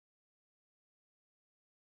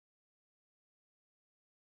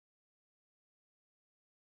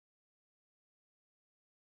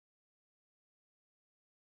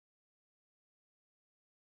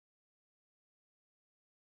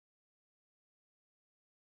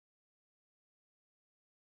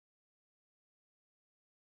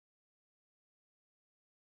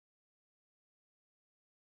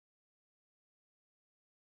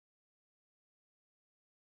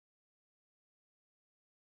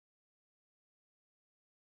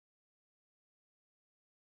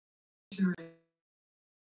to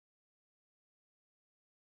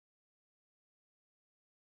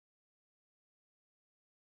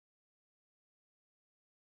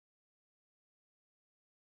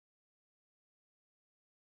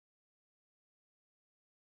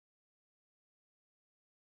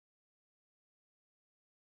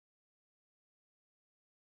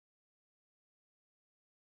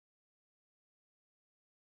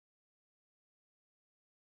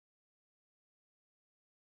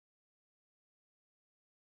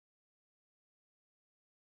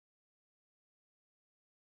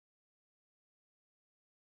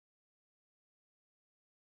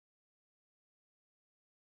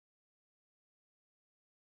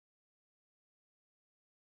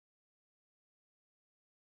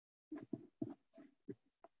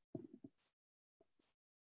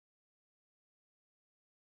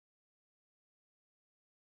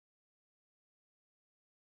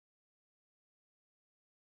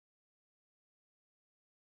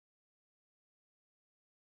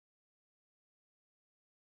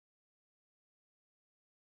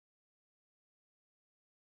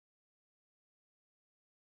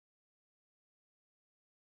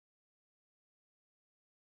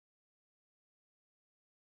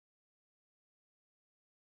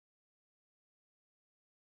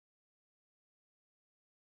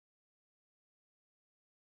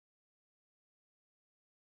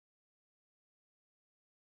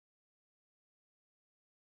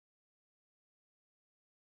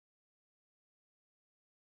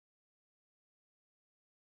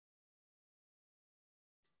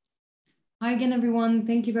Hi again, everyone.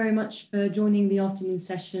 Thank you very much for joining the afternoon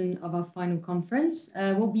session of our final conference.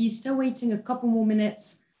 We'll be still waiting a couple more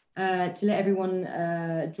minutes to let everyone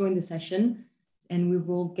join the session, and we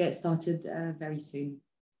will get started very soon.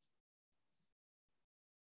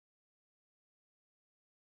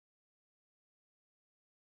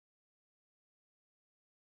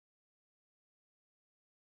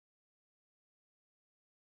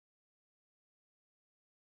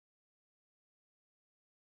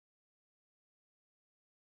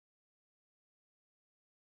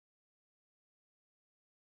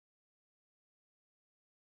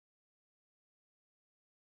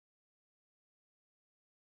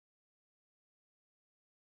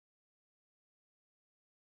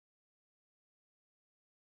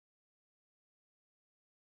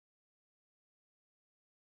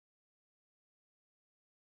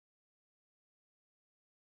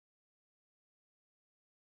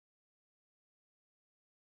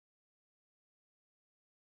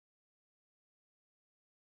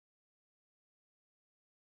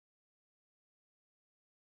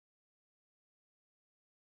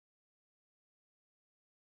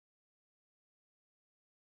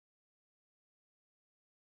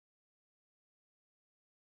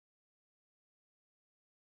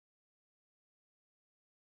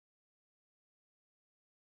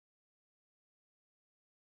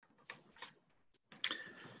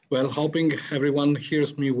 Well, hoping everyone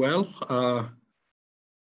hears me well.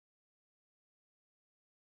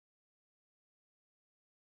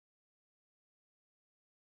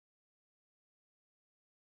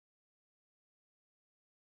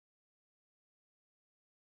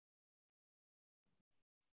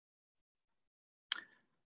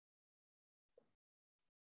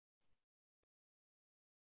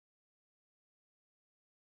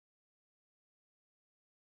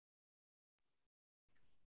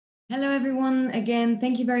 Hello, everyone. Again,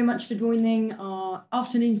 thank you very much for joining our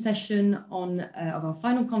afternoon session of our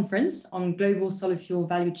final conference on global solid fuel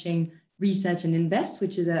value chain research and invest,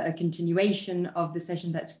 which is a continuation of the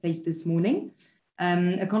session that took place this morning.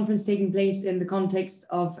 A conference taking place in the context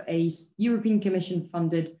of a European Commission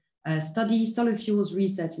funded study, Solid Fuels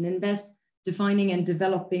Research and Invest, defining and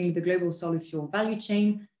developing the global solid fuel value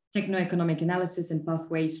chain, techno-economic analysis and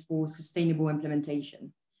pathways for sustainable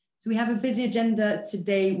implementation. So we have a busy agenda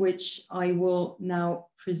today, which I will now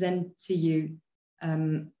present to you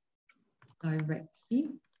directly.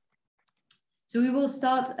 So we will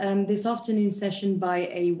start this afternoon session by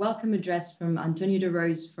a welcome address from Antonio de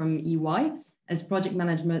Rose from EY as project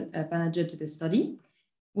manager to the study.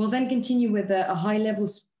 We'll then continue with a high-level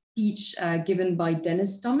speech given by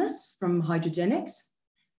Dennis Thomas from Hydrogenics.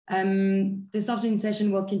 This afternoon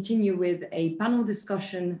session will continue with a panel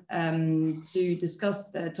discussion to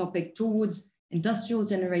discuss the topic towards industrial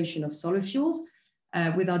generation of solid fuels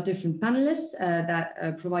with our different panelists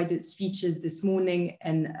that provided speeches this morning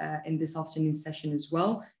and in this afternoon session as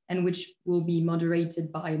well, and which will be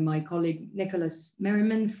moderated by my colleague Nicholas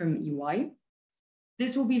Merriman from EY.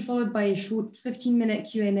 This will be followed by a short 15-minute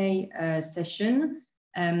Q&A session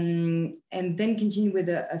and then continue with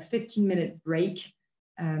a 15-minute break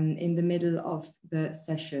in the middle of the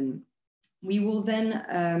session. We will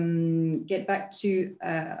then get back to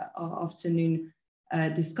our afternoon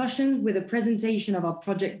discussion with a presentation of our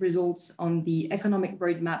project results on the economic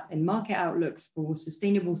roadmap and market outlook for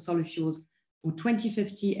sustainable solar fuels for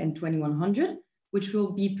 2050 and 2100, which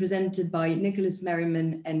will be presented by Nicholas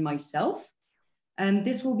Merriman and myself. And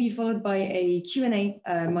this will be followed by a Q&A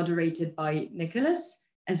moderated by Nicholas,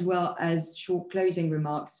 as well as short closing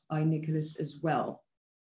remarks by Nicholas as well.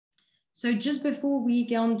 So just before we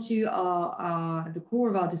get on to the core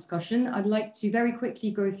of our discussion, I'd like to very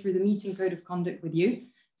quickly go through the meeting code of conduct with you.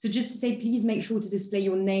 So just to say, please make sure to display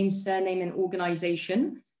your name, surname, and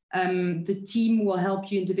organization. The team will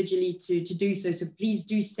help you individually to do so. So please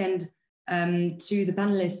do send to the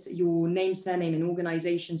panelists your name, surname, and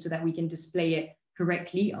organization so that we can display it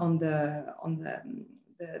correctly on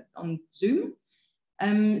Zoom.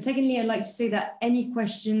 Secondly, I'd like to say that any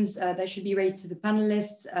questions that should be raised to the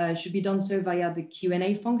panelists should be done so via the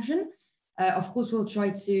Q&A function. Of course, we'll try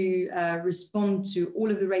to respond to all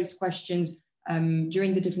of the raised questions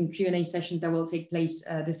during the different Q&A sessions that will take place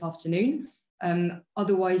this afternoon.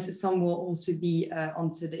 Otherwise, some will also be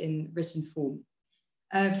answered in written form.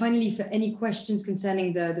 Finally, for any questions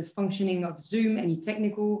concerning the functioning of Zoom, any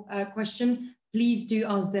technical question, please do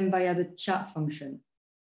ask them via the chat function.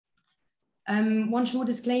 One short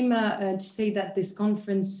disclaimer to say that this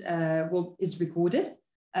conference is recorded.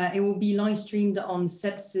 It will be live streamed on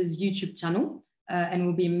CEPS's YouTube channel and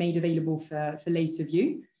will be made available for later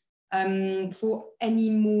view. For any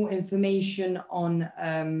more information on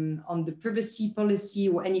the privacy policy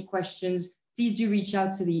or any questions, please do reach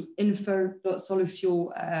out to the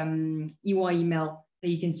info.solarfuel EY email that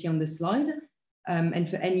you can see on the slide. And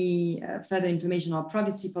for any further information on our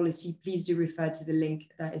privacy policy, please do refer to the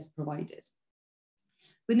link that is provided.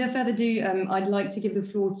 With no further ado, I'd like to give the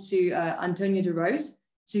floor to Antonio de Rose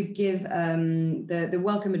to give the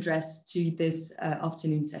welcome address to this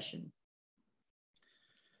afternoon session.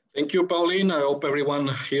 Thank you, Pauline. I hope everyone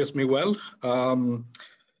hears me well.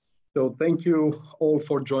 So thank you all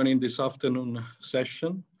for joining this afternoon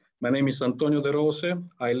session. My name is Antonio de Rose.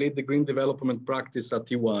 I lead the Green Development practice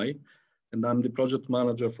at EY, and I'm the project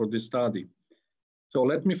manager for this study. So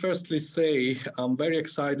let me firstly say I'm very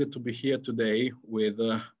excited to be here today with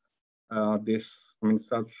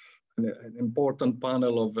such an important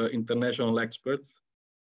panel of international experts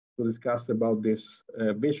to discuss about this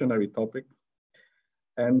visionary topic.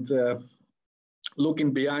 And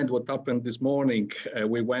looking behind what happened this morning,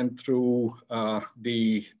 we went through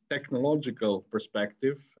the technological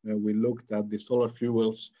perspective. We looked at the solar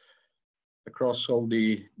fuels across all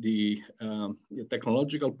the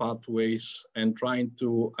technological pathways and trying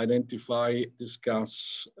to identify,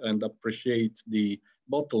 discuss, and appreciate the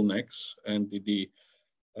bottlenecks and the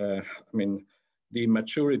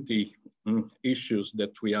maturity issues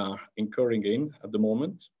that we are incurring in at the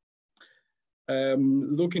moment.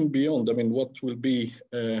 Looking beyond, what will be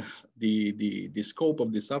the scope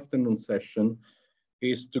of this afternoon session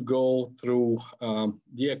is to go through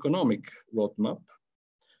the economic roadmap,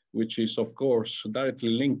 which is of course directly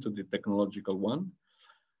linked to the technological one,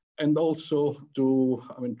 and also to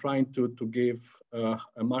trying to give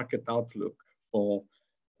a market outlook for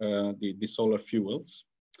the solar fuels.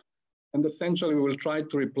 And essentially we will try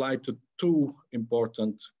to reply to two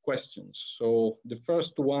important questions. So the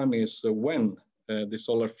first one is when the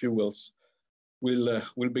solar fuels will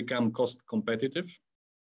become cost competitive.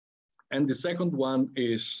 And the second one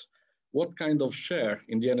is what kind of share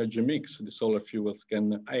in the energy mix the solar fuels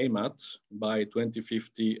can aim at by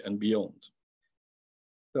 2050 and beyond.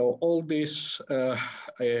 So all this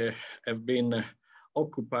have been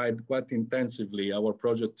occupied quite intensively, our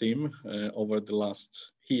project team, over the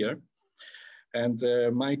last year. And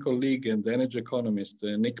my colleague and the energy economist,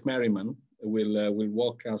 Nick Merriman, will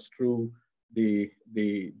walk us through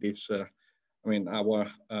our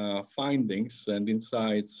findings and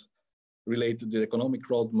insights related to the economic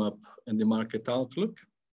roadmap and the market outlook,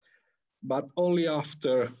 but only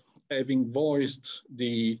after having voiced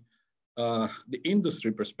the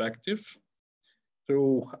industry perspective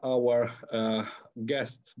through our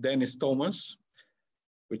guest, Dennis Thomas,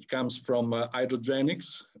 which comes from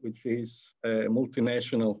Hydrogenics, which is a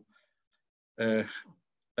multinational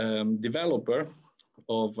developer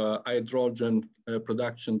of hydrogen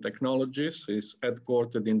production technologies. Is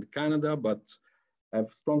headquartered in Canada, but have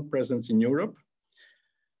strong presence in Europe.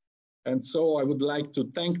 And so I would like to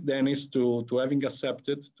thank Dennis to having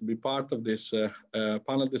accepted to be part of this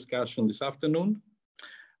panel discussion this afternoon.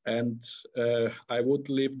 And I would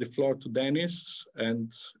leave the floor to Dennis and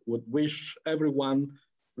would wish everyone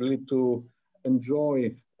really to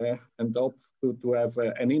enjoy and hope to have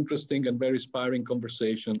an interesting and very inspiring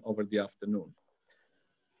conversation over the afternoon.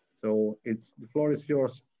 So the floor is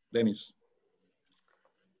yours, Dennis.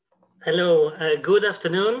 Hello, good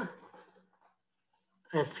afternoon.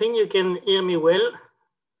 I think you can hear me well.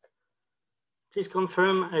 Please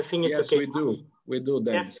confirm, I think it's okay. Yes, we do,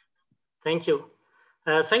 Dennis. Yes, thank you.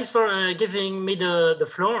 Thanks for giving me the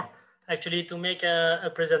floor, actually, to make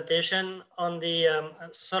a presentation on the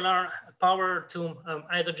solar power to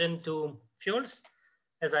hydrogen to fuels,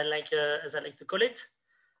 as I like to call it.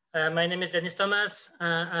 My name is Dennis Thomas.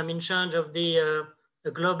 I'm in charge of the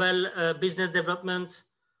global business development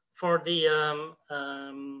for the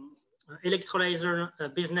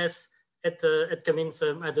electrolyzer business at Cummins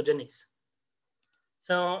Hydrogenics.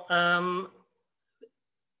 So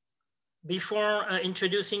before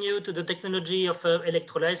introducing you to the technology of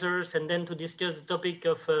electrolyzers and then to discuss the topic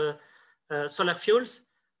of solar fuels,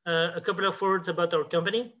 a couple of words about our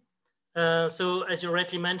company. So as you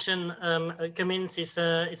rightly mentioned, Cummins is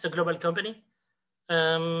a global company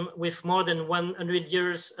with more than 100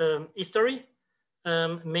 years history,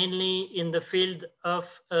 mainly in the field of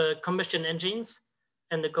combustion engines.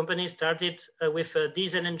 And the company started with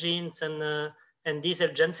diesel engines and diesel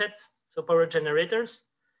gensets, so power generators.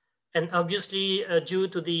 And obviously, due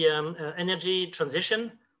to the energy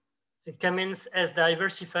transition, Cummins has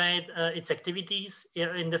diversified its activities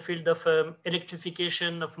in the field of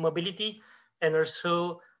electrification of mobility and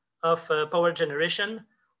also of power generation,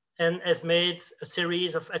 and has made a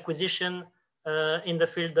series of acquisitions in the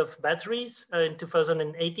field of batteries in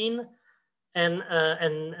 2018, and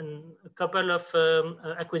a couple of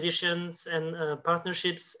acquisitions and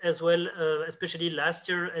partnerships as well, especially last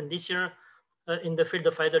year and this year in the field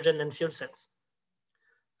of hydrogen and fuel cells.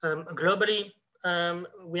 Globally,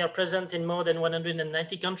 we are present in more than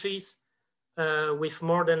 190 countries with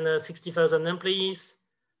more than 60,000 employees.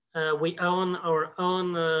 We own our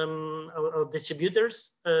own our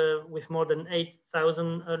distributors with more than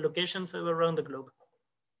 8,000 locations around the globe.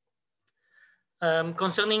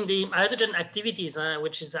 Concerning the hydrogen activities,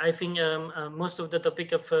 which is, I think, most of the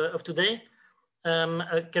topic of today,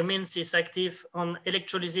 Cummins is active on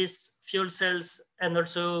electrolysis, fuel cells, and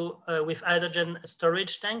also with hydrogen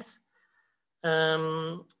storage tanks.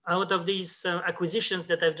 Out of these acquisitions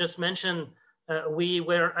that I've just mentioned, I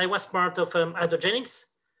was part of Hydrogenics,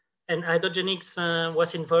 and Hydrogenics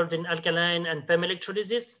was involved in alkaline and PEM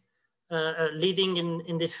electrolysis, leading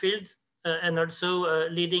in this field, and also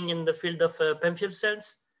leading in the field of PEM fuel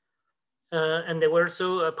cells. And there were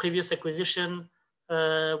also a previous acquisition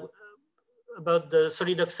about the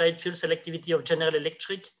solid oxide fuel selectivity of General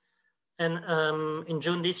Electric. And in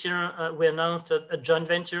June this year, we announced a joint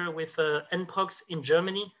venture with NPROX in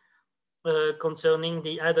Germany concerning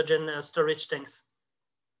the hydrogen storage tanks.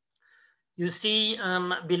 You see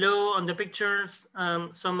below on the pictures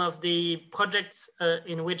some of the projects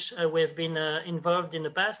in which we have been involved in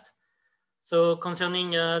the past. So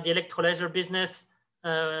concerning the electrolyzer business,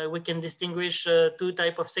 we can distinguish two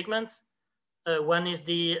types of segments. One is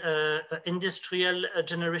the industrial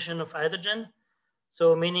generation of hydrogen.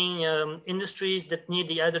 So meaning industries that need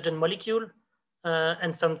the hydrogen molecule,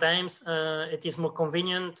 and sometimes it is more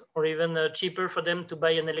convenient or even cheaper for them to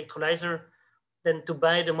buy an electrolyzer than to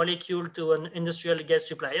buy the molecule to an industrial gas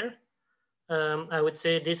supplier. I would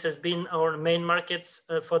say this has been our main market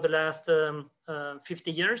for the last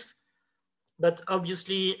 50 years. But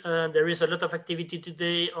obviously, there is a lot of activity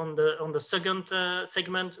today on the second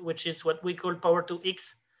segment, which is what we call Power to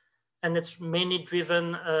X. And it's mainly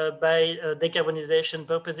driven by decarbonization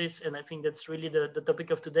purposes. And I think that's really the topic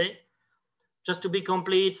of today. Just to be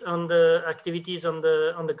complete on the activities on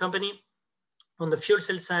the company, on the fuel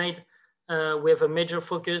cell side, we have a major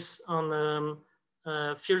focus on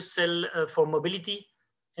fuel cell for mobility,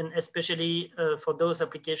 and especially for those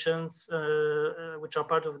applications which are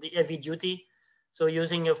part of the heavy duty. So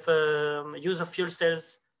use of fuel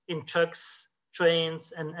cells in trucks,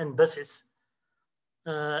 trains, and buses.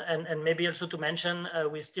 And maybe also to mention,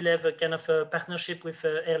 we still have a kind of a partnership with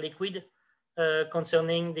Air Liquide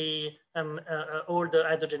concerning the all the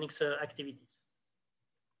hydrogenics activities.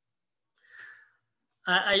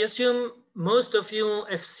 I assume most of you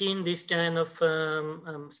have seen this kind of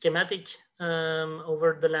schematic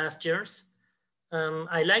over the last years.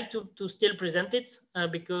 I like to still present it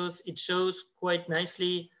because it shows quite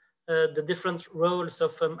nicely the different roles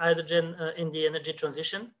of hydrogen in the energy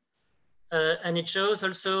transition. And it shows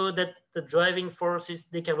also that the driving force is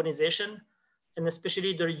decarbonization, and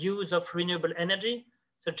especially the use of renewable energy,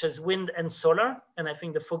 such as wind and solar. And I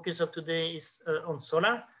think the focus of today is on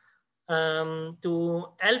solar, to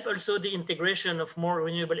help also the integration of more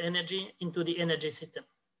renewable energy into the energy system.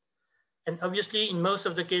 And obviously, in most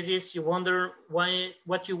of the cases, you wonder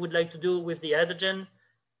what you would like to do with the hydrogen.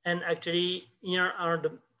 And actually, here are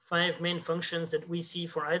the 5 main functions that we see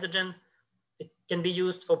for hydrogen. It can be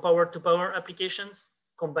used for power-to-power applications,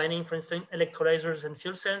 combining, for instance, electrolyzers and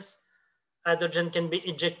fuel cells. Hydrogen can be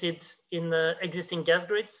injected in existing gas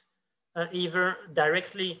grids, either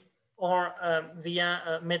directly or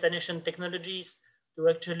via methanation technologies to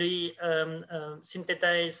actually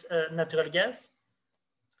synthesize natural gas.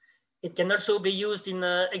 It can also be used in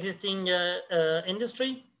existing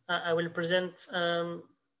industry. I will present a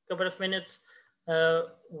couple of minutes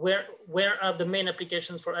where are the main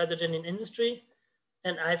applications for hydrogen in industry.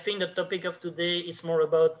 And I think the topic of today is more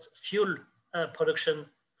about fuel production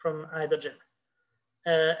from hydrogen.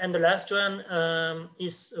 And the last one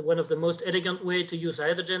is one of the most elegant way to use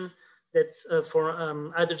hydrogen. That's for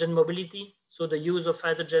hydrogen mobility. So the use of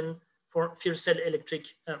hydrogen for fuel cell electric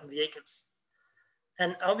vehicles.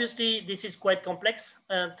 And obviously this is quite complex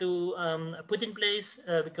to put in place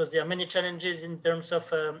because there are many challenges in terms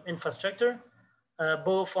of infrastructure,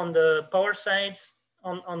 both on the power side,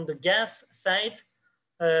 on the gas side,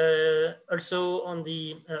 also on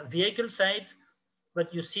the vehicle side.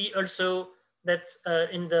 But you see also that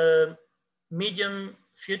in the medium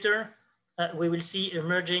future, we will see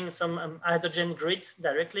emerging some hydrogen grids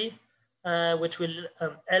directly, which will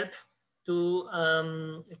help to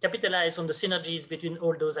capitalize on the synergies between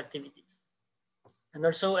all those activities. And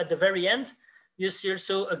also at the very end, you see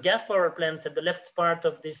also a gas power plant at the left part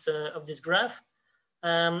of this graph,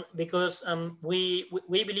 because we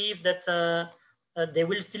believe that they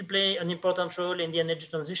will still play an important role in the energy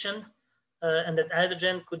transition, and that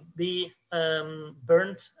hydrogen could be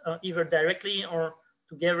burned either directly or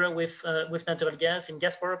together with natural gas in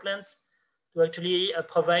gas power plants to actually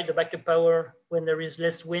provide the backup power when there is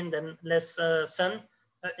less wind and less sun,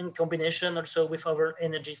 in combination also with our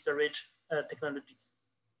energy storage technologies.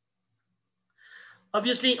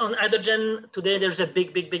 Obviously on hydrogen today, there's a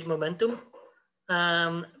big momentum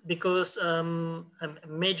because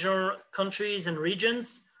major countries and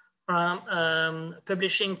regions are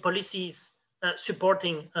publishing policies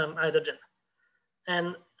supporting hydrogen.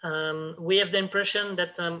 And we have the impression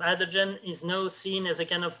that hydrogen is now seen as a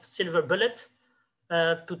kind of silver bullet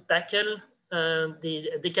to tackle the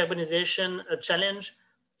decarbonization challenge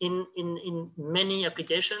in many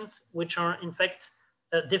applications, which are in fact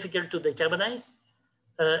difficult to decarbonize.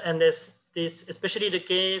 And this is especially the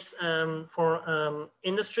case for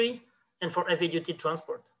industry and for heavy duty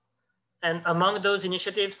transport. And among those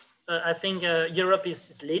initiatives, I think Europe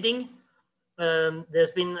is leading.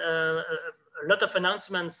 There's been a lot of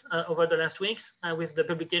announcements over the last weeks with the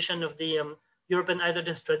publication of the European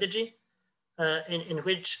Hydrogen Strategy, in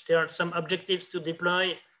which there are some objectives to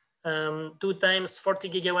deploy 2 times 40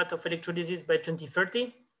 gigawatt of electrolysis by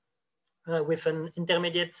 2030, with an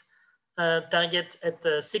intermediate target at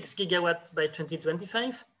 6 gigawatts by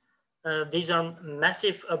 2025. These are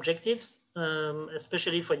massive objectives,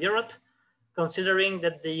 especially for Europe, considering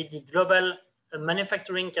that the global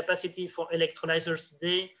manufacturing capacity for electrolyzers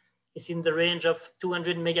today is in the range of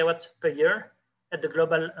 200 megawatts per year at the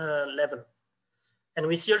global level. And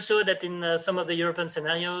we see also that in some of the European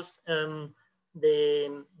scenarios,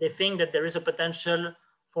 they think that there is a potential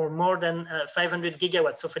for more than 500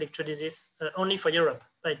 gigawatts of electrolysis only for Europe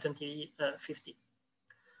by 2050.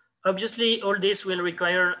 Obviously, all this will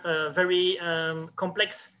require a very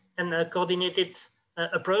complex and coordinated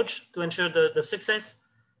approach to ensure the success,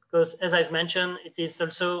 because as I've mentioned, it is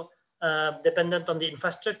also dependent on the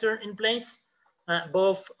infrastructure in place,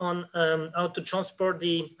 both on how to transport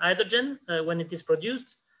the hydrogen when it is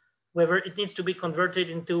produced, whether it needs to be converted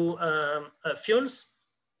into fuels,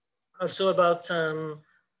 also about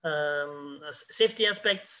safety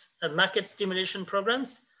aspects, market stimulation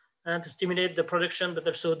programs to stimulate the production, but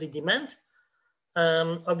also the demand.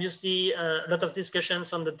 Obviously, a lot of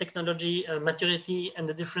discussions on the technology maturity and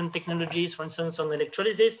the different technologies, for instance, on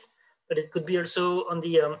electrolysis, but it could be also on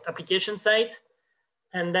the application side.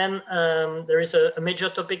 And then there is a major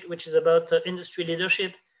topic, which is about industry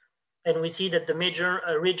leadership. And we see that the major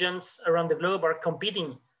regions around the globe are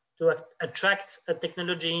competing to attract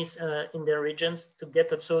technologies in their regions to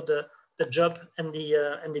get also the job and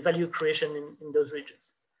the value creation in those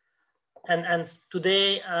regions. And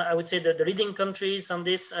today, I would say that the leading countries on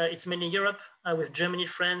this, it's mainly Europe, with Germany,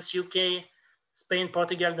 France, UK, Spain,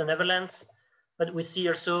 Portugal, the Netherlands. But we see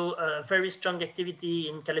also very strong activity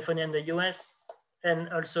in California and the US, and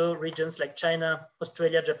also regions like China,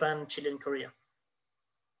 Australia, Japan, Chile, and Korea.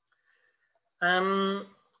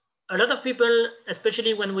 A lot of people,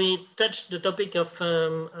 especially when we touch the topic of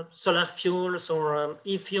solar fuels or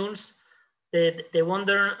e-fuels, they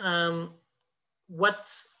wonder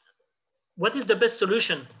what is the best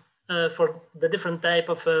solution for the different type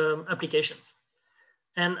of applications.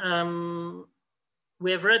 And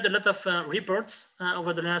we have read a lot of reports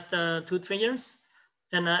over the last 2-3 years,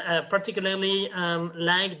 and I particularly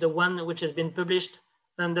like the one which has been published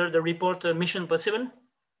under the report Mission Possible,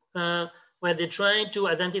 where they try to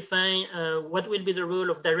identify what will be the role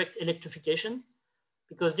of direct electrification,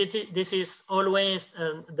 because this is always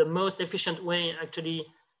the most efficient way actually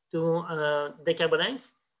to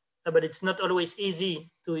decarbonize, but it's not always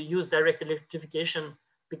easy to use direct electrification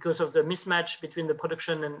because of the mismatch between the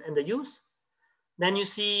production and the use. Then you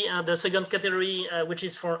see the second category, which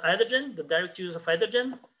is for hydrogen, the direct use of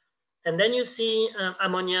hydrogen. And then you see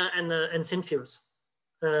ammonia and synfuels.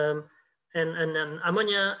 And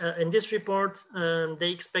ammonia, in this report,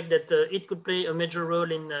 they expect that it could play a major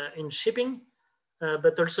role in shipping,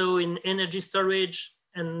 but also in energy storage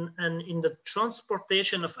and in the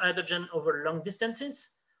transportation of hydrogen over long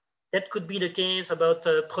distances. That could be the case about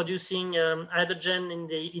producing hydrogen in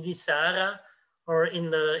the Sahara or in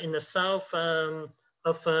the south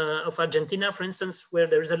of Argentina, for instance, where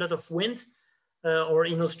there is a lot of wind, or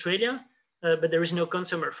in Australia, but there is no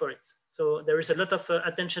consumer for it. So there is a lot of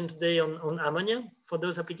attention today on ammonia for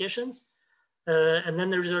those applications. And then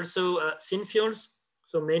there is also synfuels,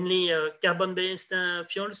 so mainly carbon-based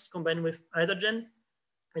fuels combined with hydrogen,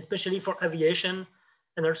 especially for aviation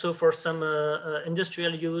and also for some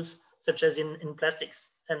industrial use, such as in plastics.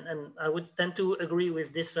 And I would tend to agree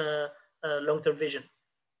with this long-term vision.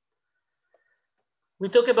 We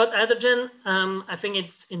talk about hydrogen. I think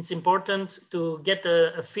it's important to get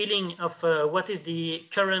a feeling of what is the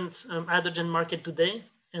current hydrogen market today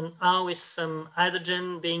and how is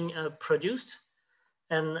hydrogen being produced.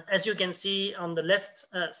 And as you can see on the left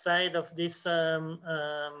side of this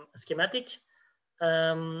schematic,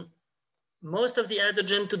 most of the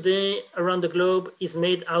hydrogen today around the globe is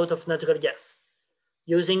made out of natural gas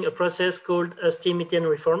using a process called steam methane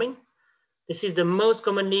reforming. This is the most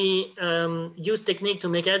commonly used technique to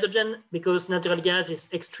make hydrogen because natural gas is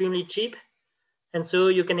extremely cheap. And so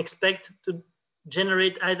you can expect to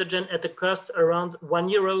generate hydrogen at a cost around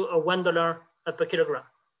 €1 or $1 per kilogram.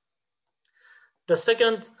 The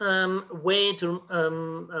second way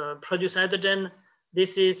to produce hydrogen,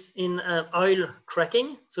 this is in oil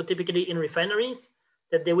cracking. So typically in refineries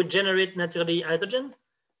that they would generate naturally hydrogen.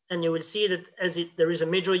 And you will see that there is a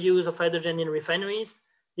major use of hydrogen in refineries.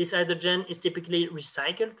 This hydrogen is typically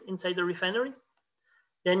recycled inside the refinery.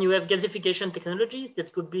 Then you have gasification technologies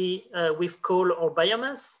that could be with coal or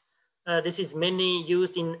biomass. This is mainly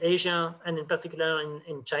used in Asia and in particular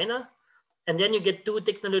in China. And then you get two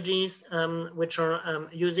technologies which are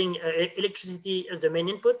using electricity as the main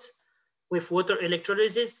input, with water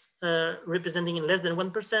electrolysis representing in less than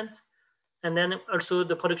 1%. And then also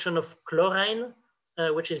the production of chlorine,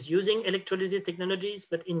 which is using electrolysis technologies,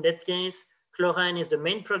 but in that case, chlorine is the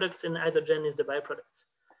main product and hydrogen is the byproduct.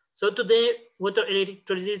 So today, water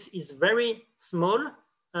electrolysis is very small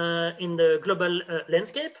in the global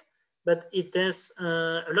landscape, but it has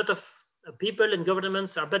a lot of people and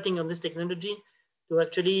governments are betting on this technology to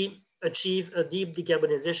actually achieve a deep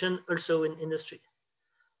decarbonization also in industry.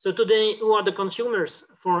 So today, who are the consumers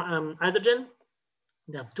for hydrogen?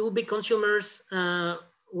 There are two big consumers.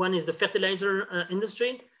 One is the fertilizer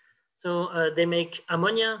industry. So they make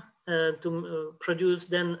ammonia to produce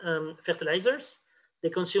then fertilizers. They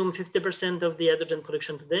consume 50% of the hydrogen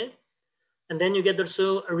production today. And then you get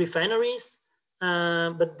also refineries,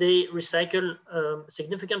 but they recycle a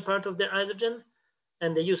significant part of their hydrogen,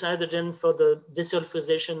 and they use hydrogen for the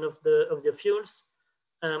desulfurization of the fuels.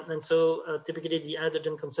 And so typically the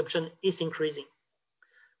hydrogen consumption is increasing.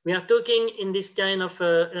 We are talking in this kind of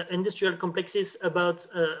industrial complexes about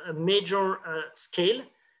a major scale,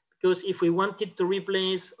 because if we wanted to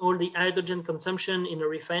replace all the hydrogen consumption in a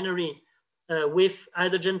refinery with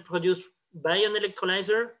hydrogen produced by an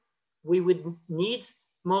electrolyzer, we would need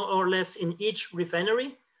more or less in each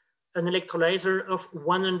refinery an electrolyzer of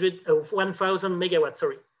 1,000 megawatts,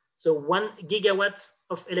 sorry. So 1 gigawatt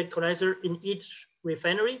of electrolyzer in each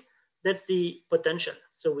refinery. That's the potential.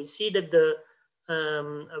 So we see that the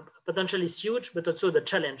potential is huge, but also the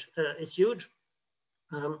challenge is huge,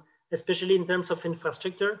 especially in terms of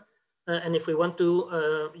infrastructure. And if we want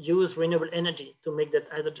to use renewable energy to make that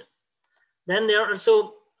hydrogen. Then there are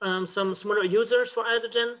also some smaller users for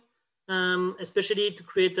hydrogen, especially to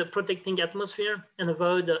create a protecting atmosphere and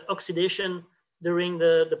avoid oxidation during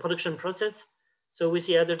the production process. So we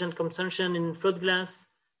see hydrogen consumption in float glass,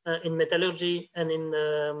 in metallurgy, and in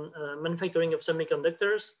manufacturing of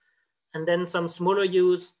semiconductors. And then some smaller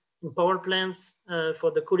use in power plants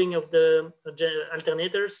for the cooling of the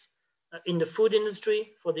alternators, in the food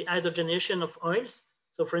industry for the hydrogenation of oils.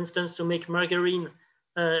 So for instance, to make margarine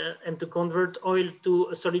and to convert oil to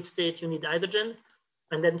a solid state, you need hydrogen.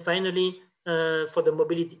 And then finally, for the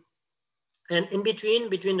mobility. And in between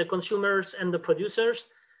the consumers and the producers,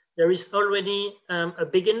 there is already a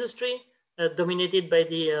big industry dominated by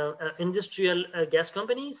the industrial gas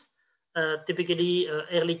companies, typically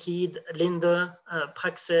Air Liquide, Linde,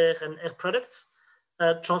 Praxair, and Air Products,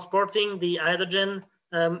 transporting the hydrogen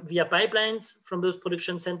via pipelines from those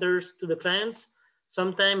production centers to the clients,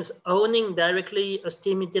 sometimes owning directly a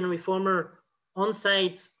steam methane reformer on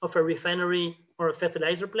site of a refinery or a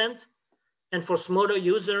fertilizer plant. And for smaller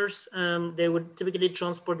users, they would typically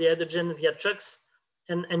transport the hydrogen via trucks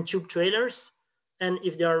and tube trailers. And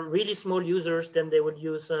if they are really small users, then they would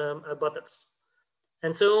use bottles.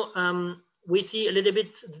 And so we see a little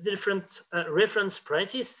bit different reference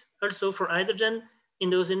prices also for hydrogen in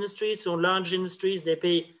those industries. So large industries, they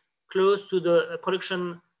pay close to the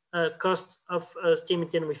production costs of steam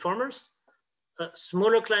methane reformers.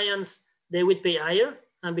 Smaller clients, they would pay higher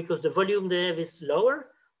because the volume they have is lower.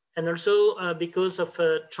 And also because of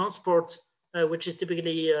transport, which is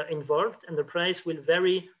typically involved, and the price will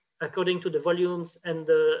vary according to the volumes and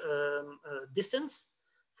the distance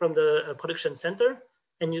from the production center.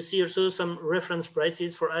 And you see also some reference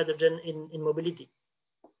prices for hydrogen in mobility.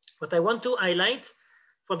 What I want to highlight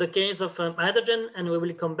for the case of hydrogen, and we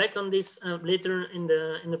will come back on this later in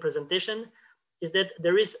the presentation, is that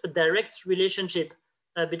there is a direct relationship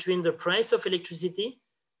between the price of electricity,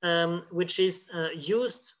 which is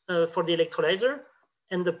used for the electrolyzer,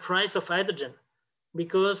 and the price of hydrogen.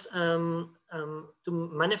 Because to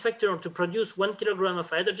manufacture or to produce 1 kilogram of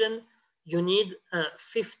hydrogen, you need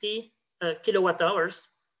 50 kilowatt hours.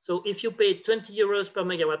 So if you pay 20 euros per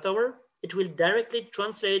megawatt hour, it will directly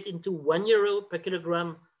translate into €1 per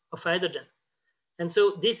kilogram of hydrogen. And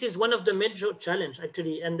so this is one of the major challenge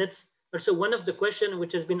actually. And that's also one of the questions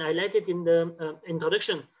which has been highlighted in the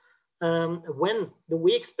introduction. When do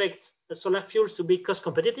we expect the solar fuels to be cost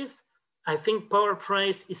competitive? I think power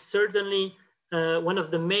price is certainly one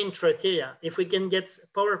of the main criteria. If we can get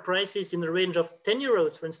power prices in the range of 10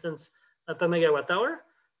 euros, for instance, per megawatt hour,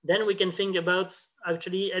 then we can think about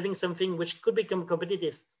actually having something which could become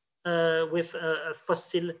competitive with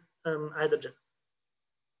fossil hydrogen.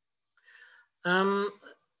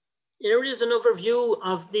 Here is an overview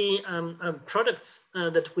of the products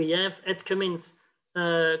that we have at Cummins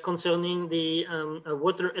concerning the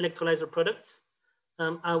water electrolyzer products.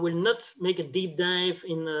 I will not make a deep dive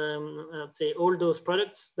in say all those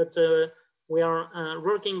products, but we are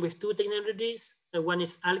working with two technologies. One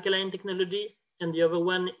is alkaline technology, and the other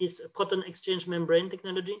one is proton exchange membrane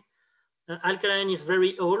technology. Alkaline is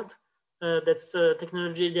very old. That's a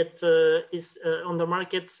technology that is on the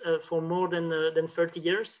market for more than 30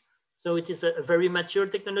 years. So it is a very mature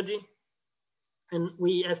technology. And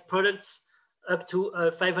we have products up to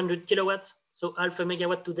 500 kilowatts, so half a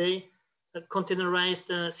megawatt today,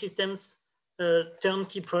 containerized systems,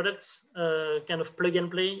 turnkey products, kind of plug and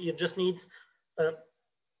play. You just need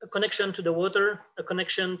a connection to the water, a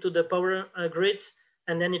connection to the power grid,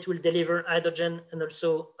 and then it will deliver hydrogen and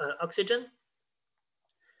also oxygen.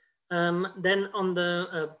 Then on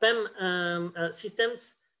the PEM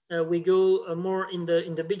systems, we go more in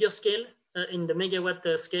the bigger scale, in the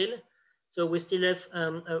megawatt scale. So we still have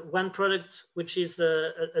one product, which is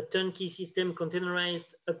a turnkey system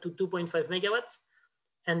containerized up to 2.5 megawatts.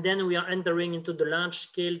 And then we are entering into the large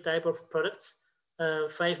scale type of products,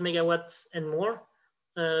 5 megawatts and more,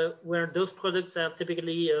 where those products are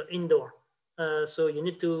typically indoor. So you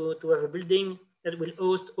need to have a building that will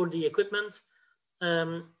host all the equipment.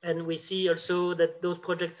 And we see also that those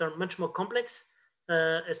projects are much more complex,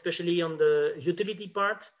 especially on the utility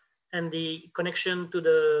part and the connection to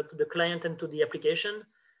the client and to the application.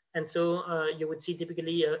 And so you would see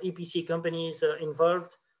typically EPC companies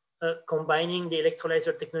involved, combining the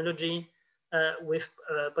electrolyzer technology with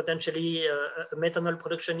potentially a methanol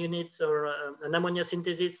production unit or an ammonia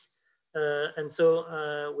synthesis. And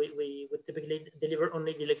so we would typically deliver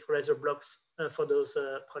only the electrolyzer blocks for those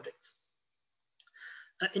projects.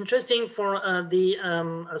 Interesting for the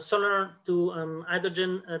solar to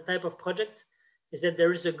hydrogen type of project is that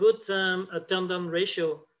there is a good turn-down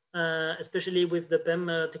ratio, especially with the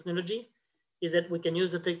PEM technology, is that we can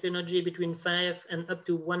use the technology between 5 and up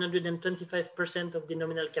to 125% of the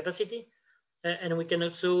nominal capacity. And we can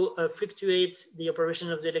also fluctuate the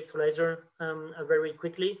operation of the electrolyzer very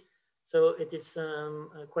quickly. So it is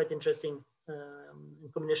quite interesting in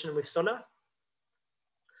combination with solar.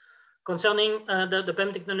 Concerning the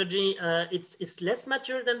PEM technology, it's less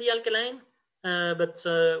mature than the alkaline. but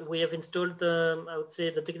we have installed, I would say,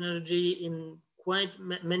 the technology in quite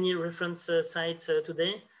many reference sites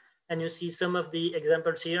today. And you see some of the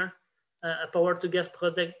examples here. A power-to-gas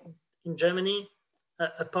project in Germany,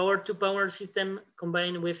 a power-to-power system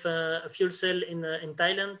combined with a fuel cell in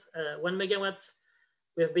Thailand, 1 megawatt.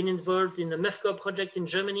 We have been involved in the MEFCO project in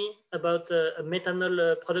Germany about a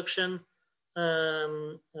methanol production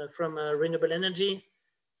from renewable energy.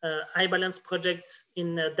 I-Balance projects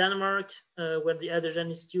in Denmark, where the hydrogen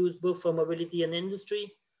is used both for mobility and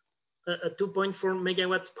industry. A 2.4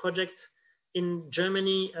 megawatt project in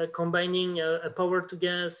Germany, combining a power to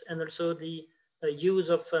gas and also the use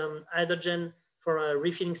of hydrogen for a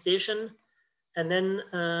refilling station. And then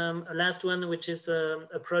a last one, which is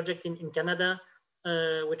a project in Canada,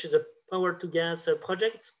 which is a power to gas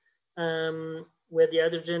project, where the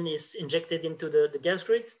hydrogen is injected into the gas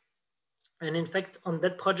grid. And in fact, on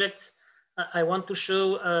that project, I want to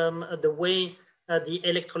show the way the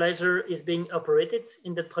electrolyzer is being operated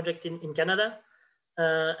in that project in Canada.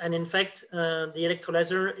 And in fact, the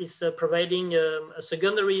electrolyzer is providing a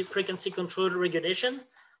secondary frequency control regulation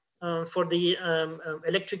for the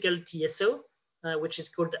electrical TSO, which is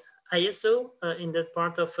called ISO in that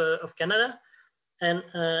part of Canada. And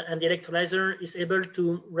the electrolyzer is able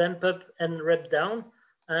to ramp up and ramp down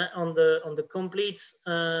on the complete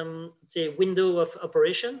say window of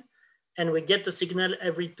operation, and we get the signal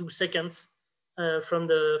every 2 seconds from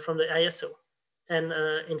the ISO. And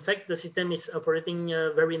in fact, the system is operating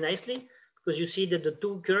very nicely, because you see that the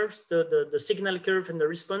two curves, the signal curve and the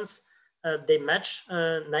response, they match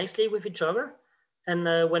nicely with each other. And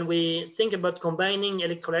when we think about combining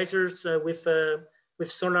electrolyzers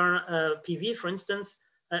with solar PV, for instance,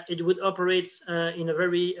 it would operate in a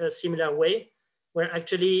very similar way, where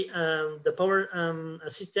actually the power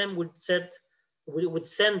system would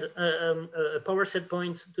send a power set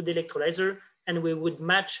point to the electrolyzer, and we would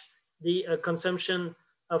match the consumption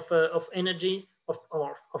of energy, of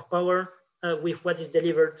power, with what is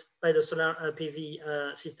delivered by the solar PV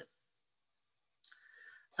system.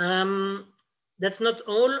 That's not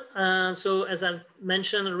all. So as I've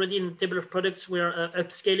mentioned already in the table of products, we are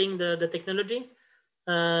upscaling the technology.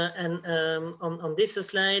 And on this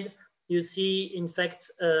slide, you see, in fact,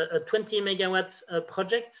 a 20 megawatt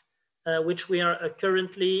project, which we are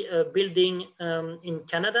currently building in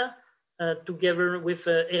Canada together with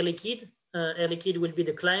Air Liquide. Air Liquide will be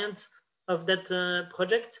the client of that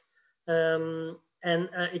project. And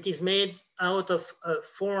it is made out of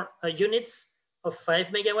 4 units of 5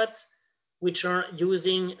 megawatts, which are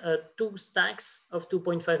using 2 stacks of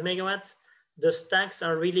 2.5 megawatts. The stacks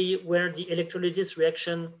are really where the electrolysis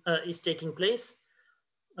reaction is taking place.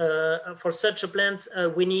 For such a plant,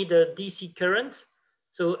 we need a DC current.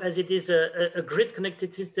 So as it is a grid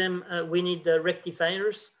connected system, we need the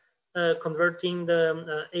rectifiers converting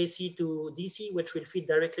the AC to DC, which will feed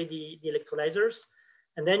directly the electrolyzers.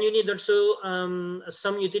 And then you need also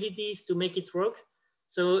some utilities to make it work.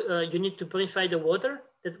 So you need to purify the water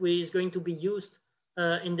that is going to be used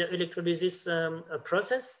in the electrolysis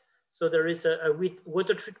process. So there is a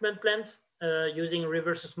water treatment plant using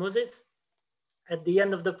reverse osmosis. At the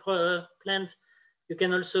end of the plant, you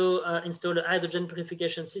can also install a hydrogen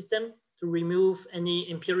purification system to remove any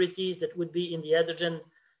impurities that would be in the hydrogen.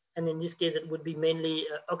 And in this case, it would be mainly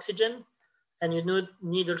oxygen. And you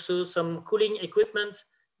need also some cooling equipment,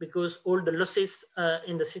 because all the losses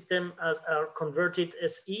in the system are converted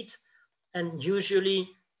as heat. And usually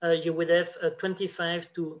you would have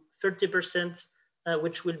 25 to 30%,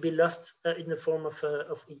 which will be lost in the form of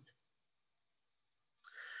heat.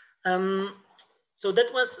 So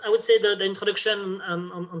that was, I would say, the introduction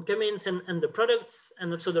on Cummins and the products,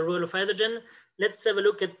 and also the role of hydrogen. Let's have a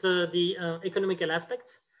look at the economical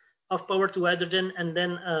aspects of power to hydrogen, and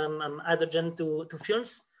then hydrogen to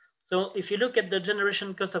fuels. So if you look at the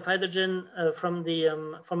generation cost of hydrogen from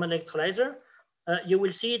an electrolyzer, you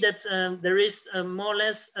will see that there is more or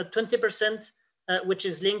less 20% which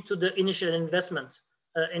is linked to the initial investment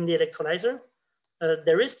in the electrolyzer.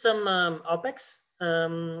 There is some OPEX,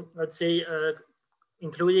 let's say,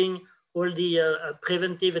 including all the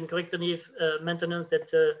preventive and corrective maintenance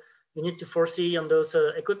that you need to foresee on those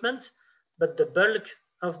equipment. But the bulk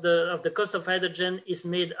of the cost of hydrogen is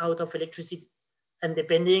made out of electricity. And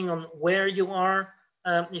depending on where you are,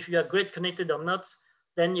 if you are grid connected or not,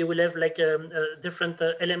 then you will have like different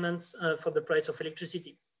elements for the price of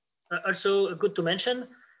electricity. Also good to mention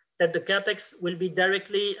that the CapEx will be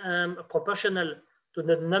directly proportional to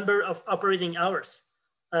the number of operating hours.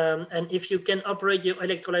 And if you can operate your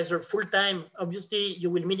electrolyzer full time, obviously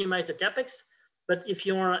you will minimize the CapEx. But if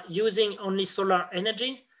you are using only solar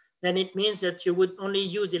energy, then it means that you would only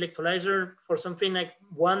use the electrolyzer for something like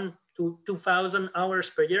 1 to 2,000 hours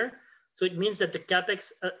per year. So it means that the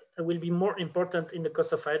CapEx will be more important in the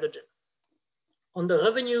cost of hydrogen. On the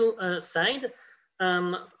revenue side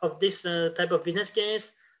of this type of business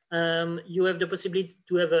case, you have the possibility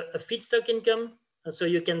to have a feedstock income. So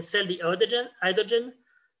you can sell the hydrogen,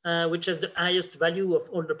 which has the highest value of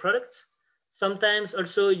all the products. Sometimes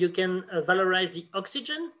also you can valorize the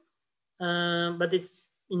oxygen, but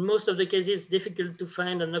it's in most of the cases difficult to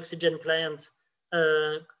find an oxygen client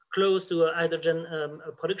close to a hydrogen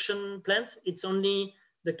production plant. It's only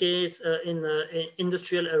the case in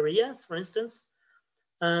industrial areas, for instance.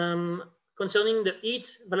 Concerning the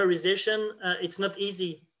heat valorization, it's not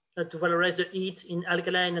easy to valorize the heat in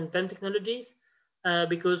alkaline and PEM technologies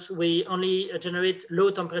because we only generate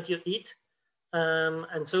low temperature heat.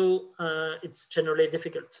 And so it's generally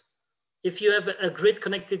difficult. If you have a grid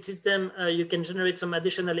connected system, you can generate some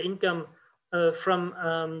additional income from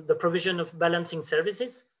the provision of balancing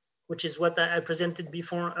services, which is what I presented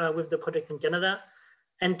before with the project in Canada.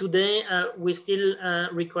 And today we still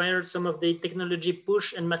require some of the technology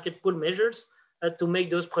push and market pull measures to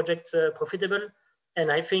make those projects profitable. And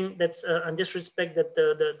I think that's in this respect that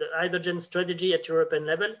the hydrogen strategy at European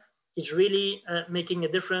level is really making a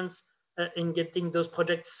difference in getting those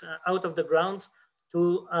projects out of the ground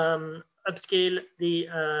to upscale the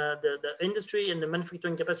industry and the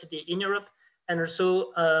manufacturing capacity in Europe, and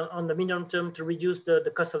also on the medium term to reduce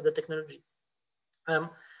the cost of the technology.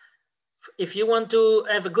 If you want to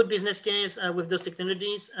have a good business case with those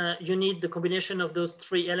technologies, you need the combination of those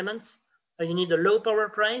three elements. You need a low power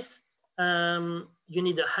price, you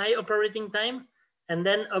need a high operating time, and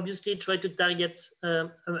then obviously try to target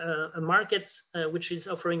a market which is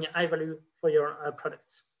offering a high value for your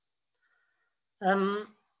products.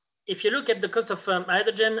 If you look at the cost of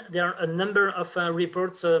hydrogen, there are a number of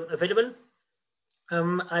reports available.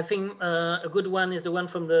 I think a good one is the one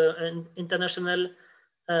from the International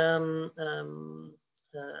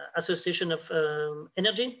Association of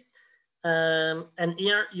Energy. And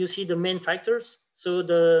here you see the main factors. So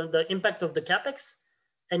the impact of the CapEx,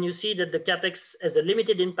 and you see that the CapEx has a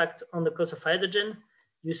limited impact on the cost of hydrogen.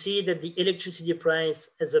 You see that the electricity price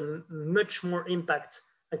has a much more impact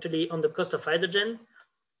actually on the cost of hydrogen.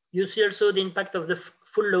 You see also the impact of the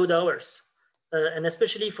full load hours. And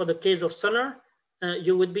especially for the case of solar,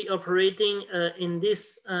 you would be operating in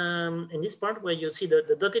this part where you see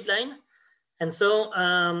the dotted line. And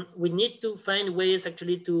so we need to find ways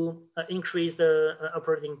actually to increase the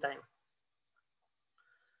operating time.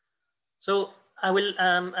 So I will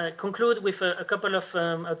conclude with a couple of,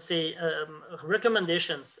 I'd say,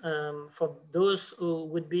 recommendations for those who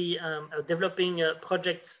would be developing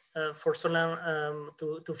projects for solar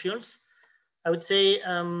to fuels. I would say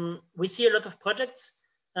we see a lot of projects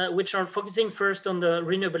which are focusing first on the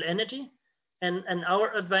renewable energy. And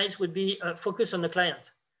our advice would be focus on the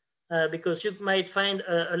client. Because you might find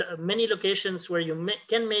many locations where you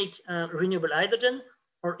can make renewable hydrogen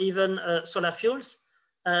or even solar fuels,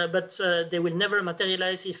 but they will never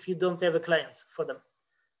materialize if you don't have a client for them.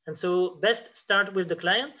 And so best start with the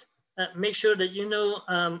client, make sure that you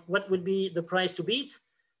know what would be the price to beat,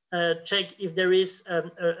 check if there is a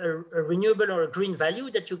renewable or a green value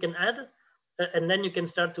that you can add, and then you can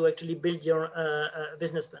start to actually build your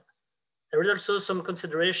business plan. There is also some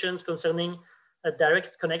considerations concerning a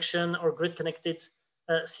direct connection or grid connected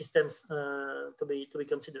systems to be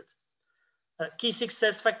considered. Key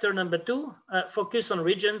success factor number 2, focus on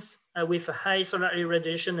regions with a high solar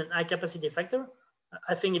irradiation and high capacity factor.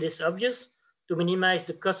 I think it is obvious to minimize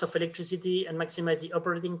the cost of electricity and maximize the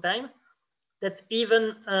operating time. That's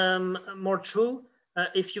even more true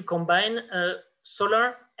if you combine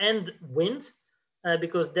solar and wind,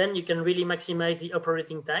 because then you can really maximize the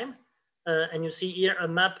operating time. And you see here a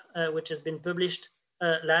map which has been published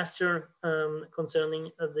last year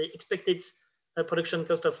concerning the expected production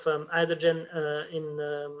cost of hydrogen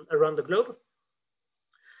around the globe.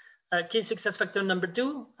 Key success factor number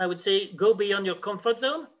 2, I would say go beyond your comfort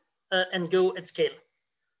zone and go at scale.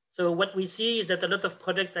 So what we see is that a lot of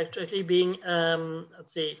projects actually being,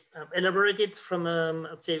 let's say, elaborated from,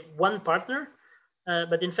 let's say, one partner.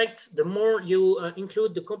 But in fact, the more you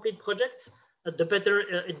include the complete projects, the better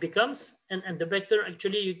it becomes, and the better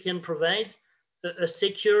actually you can provide a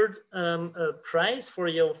secured price for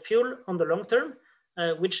your fuel on the long term,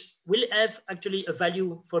 which will have actually a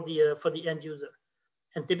value for the end user.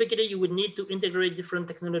 And typically you would need to integrate different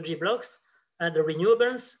technology blocks, the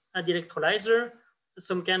renewables, the electrolyzer,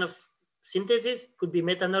 some kind of synthesis, could be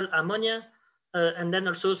methanol, ammonia, and then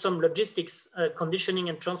also some logistics, conditioning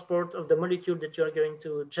and transport of the molecule that you are going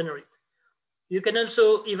to generate. You can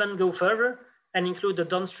also even go further and include the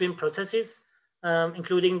downstream processes,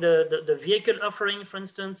 including the vehicle offering, for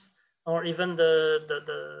instance, or even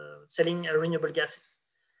the selling renewable gases.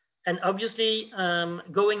 And obviously,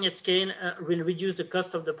 going at scale will reduce the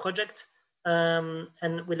cost of the project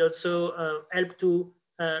and will also help to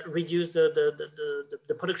reduce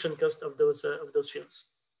the production cost of those fuels.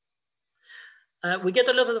 We get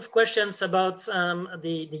a lot of questions about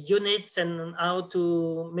the units and how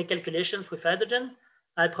to make calculations with hydrogen.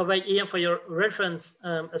 I provide here for your reference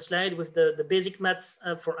a slide with the basic maths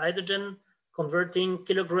for hydrogen, converting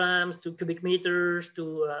kilograms to cubic meters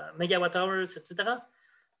to megawatt hours, etc.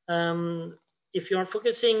 If you are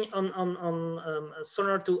focusing on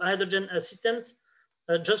solar to hydrogen systems,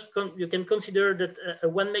 you can consider that a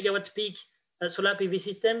 1 megawatt peak solar PV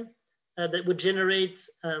system that would generate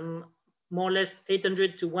more or less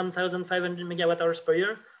 800 to 1,500 megawatt hours per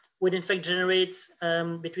year would in fact generate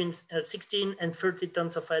between 16 and 30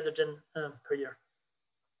 tons of hydrogen per year.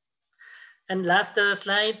 And last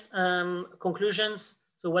slide, conclusions.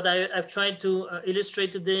 So what I've tried to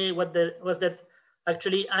illustrate today was that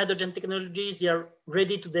actually hydrogen technologies, they are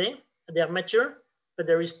ready today, they are mature, but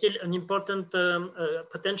there is still an important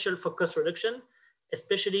potential for cost reduction,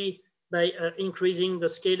 especially by increasing the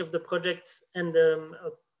scale of the projects and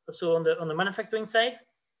also on the manufacturing side.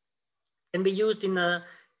 Can be used in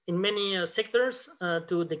many sectors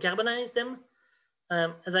to decarbonize them.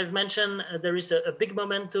 As I've mentioned, there is a big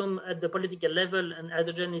momentum at the political level, and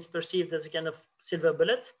hydrogen is perceived as a kind of silver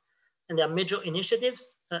bullet. And there are major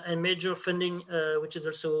initiatives and major funding, which is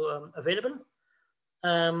also available.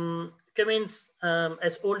 Cummins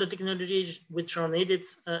has all the technologies which are needed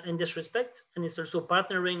in this respect, and is also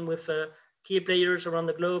partnering with key players around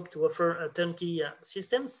the globe to offer turnkey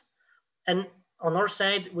systems. And on our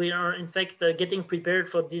side, we are in fact getting prepared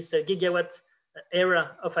for this gigawatt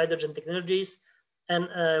era of hydrogen technologies. And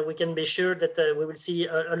we can be sure that we will see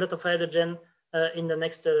a lot of hydrogen in the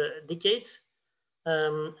next decades.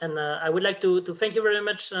 And I would like to thank you very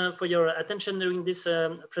much for your attention during this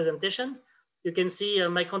presentation. You can see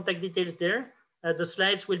my contact details there. The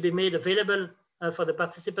slides will be made available for the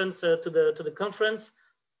participants to the conference.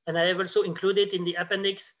 And I have also included in the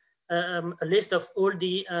appendix a list of all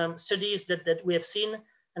the studies that we have seen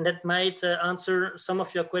and that might answer some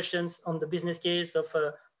of your questions on the business case of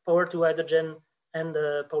power to hydrogen and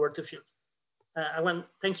power to fuel. I want to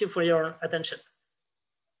thank you for your attention.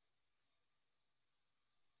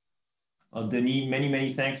 Well, Denis,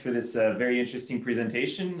 many thanks for this very interesting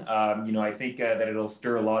presentation. I think that it'll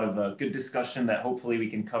stir a lot of good discussion that hopefully we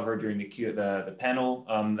can cover during the panel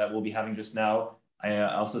that we'll be having just now. I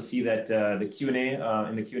also see that the Q&A,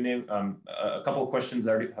 a couple of questions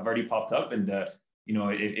have already popped up, and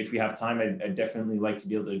if we have time, I'd definitely like to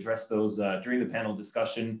be able to address those during the panel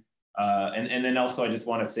discussion. And then also I just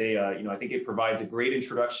want to say, I think it provides a great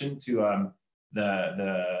introduction to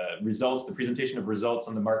the results, the presentation of results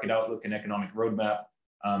on the market outlook and economic roadmap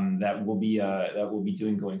that we'll be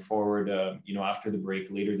doing going forward, after the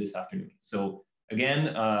break later this afternoon. So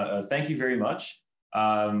again, thank you very much.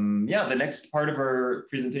 The next part of our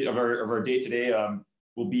presentation of our day today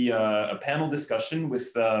will be a panel discussion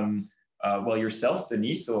with yourself,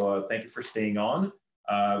 Denis. So thank you for staying on.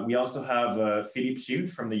 We also have Philippe Schild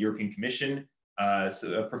from the European Commission,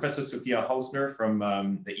 Professor Sophia Hausner from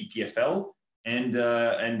the EPFL, and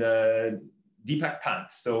Deepak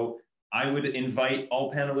Pant. So I would invite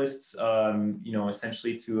all panelists,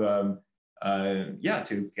 essentially to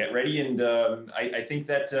get ready. And I think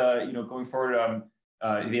that going forward,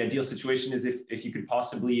 the ideal situation is if you could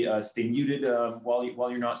possibly stay muted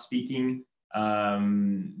while you're not speaking,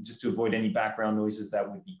 just to avoid any background noises. That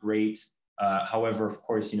would be great. However, of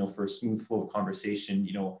course, for a smooth flow of conversation,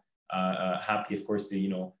 happy, of course,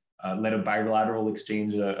 to let a bilateral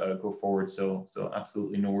exchange go forward. So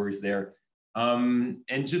absolutely no worries there. And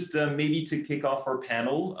just maybe to kick off our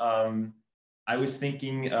panel, I was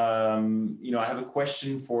thinking, I have a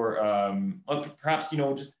question for perhaps,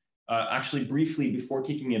 just actually briefly before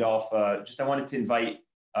kicking it off, I wanted to invite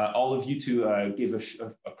all of you to give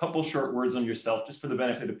a couple short words on yourself, just for the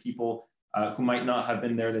benefit of people who might not have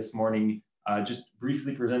been there this morning. Just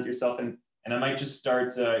briefly present yourself, and I might just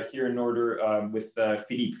start here in order with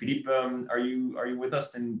Philippe. Philippe, are you with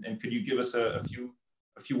us, and could you give us a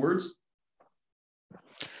few words?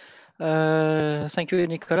 Thank you,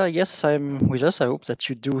 Nicolas. Yes, I'm with us. I hope that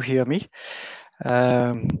you do hear me.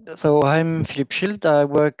 So I'm Philippe Schild. I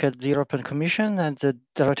work at the European Commission as the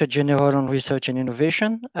Director General on Research and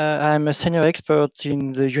Innovation. I'm a senior expert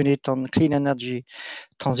in the unit on clean energy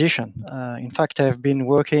transition. In fact, I've been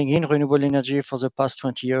working in renewable energy for the past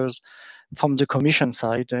 20 years, from the Commission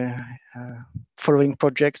side, following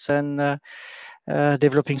projects and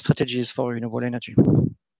developing strategies for renewable energy.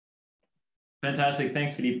 Fantastic.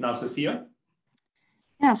 Thanks, Philippe. Now, Sophia.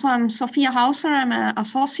 Yeah, so I'm Sophia Hauser. I'm an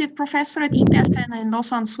associate professor at EPFL in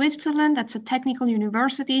Lausanne, Switzerland. That's a technical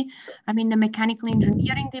university. I'm in the mechanical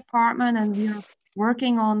engineering department, and we are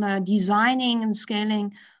working on designing and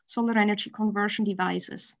scaling solar energy conversion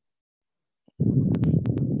devices.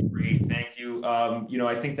 Great, thank you.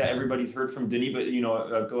 I think that everybody's heard from Denis,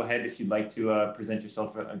 but go ahead if you'd like to present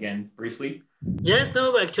yourself again briefly. Yes,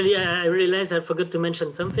 no, actually, I realized I forgot to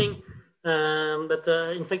mention something.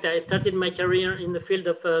 In fact, I started my career in the field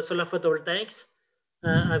of solar photovoltaics.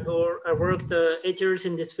 I worked 8 years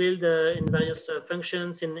in this field in various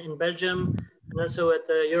functions in Belgium and also at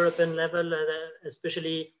the European level,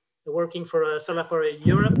 especially working for Solar Power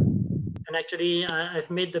Europe. And actually,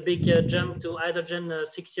 I've made the big jump to hydrogen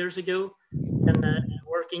 6 years ago, and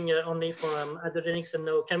working only for hydrogenics and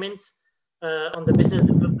no Cummins on the business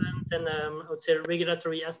development and I would say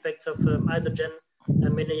regulatory aspects of hydrogen,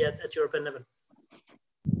 mainly at European level.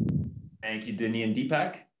 Thank you, Denis. And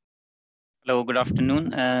Deepak? Hello, good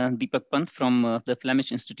afternoon. Deepak Pant from the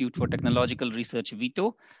Flemish Institute for Technological Research,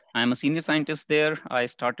 VITO. I'm a senior scientist there. I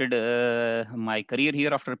started my career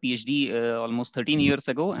here after a PhD almost 13 years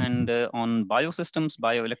ago, and on biosystems,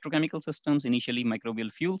 bioelectrochemical systems, initially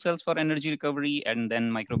microbial fuel cells for energy recovery, and then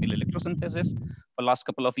microbial electrosynthesis. For the last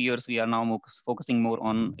couple of years, we are now focusing more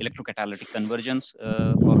on electrocatalytic convergence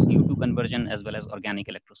for CO2 conversion, as well as organic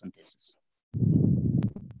electrosynthesis.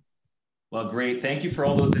 Well, great. Thank you for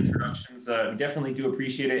all those introductions. We definitely do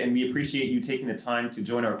appreciate it, and we appreciate you taking the time to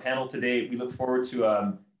join our panel today. We look forward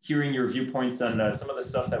to hearing your viewpoints on some of the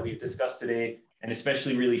stuff that we've discussed today, and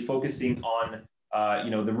especially really focusing on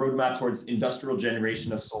the roadmap towards industrial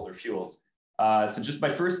generation of solar fuels. So just my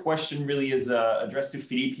first question really is addressed to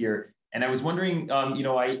Philippe here, and I was wondering,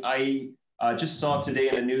 I just saw today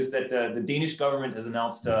in the news that the Danish government has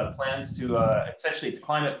announced plans to, essentially its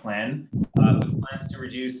climate plan, plans to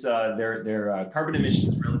reduce their carbon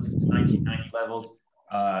emissions relative to 1990 levels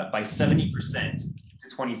by 70% to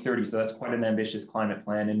 2030. So that's quite an ambitious climate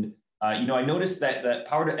plan. And, I noticed that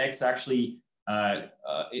Power-to-X actually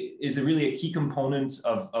is really a key component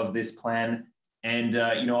of this plan. And,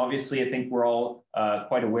 obviously, I think we're all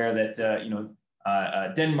quite aware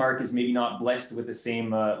that, Denmark is maybe not blessed with the same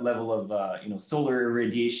level of, solar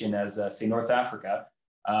irradiation as, say, North Africa.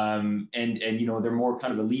 And they're more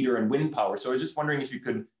kind of a leader in wind power. So I was just wondering if you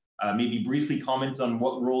could maybe briefly comment on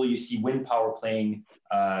what role you see wind power playing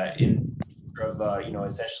in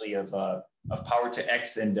essentially of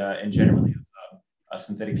Power-to-X and generally of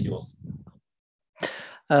synthetic fuels.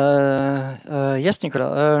 Yes,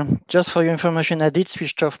 Nicola. Just for your information, I did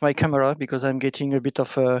switch off my camera because I'm getting a bit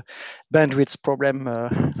of a bandwidth problem.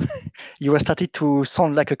 You were started to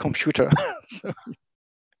sound like a computer. So.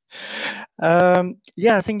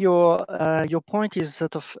 Yeah, I think your point is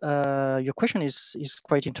sort of your question is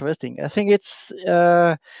quite interesting. I think it's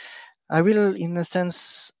I will, in a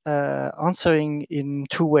sense, answering in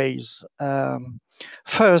two ways.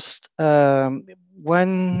 First,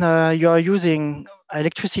 when you are using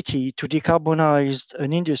electricity to decarbonize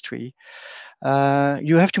an industry,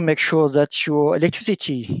 you have to make sure that your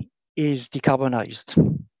electricity is decarbonized.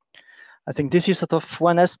 I think this is sort of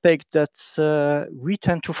one aspect that we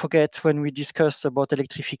tend to forget when we discuss about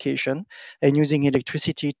electrification and using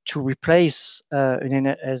electricity to replace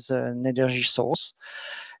as an energy source.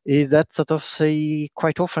 Is that sort of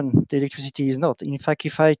quite often the electricity is not. In fact,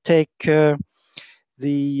 if I take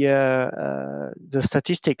the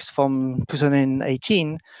statistics from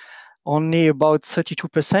 2018, only about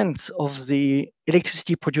 32% of the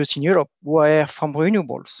electricity produced in Europe were from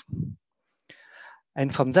renewables.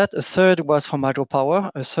 And from that, a third was from hydropower,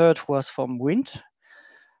 a third was from wind,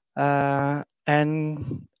 and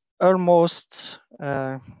almost,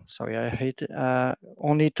 sorry, I hate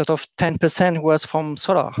only a total of 10% was from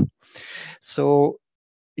solar. So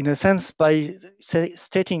in a sense, by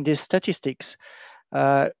stating these statistics,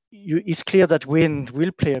 it's clear that wind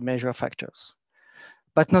will play a major factors.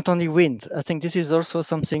 But not only wind. I think this is also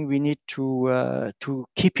something we need to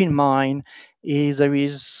keep in mind. Is there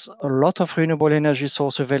is a lot of renewable energy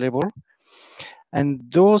source available, and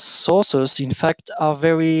those sources, in fact, are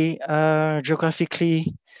very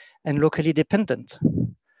geographically and locally dependent.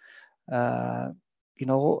 You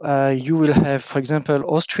will have, for example,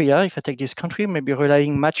 Austria. If I take this country, maybe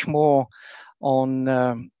relying much more on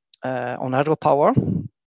hydropower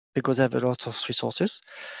because they have a lot of resources.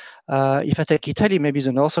 If I take Italy, maybe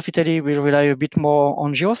the north of Italy will rely a bit more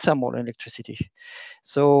on geothermal electricity.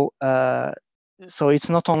 So it's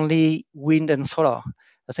not only wind and solar.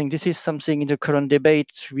 I think this is something in the current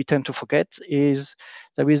debate we tend to forget, is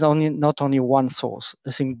there is not only one source.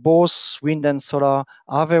 I think both wind and solar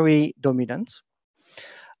are very dominant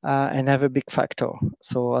and have a big factor.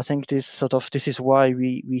 So I think this is why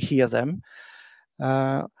we hear them.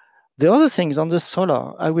 The other things on the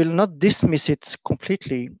solar, I will not dismiss it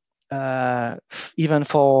completely, even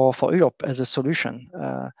for Europe as a solution,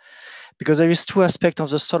 because there is two aspects of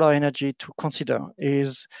the solar energy to consider: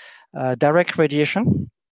 is direct radiation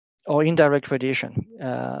or indirect radiation.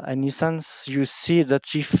 And in a sense, you see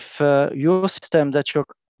that if your system that you're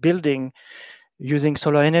building using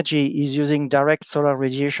solar energy is using direct solar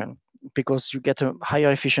radiation, because you get a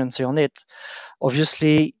higher efficiency on it,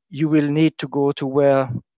 obviously you will need to go to where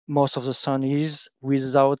most of the sun is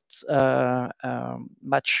without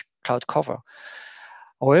much cloud cover.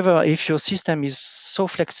 However, if your system is so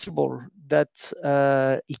flexible that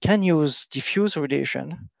it can use diffuse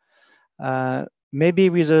radiation, maybe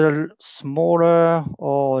with a smaller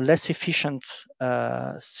or less efficient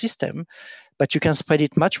system, but you can spread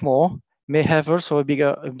it much more, may have also a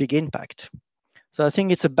big impact. So I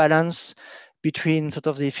think it's a balance between sort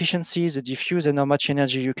of the efficiencies, the diffuse, and how much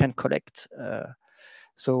energy you can collect.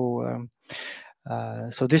 So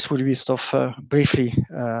this will be sort of briefly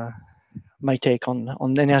my take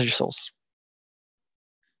on energy source.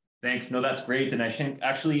 Thanks. No, that's great. And I think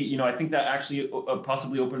actually, I think that actually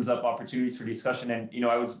possibly opens up opportunities for discussion. And,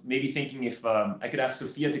 I was maybe thinking if I could ask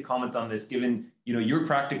Sophia to comment on this, given, your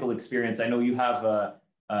practical experience. I know you have,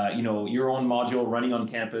 your own module running on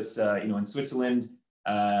campus, in Switzerland.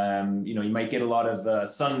 You might get a lot of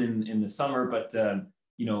sun in the summer, but,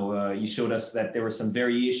 you showed us that there were some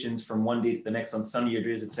variations from one day to the next on sunnier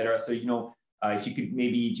days, et cetera. So, if you could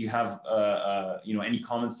maybe, do you have any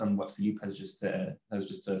comments on what Philippe has just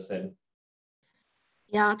said?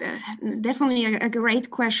 Yeah, definitely a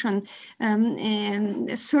great question.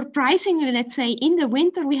 Surprisingly, let's say in the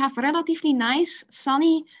winter we have relatively nice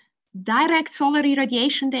sunny direct solar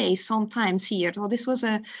irradiation days sometimes here. So this was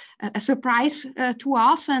a surprise to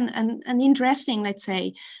us and interesting, let's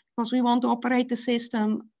say, because we want to operate the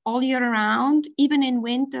system all year round, even in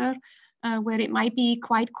winter where it might be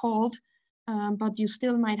quite cold. But you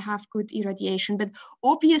still might have good irradiation. But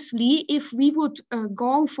obviously, if we would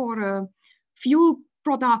go for a fuel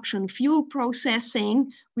production, fuel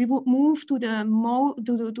processing, we would move to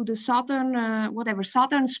the southern,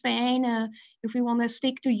 southern Spain. If we want to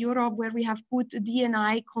stick to Europe, where we have good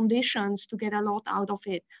DNI conditions to get a lot out of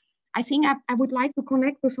it. I think I would like to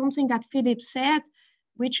connect to something that Philippe said,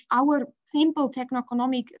 which our simple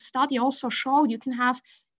techno-economic study also showed. You can have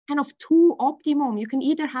kind of two optimum. You can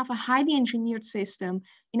either have a highly engineered system,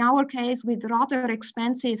 in our case with rather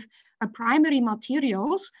expensive primary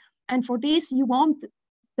materials, and for this you want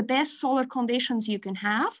the best solar conditions you can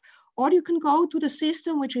have, or you can go to the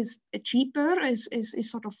system which is cheaper, is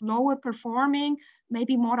sort of lower performing,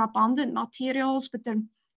 maybe more abundant materials, but they're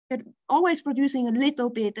always producing a little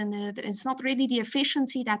bit, and it's not really the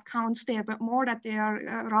efficiency that counts there, but more that they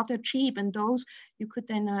are rather cheap, and those you could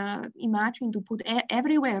then imagine to put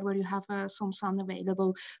everywhere where you have some sun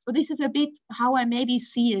available. So this is a bit how I maybe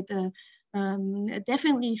see it.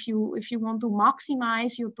 Definitely, if you want to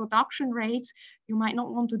maximize your production rates, you might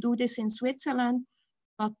not want to do this in Switzerland,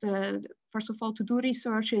 but first of all, to do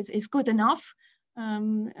research is good enough.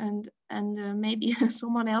 And maybe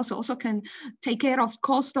someone else also can take care of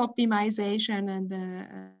cost optimization,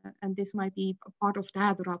 and this might be a part of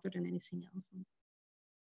that rather than anything else.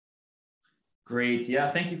 Great,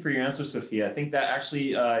 yeah, thank you for your answer, Sophia. I think that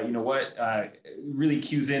actually, really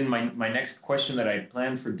cues in my next question that I had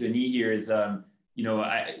planned for Denis here is,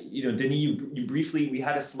 Denis, you briefly, we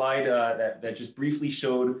had a slide that just briefly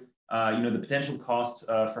showed, the potential cost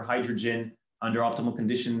for hydrogen under optimal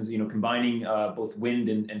conditions, combining both wind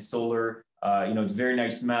and solar. It's a very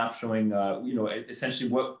nice map showing, essentially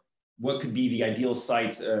what could be the ideal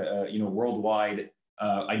sites, worldwide,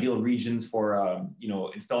 ideal regions for,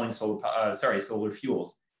 installing solar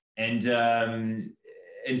fuels. And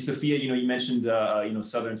Sophia, you mentioned,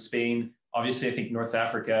 southern Spain. Obviously, I think North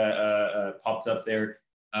Africa popped up there.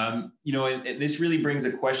 And this really brings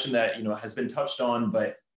a question that has been touched on,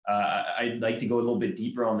 but I'd like to go a little bit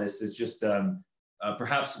deeper on this. Is just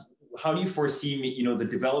perhaps how do you foresee the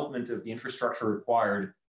development of the infrastructure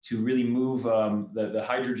required to really move the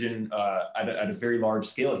hydrogen at a very large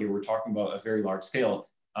scale here? We're talking about a very large scale,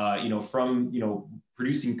 from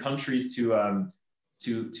producing countries to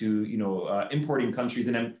importing countries.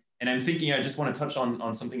 And I'm thinking, I just want to touch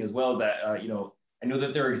on something as well that I know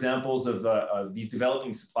that there are examples of these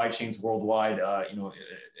developing supply chains worldwide.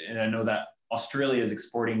 And I know that Australia is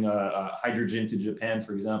exporting hydrogen to Japan,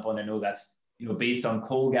 for example, and I know that's based on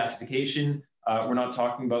coal gasification. We're not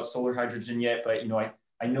talking about solar hydrogen yet, but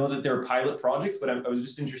I know that there are pilot projects, but I was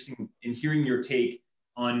just interested in hearing your take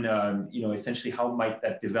on essentially how might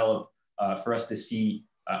that develop for us to see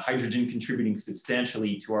hydrogen contributing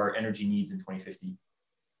substantially to our energy needs in 2050.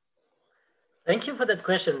 Thank you for that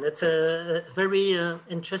question. That's a very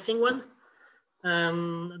interesting one.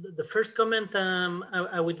 The first comment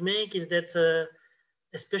I would make is that,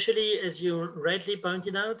 especially as you rightly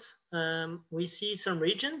pointed out, we see some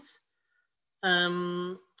regions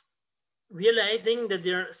realizing that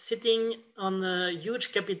they're sitting on a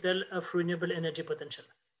huge capital of renewable energy potential.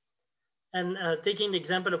 And taking the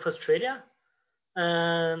example of Australia,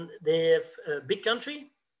 they have a big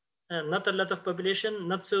country, not a lot of population,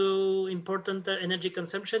 not so important energy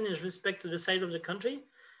consumption in respect to the size of the country.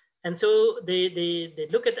 And so they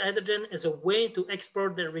look at hydrogen as a way to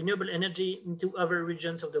export their renewable energy into other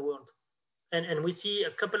regions of the world. And we see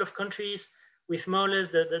a couple of countries with more or less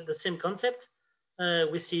the same concept.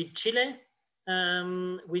 We see Chile,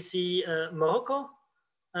 we see Morocco,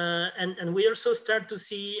 and we also start to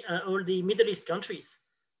see all the Middle East countries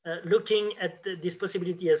looking at this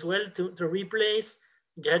possibility as well to replace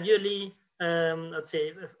gradually, let's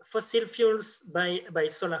say, fossil fuels by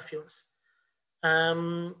solar fuels.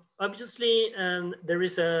 Obviously, there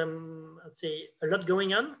is, let's say, a lot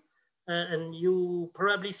going on, and you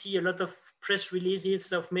probably see a lot of press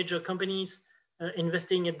releases of major companies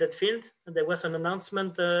investing in that field. There was an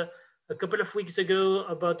announcement a couple of weeks ago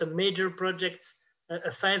about a major project,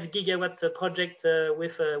 a 5 gigawatt project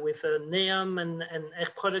with NEOM and Air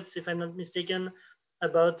Products, if I'm not mistaken,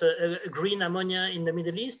 about green ammonia in the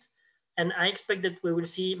Middle East. And I expect that we will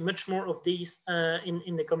see much more of these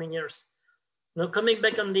in the coming years. Now, coming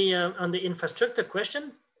back on the infrastructure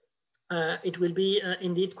question, it will be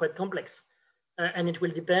indeed quite complex. And it will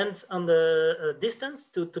depend on the distance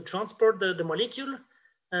to transport the molecule,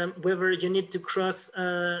 whether you need to cross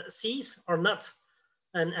seas or not.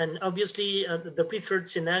 And obviously, the preferred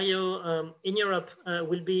scenario in Europe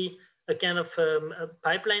will be a kind of a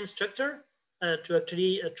pipeline structure to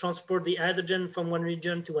actually transport the hydrogen from one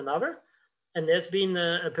region to another. And there's been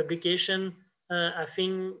a publication, I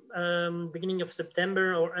think, beginning of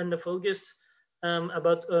September or end of August,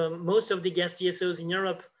 about most of the gas TSOs in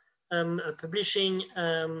Europe publishing,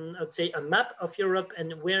 I'd say, a map of Europe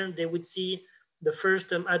and where they would see the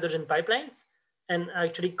first hydrogen pipelines, and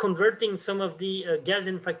actually converting some of the gas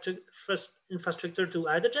infrastructure to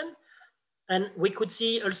hydrogen. And we could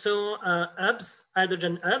see also hubs,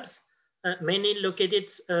 hydrogen hubs, mainly located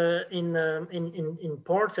in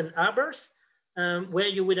ports and harbors, where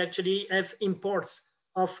you would actually have imports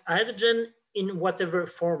of hydrogen in whatever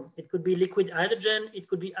form. It could be liquid hydrogen, it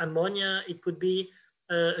could be ammonia, it could be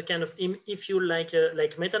a kind of e-fuel like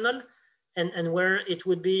methanol, and where it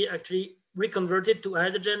would be actually reconverted to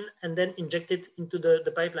hydrogen and then injected into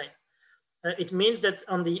the pipeline. It means that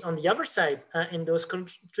on the other side, in those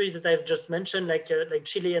countries that I've just mentioned, like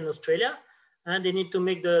Chile and Australia, they need to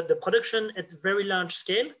make the production at very large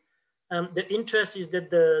scale. The interest is that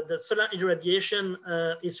the solar irradiation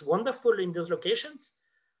is wonderful in those locations.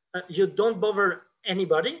 You don't bother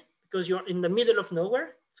anybody because you're in the middle of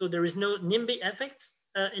nowhere. So there is no NIMBY effect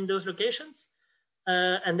in those locations.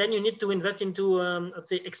 And then you need to invest into, let's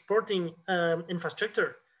say, exporting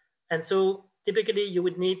infrastructure. And so typically you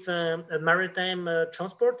would need a maritime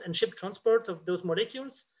transport and ship transport of those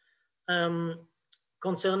molecules.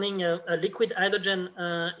 Concerning liquid hydrogen,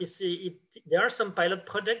 there are some pilot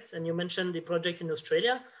projects, and you mentioned the project in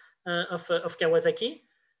Australia of Kawasaki,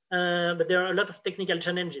 but there are a lot of technical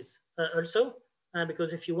challenges also,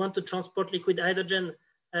 because if you want to transport liquid hydrogen,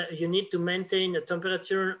 you need to maintain a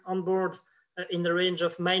temperature on board in the range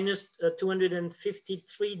of minus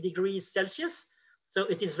 253 degrees Celsius. So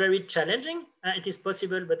it is very challenging. It is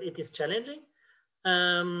possible, but it is challenging.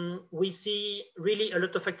 We see really a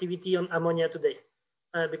lot of activity on ammonia today.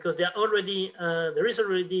 Because there is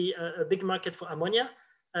already a big market for ammonia,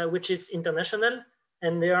 which is international,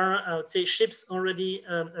 and there are, I would say, ships already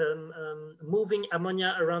moving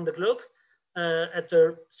ammonia around the globe at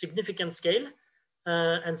a significant scale,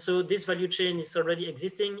 and so this value chain is already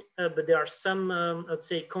existing. But there are some, let's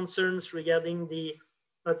say, concerns regarding the,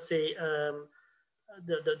 let's say,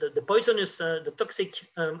 the poisonous, the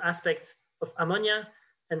toxic aspect of ammonia.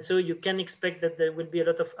 And so you can expect that there will be a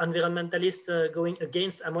lot of environmentalists going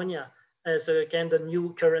against ammonia as a kind of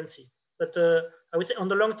new currency. But I would say on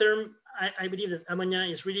the long term, I believe that ammonia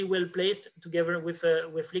is really well placed together with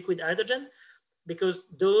liquid hydrogen, because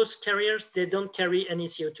those carriers, they don't carry any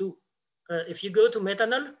CO2. If you go to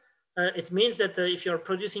methanol, it means that if you're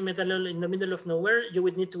producing methanol in the middle of nowhere, you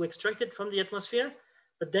would need to extract it from the atmosphere.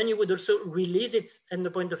 but then you would also release it in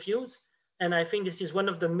the point of use. And I think this is one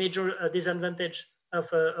of the major disadvantages of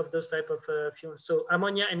those type of fuels. So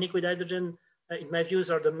ammonia and liquid hydrogen, in my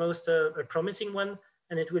views, are the most promising one,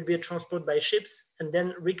 and it will be a transport by ships and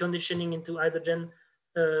then reconditioning into hydrogen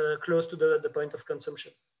close to the point of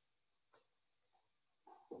consumption.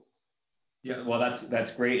 Yeah, well,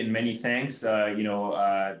 that's great, and many thanks.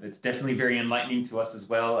 It's definitely very enlightening to us as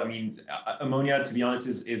well. I mean, ammonia, to be honest,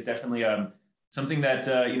 is definitely something that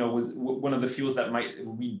was one of the fuels that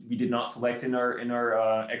we did not select in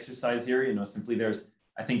our exercise here. Simply there's,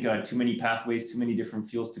 I think, too many pathways, too many different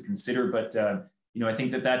fuels to consider. But I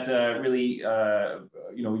think that really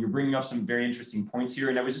you're bringing up some very interesting points here.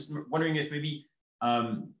 And I was just wondering if maybe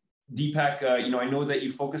Deepak, I know that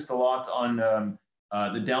you focused a lot on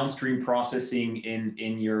the downstream processing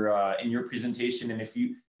in your presentation, and if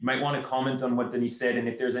you might want to comment on what Denis said, and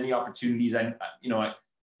if there's any opportunities.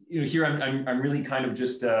 Here I'm really kind of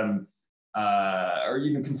just or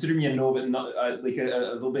consider me a novice, like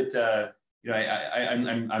a little bit.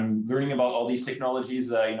 I'm learning about all these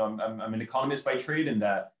technologies. I'm an economist by trade,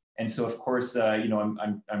 and so of course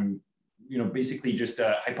I'm basically just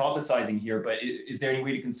hypothesizing here, but is there any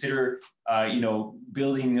way to consider,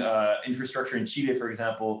 building infrastructure in Chile, for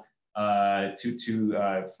example,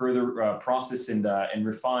 to further process and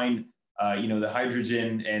refine, the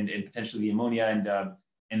hydrogen and potentially the ammonia,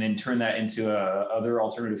 and then turn that into other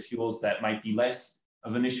alternative fuels that might be less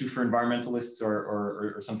of an issue for environmentalists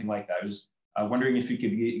or something like that? I was wondering if you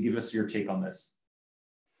could give us your take on this.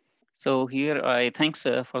 So here, thanks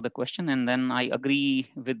for the question. And then I agree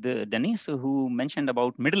with Denis, who mentioned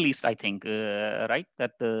about Middle East, I think, right?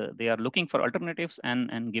 That they are looking for alternatives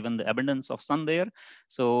and given the abundance of sun there.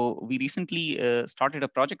 So we recently started a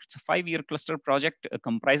project. It's a 5-year cluster project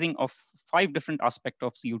comprising of 5 different aspects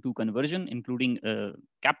of CO2 conversion, including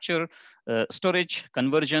capture, storage,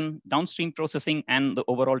 conversion, downstream processing, and the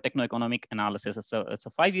overall techno-economic analysis. It's a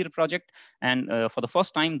 5-year project. And for the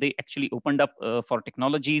first time, they actually opened up for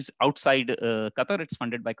technologies outside Qatar. It's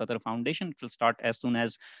funded by Qatar Foundation. It will start as soon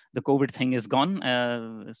as the COVID thing is gone.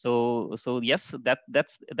 So yes,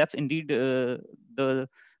 that's indeed the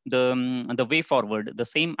way forward. The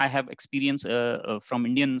same I have experience from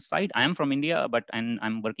Indian side. I am from India, but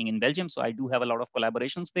I'm working in Belgium, so I do have a lot of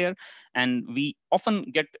collaborations there. And we often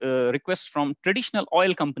get requests from traditional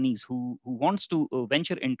oil companies who wants to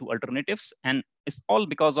venture into alternatives, and it's all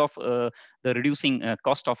because of the reducing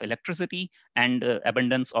cost of electricity and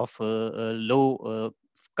abundance of low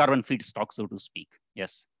carbon feedstock, so to speak.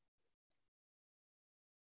 Yes.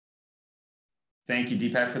 Thank you,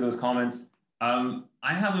 Deepak, for those comments.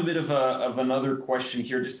 I have a bit of another question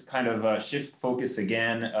here, just to kind of shift focus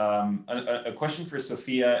again. A question for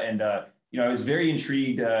Sophia, and I was very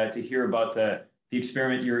intrigued to hear about the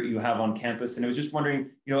experiment you have on campus, and I was just wondering,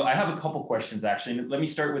 I have a couple questions actually. And let me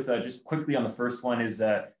start with just quickly on the first one is,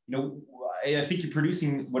 I think you're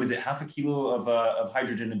producing, what is it, 0.5 kilo of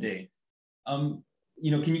hydrogen a day.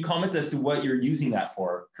 Can you comment as to what you're using that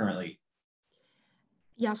for currently?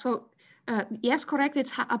 Yeah, so yes, correct.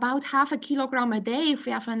 It's about 0.5 kilogram a day if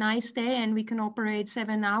we have a nice day and we can operate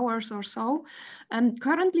 7 hours or so.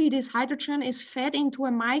 Currently, this hydrogen is fed into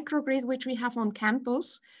a microgrid which we have on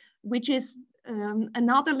campus, which is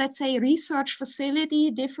another, let's say, research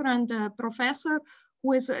facility, different professor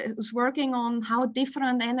who is working on how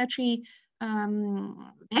different energy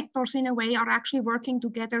vectors in a way are actually working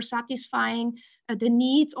together, satisfying the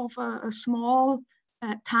needs of a small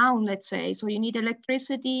town, let's say. So you need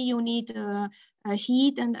electricity, you need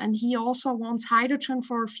heat, and he also wants hydrogen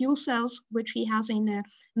for fuel cells, which he has in there.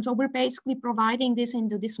 And so we're basically providing this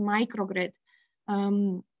into this microgrid.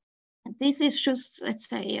 This is just, let's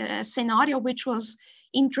say, a scenario which was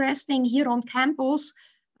interesting here on campus.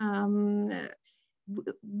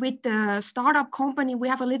 With the startup company, we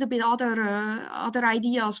have a little bit other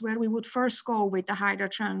ideas where we would first go with the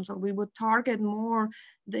hydrogen. So we would target more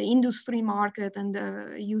the industry market and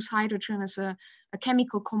use hydrogen as a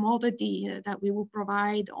chemical commodity that we will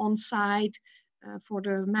provide on site for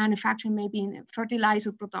the manufacturing, maybe in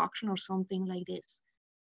fertilizer production or something like this.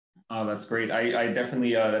 Oh, that's great. I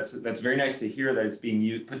definitely that's very nice to hear that it's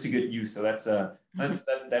being put to good use. So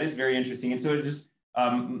that is very interesting. And so it just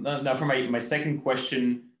now for my second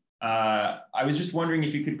question, I was just wondering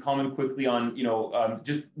if you could comment quickly on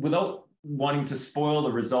just without wanting to spoil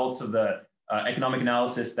the results of the economic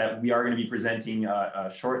analysis that we are going to be presenting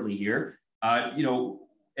shortly here.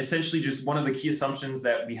 Essentially, just one of the key assumptions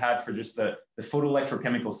that we had for just the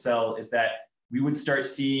photoelectrochemical cell is that we would start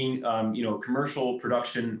seeing, commercial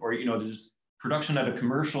production, or, just production at a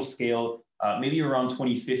commercial scale, maybe around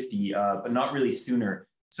 2050, but not really sooner.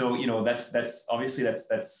 So, you know, that's obviously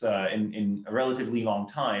that's in a relatively long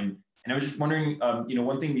time. And I was just wondering, you know,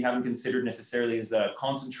 one thing we haven't considered necessarily is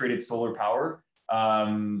concentrated solar power.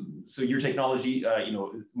 So your technology, you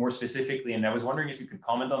know, more specifically, and I was wondering if you could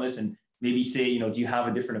comment on this and maybe say, you know, do you have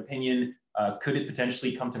a different opinion? Could it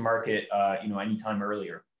potentially come to market, you know, anytime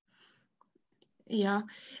earlier? Yeah,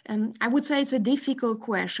 and I would say it's a difficult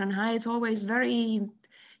question. Huh? It's always very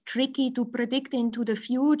tricky to predict into the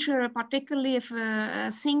future, particularly if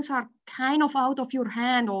things are kind of out of your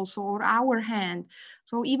hand also, or our hand.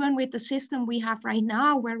 So even with the system we have right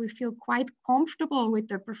now, where we feel quite comfortable with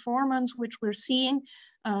the performance which we're seeing,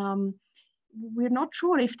 we're not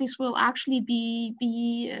sure if this will actually be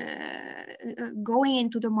going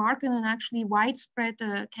into the market and actually widespread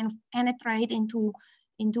kind of penetrate into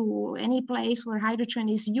any place where hydrogen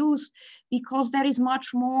is used, because there is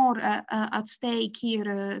much more at stake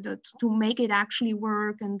here to make it actually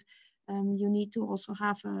work. And you need to also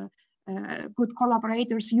have good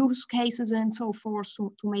collaborators, use cases and so forth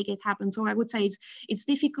to make it happen. So I would say it's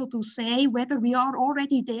difficult to say whether we are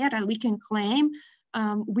already there and we can claim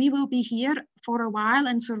we will be here for a while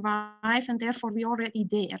and survive, and therefore we're already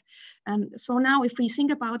there. So now if we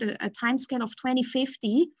think about a timescale of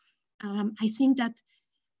 2050, I think that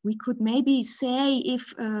we could maybe say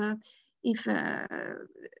if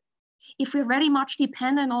we're very much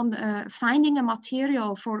dependent on finding a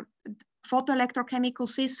material for photoelectrochemical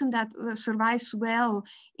system that survives well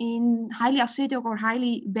in highly acidic or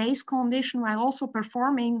highly base condition while also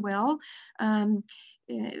performing well, then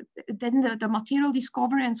the material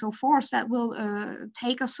discovery and so forth, that will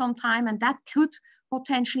take us some time, and that could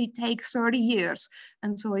potentially take 30 years.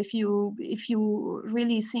 And so if you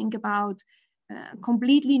really think about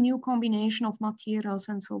completely new combination of materials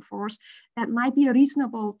and so forth, that might be a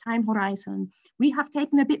reasonable time horizon. We have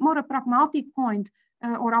taken a bit more a pragmatic point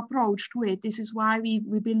or approach to it. This is why we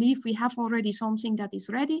believe we have already something that is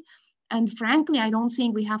ready. And frankly, I don't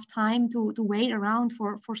think we have time to wait around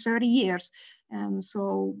for 30 years.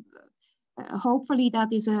 So hopefully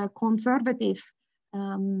that is a conservative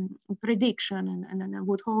prediction. And I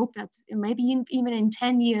would hope that maybe even in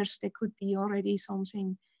 10 years, there could be already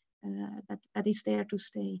something that is there to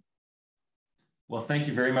stay. Well, thank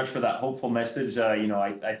you very much for that hopeful message. You know,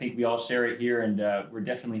 I think we all share it here, and we're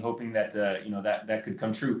definitely hoping that you know, that could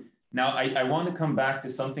come true. Now, I want to come back to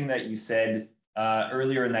something that you said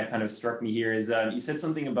earlier, and that kind of struck me here. Is you said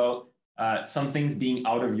something about some things being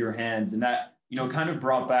out of your hands, and that, you know, kind of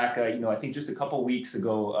brought back, you know, I think just a couple weeks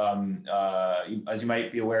ago, as you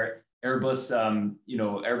might be aware, Airbus, you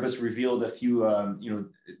know, Airbus revealed a few, you know,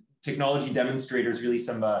 technology demonstrators, really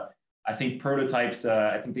some, I think, prototypes.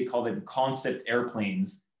 I think they call them concept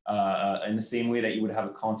airplanes, in the same way that you would have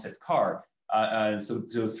a concept car.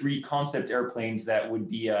 So 3 concept airplanes that would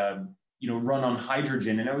be, you know, run on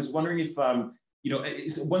hydrogen. And I was wondering if, you know,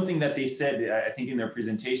 one thing that they said, I think in their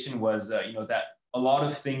presentation was, you know, that a lot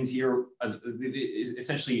of things here,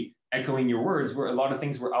 essentially echoing your words, were a lot of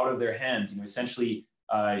things were out of their hands. You know, essentially,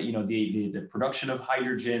 you know, the production of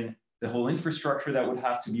hydrogen, the whole infrastructure that would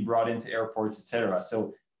have to be brought into airports, etc.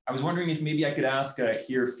 So I was wondering if maybe I could ask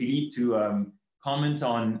here Philippe to comment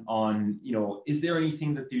on, you know, is there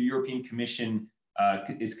anything that the European Commission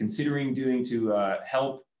is considering doing to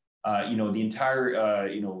help, you know, the entire,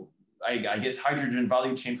 you know, I guess hydrogen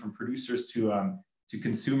value chain from producers to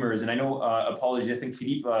consumers. And I know, apologies, I think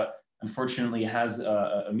Philippe unfortunately has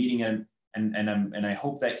a meeting, and I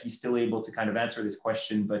hope that he's still able to kind of answer this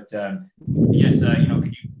question. But yes, you know,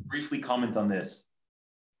 could you briefly comment on this?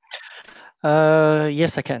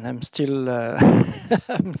 Yes, I can. I'm still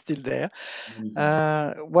I'm still there.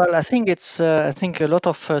 Well, I think it's I think a lot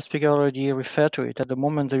of speakers already referred to it. At the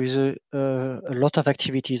moment, there is a lot of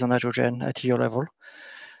activities on hydrogen at EU level.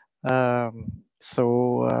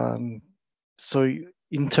 So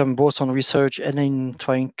in terms both on research and in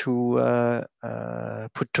trying to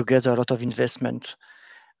put together a lot of investment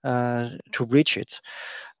to reach it.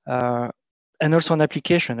 And also an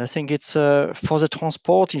application. I think it's for the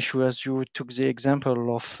transport issue, as you took the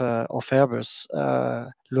example of Airbus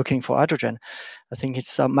looking for hydrogen. I think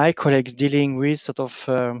it's my colleagues dealing with sort of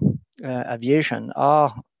aviation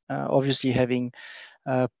are obviously having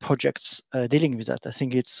projects dealing with that. I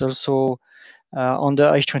think it's also on the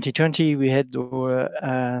ICE 2020, we had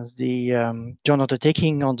the joint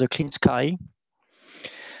undertaking on the clean sky.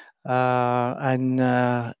 And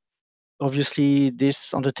obviously,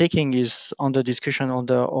 this undertaking is under discussion on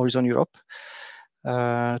the Horizon Europe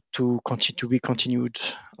to be continued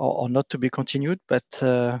or not to be continued, but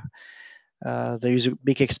there is a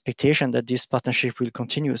big expectation that this partnership will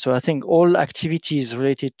continue. So I think all activities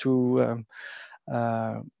related to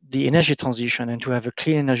the energy transition and to have a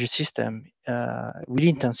clean energy system will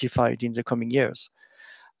intensify in the coming years.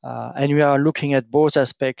 And we are looking at both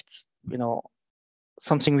aspects,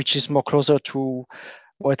 something which is more closer to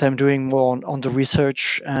what I'm doing more on the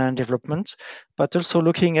research and development, but also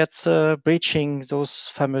looking at breaching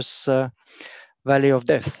those famous valley of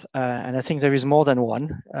death. And I think there is more than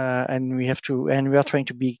one, and we are trying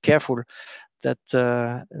to be careful that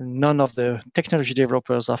none of the technology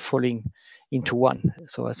developers are falling into one.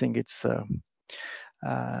 So I think it's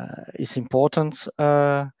important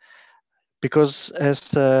because, as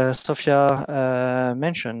Sophia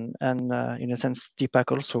mentioned, and in a sense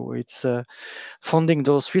Deepak also, it's funding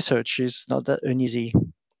those research is not an easy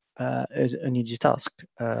task.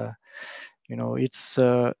 It's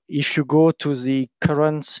if you go to the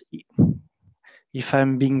current, if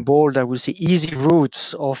I'm being bold, I will say easy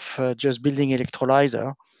routes of just building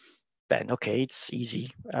electrolyzer, then okay, it's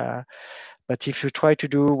easy. But if you try to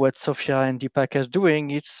do what Sophia and Deepak is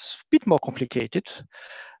doing, it's a bit more complicated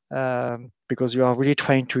because you are really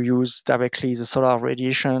trying to use directly the solar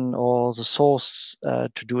radiation or the source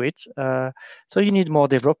to do it. So you need more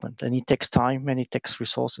development, and it takes time and it takes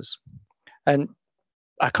resources. And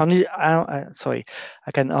I can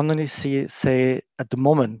only say at the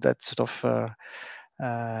moment that sort of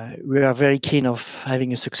we are very keen of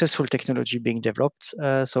having a successful technology being developed.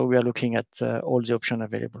 So we are looking at all the options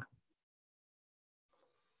available.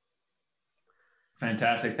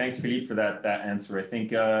 Fantastic. Thanks, Philippe, for that answer. I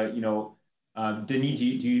think, Denis, do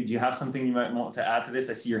you have something you might want to add to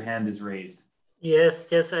this? I see your hand is raised. Yes,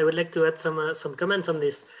 I would like to add some comments on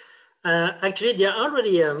this. Actually, there are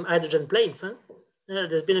already hydrogen planes. Huh?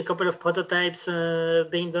 There's been a couple of prototypes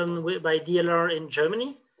being done by DLR in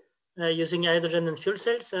Germany using hydrogen and fuel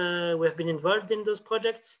cells. We have been involved in those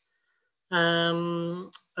projects.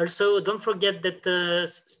 Also, don't forget that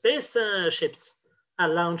space ships are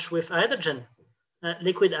launched with hydrogen,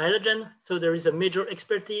 liquid hydrogen. So there is a major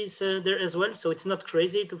expertise there as well. So it's not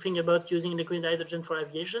crazy to think about using liquid hydrogen for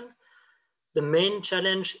aviation. The main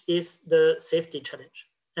challenge is the safety challenge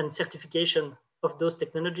and certification of those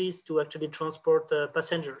technologies to actually transport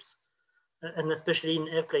passengers, and especially in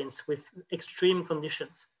airplanes with extreme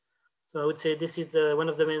conditions. So I would say this is one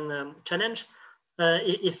of the main challenge.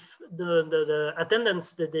 If the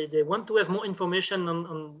attendants, they want to have more information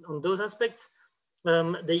on those aspects,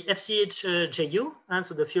 the FCH-JU,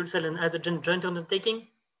 so the Fuel Cell and Hydrogen Joint Undertaking,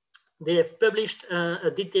 they have published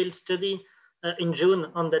a detailed study in June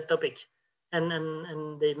on that topic.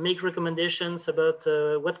 And they make recommendations about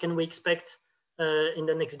what can we expect in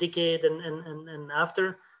the next decade and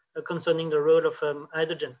after concerning the role of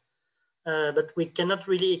hydrogen. But we cannot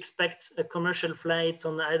really expect commercial flights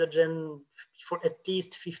on hydrogen for at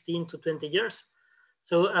least 15 to 20 years.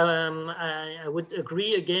 So I would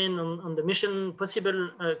agree again on the mission possible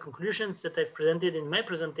conclusions that I've presented in my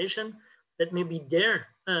presentation, that maybe there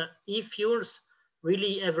e-fuels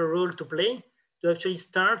really have a role to play to actually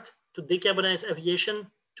start to decarbonize aviation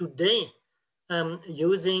today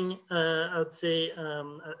using, I would say,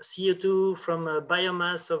 CO2 from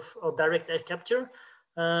biomass or direct air capture,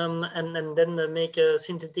 and then make a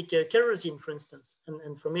synthetic kerosene, for instance.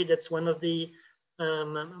 And for me, that's one of the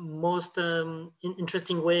most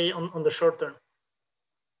interesting way on the short term.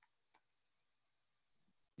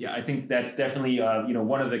 Yeah, I think that's definitely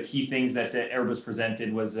one of the key things that Airbus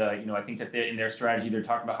presented was I think that in their strategy they're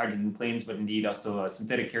talking about hydrogen planes, but indeed also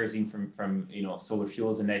synthetic kerosene from solar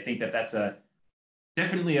fuels, and I think that that's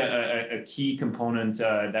definitely a key component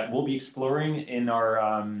that we'll be exploring in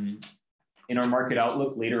our market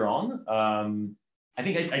outlook later on. I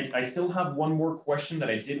think I still have one more question that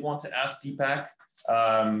I did want to ask Deepak.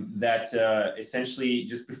 That essentially,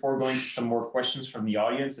 just before going to some more questions from the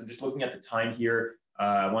audience, and just looking at the time here.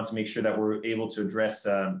 I want to make sure that we're able to address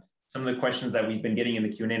some of the questions that we've been getting in the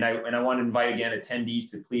Q&A. And I want to invite again attendees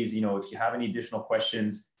to please, if you have any additional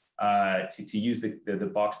questions, to use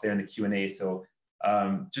the box there in the Q&A. So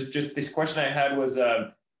just this question I had was,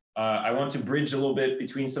 I want to bridge a little bit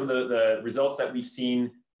between some of the results that we've seen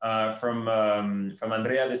from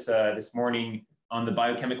Andrea this morning on the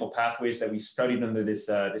biochemical pathways that we've studied under this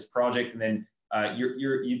project, and then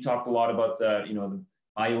you talked a lot about the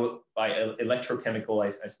electrochemical,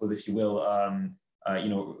 I suppose, if you will,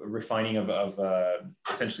 refining of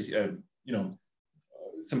essentially,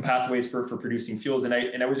 some pathways for producing fuels. And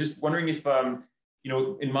I was just wondering if,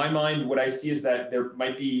 in my mind, what I see is that there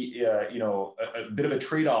might be, a bit of a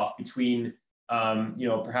trade-off between,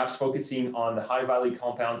 perhaps focusing on the high-value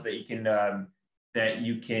compounds that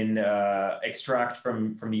you can extract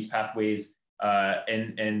from these pathways,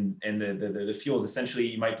 the fuels. Essentially,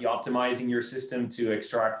 you might be optimizing your system to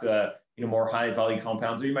extract more high value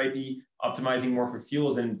compounds, or you might be optimizing more for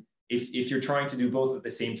fuels. And if you're trying to do both at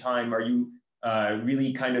the same time, are you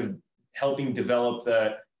really kind of helping develop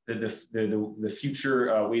the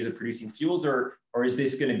future ways of producing fuels, or is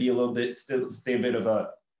this going to be a little bit stay a bit of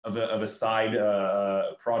a side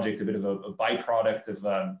project, a bit of a byproduct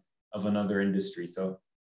of another industry? So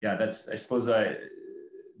yeah, that's, I suppose,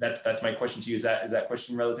 that's my question to you. Is that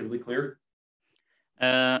question relatively clear?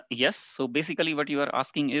 Yes. So basically what you are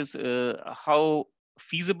asking is how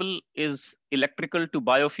feasible is electrical to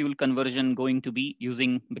biofuel conversion going to be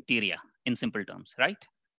using bacteria, in simple terms, right?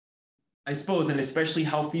 I suppose, and especially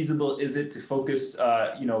how feasible is it to focus,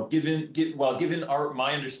 given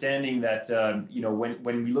my understanding that,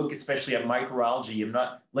 when we look especially at microalgae, I'm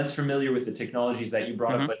not less familiar with the technologies that you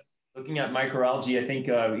brought up, but looking at microalgae, I think,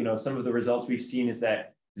 some of the results we've seen is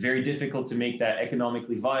that it's very difficult to make that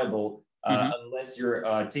economically viable unless you're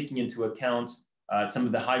taking into account some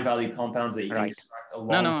of the high value compounds that you can extract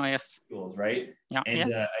along fuels, right? Yeah.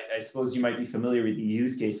 And I suppose you might be familiar with these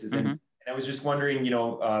use cases. And I was just wondering,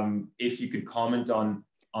 if you could comment on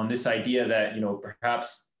this idea that,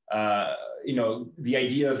 perhaps, the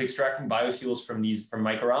idea of extracting biofuels from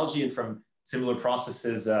microalgae and from similar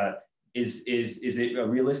processes, is it a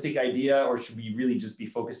realistic idea, or should we really just be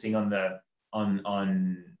focusing on the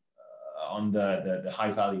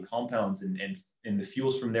high value compounds, and the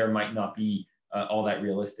fuels from there might not be all that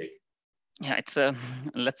realistic? Yeah, it's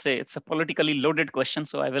let's say it's a politically loaded question,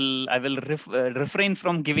 so I will refrain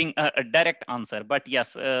from giving a direct answer. But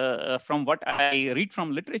yes, from what I read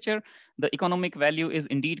from literature, the economic value is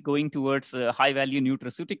indeed going towards high value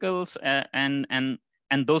nutraceuticals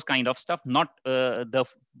and those kind of stuff, not the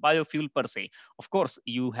biofuel per se. Of course,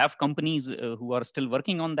 you have companies who are still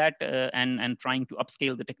working on that and trying to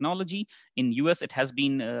upscale the technology. In US, it has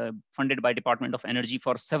been funded by Department of Energy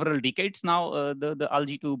for several decades now, the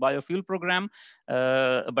algae to biofuel program.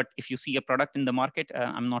 But if you see a product in the market,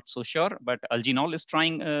 I'm not so sure, but Alginol is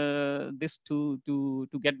trying this to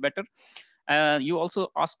get better. You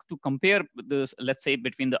also asked to compare this, let's say,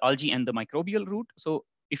 between the algae and the microbial route. So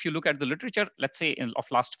if you look at the literature, let's say of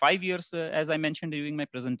last 5 years, as I mentioned during my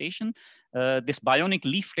presentation, this bionic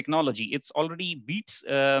leaf technology, it's already beats,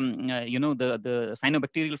 the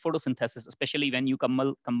cyanobacterial photosynthesis, especially when you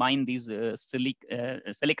combine these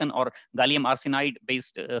silicon or gallium arsenide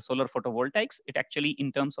based solar photovoltaics. It actually,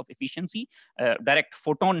 in terms of efficiency, direct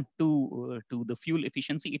photon to the fuel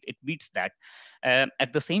efficiency, it beats that.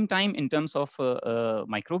 At the same time, in terms of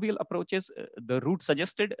microbial approaches, the route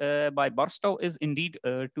suggested by Barstow is indeed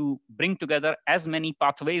to bring together as many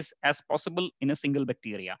pathways as possible in a single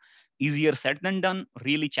bacteria. Easier said than done,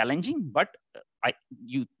 really challenging, but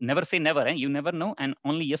you never say never, you never know. And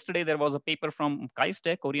only yesterday there was a paper from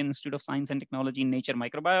KAIST, Korean Institute of Science and Technology in Nature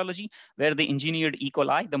Microbiology, where they engineered E.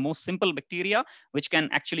 coli, the most simple bacteria, which can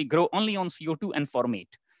actually grow only on CO2 and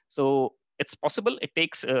formate. So it's possible. It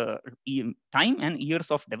takes time and years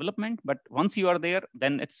of development, but once you are there,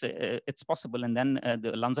 then it's possible. And then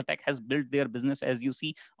the LanzaTech has built their business, as you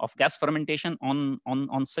see, of gas fermentation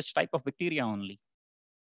on such type of bacteria only.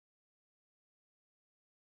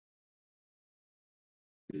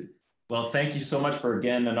 Well, thank you so much for,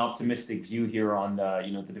 again, an optimistic view here on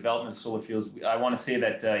the development of solar fuels. I want to say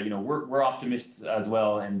that we're optimists as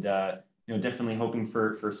well, and definitely hoping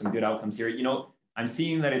for some good outcomes here. I'm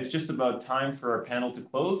seeing that it's just about time for our panel to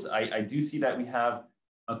close. I do see that we have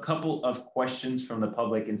a couple of questions from the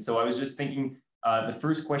public. And so I was just thinking, the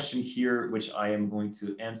first question here, which I am going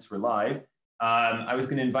to answer live, I was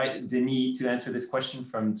going to invite Denis to answer this question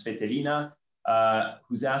from Svetelina,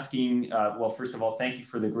 who's asking, well, first of all, thank you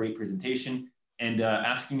for the great presentation, and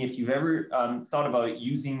asking if you've ever thought about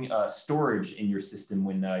using storage in your system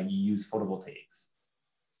when you use photovoltaics.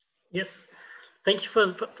 Yes. Thank you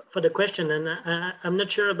for the question, and I'm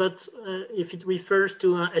not sure about if it refers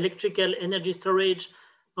to electrical energy storage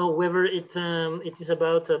or whether it is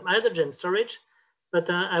about hydrogen storage, but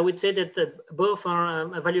I would say that both are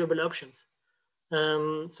valuable options.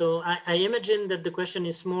 So I imagine that the question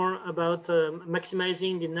is more about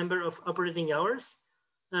maximizing the number of operating hours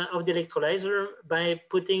of the electrolyzer by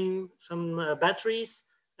putting some batteries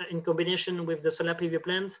in combination with the solar PV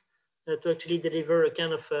plant to actually deliver a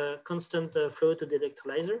kind of constant flow to the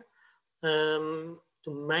electrolyzer. To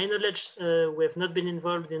my knowledge, we have not been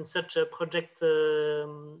involved in such a project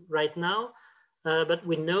right now, but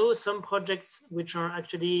we know some projects which are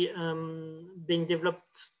actually being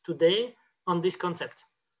developed today on this concept.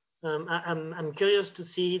 I'm curious to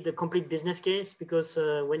see the complete business case, because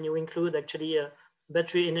when you include actually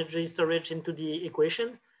battery energy storage into the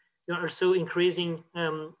equation, you're also increasing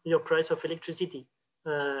your price of electricity.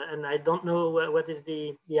 And I don't know what is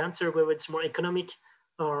the answer, whether it's more economic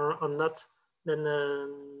or not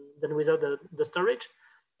than without the storage.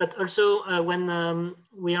 But also when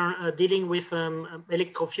we are dealing with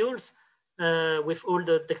electrofuels, with all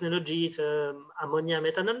the technologies, ammonia,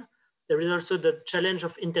 methanol, there is also the challenge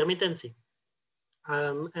of intermittency.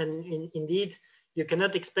 And indeed, you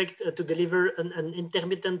cannot expect to deliver an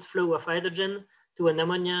intermittent flow of hydrogen to an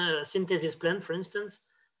ammonia synthesis plant, for instance.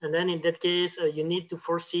 And then in that case, you need to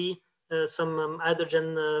foresee some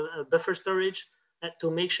hydrogen buffer storage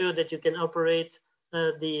to make sure that you can operate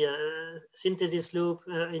the synthesis loop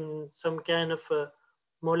in some kind of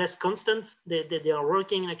more or less constant. They are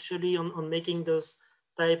working actually on making those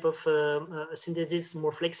type of synthesis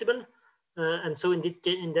more flexible. And so in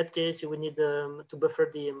that case, you will need to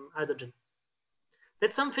buffer the hydrogen.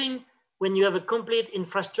 That's something when you have a complete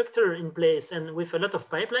infrastructure in place and with a lot of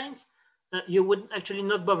pipelines, you would actually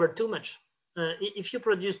not bother too much. If you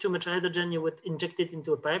produce too much hydrogen, you would inject it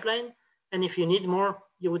into a pipeline. And if you need more,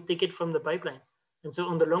 you would take it from the pipeline. And so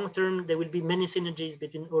on the long term, there will be many synergies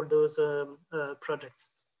between all those projects.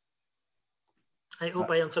 I hope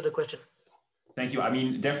I answered the question. Thank you. I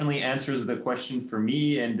mean, definitely answers the question for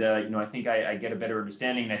me. And, you know, I think I get a better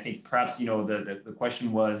understanding. And I think perhaps, you know, the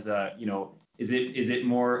question was, you know, is it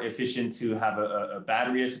more efficient to have a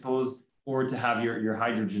battery, I suppose, or to have your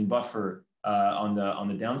hydrogen buffer on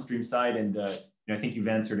the downstream side? And you know, I think you've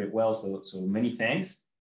answered it well. So many thanks.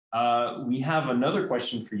 We have another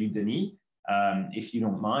question for you, Denis, if you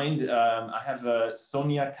don't mind. I have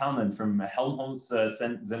Sonia Kalman from Helmholtz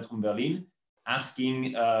Zentrum Berlin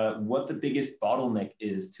asking what the biggest bottleneck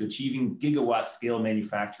is to achieving gigawatt scale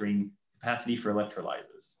manufacturing capacity for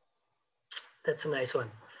electrolyzers. That's a nice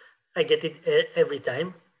one. I get it every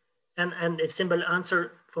time. And a simple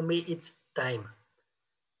answer for me, it's time.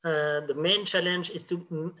 The main challenge is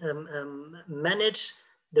to manage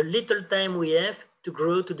the little time we have to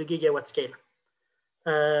grow to the gigawatt scale.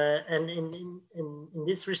 And in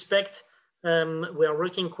this respect, we are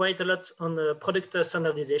working quite a lot on the product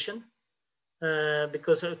standardization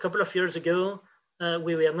because a couple of years ago,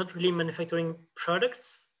 we were not really manufacturing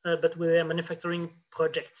products, but we were manufacturing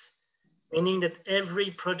projects, meaning that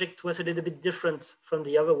every project was a little bit different from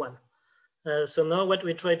the other one. So now what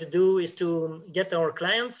we try to do is to get our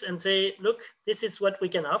clients and say, look, this is what we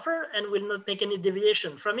can offer and we'll not make any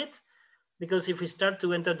deviation from it. Because if we start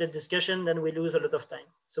to enter the discussion, then we lose a lot of time.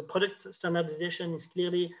 So product standardization is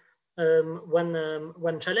clearly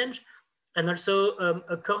one challenge. And also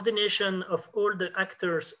a coordination of all the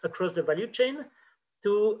actors across the value chain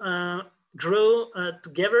to grow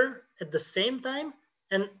together at the same time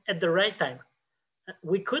and at the right time.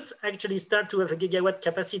 We could actually start to have a gigawatt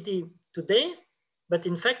capacity today, but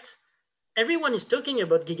in fact, everyone is talking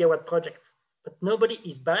about gigawatt projects, but nobody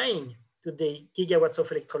is buying today gigawatts of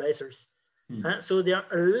electrolyzers. So there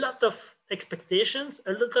are a lot of expectations,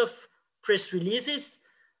 a lot of press releases,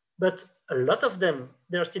 but a lot of them,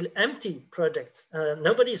 they're still empty projects.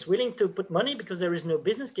 Nobody is willing to put money because there is no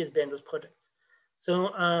business case behind those projects. So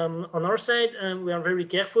on our side, we are very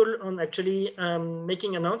careful on actually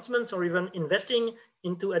making announcements or even investing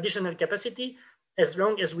into additional capacity as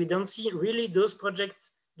long as we don't see really those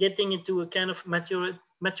projects getting into a kind of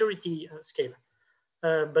maturity scale.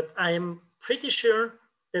 But I am pretty sure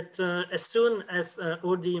that as soon as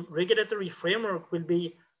all the regulatory framework will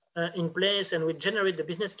be in place and will generate the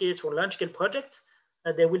business case for large-scale projects,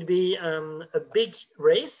 there will be a big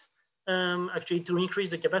race actually to increase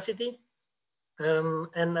the capacity.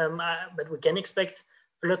 But we can expect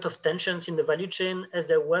a lot of tensions in the value chain as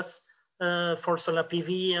there was for solar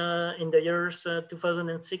PV in the years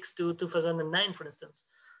 2006 to 2009, for instance.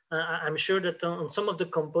 I'm sure that on some of the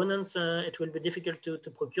components, it will be difficult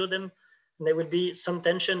to procure them. And there will be some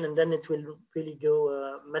tension, and then it will really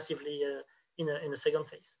go massively in a second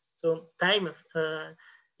phase. So time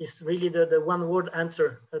is really the one-word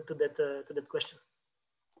answer to that question.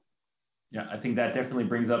 Yeah, I think that definitely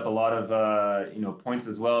brings up a lot of points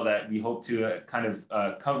as well that we hope to kind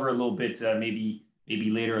of cover a little bit maybe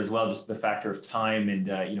later as well. Just the factor of time and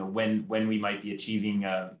when we might be achieving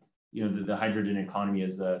the hydrogen economy,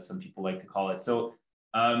 as some people like to call it. So.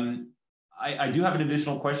 I do have an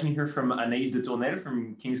additional question here from Anaïs de Tournelle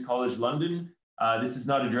from King's College London. This is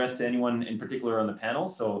not addressed to anyone in particular on the panel,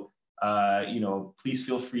 so please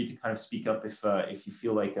feel free to kind of speak up if you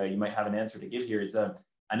feel like you might have an answer to give here.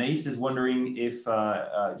 Anaïs is wondering if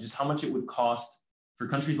just how much it would cost for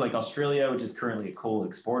countries like Australia, which is currently a coal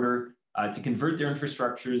exporter, to convert their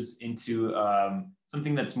infrastructures into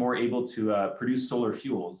something that's more able to produce solar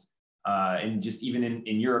fuels. and just even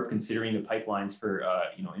in Europe, considering the pipelines for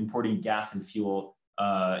importing gas and fuel,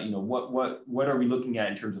 what are we looking at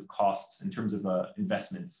in terms of costs, in terms of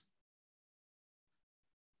investments?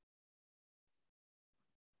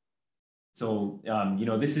 So,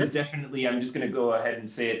 this is definitely, I'm just going to go ahead and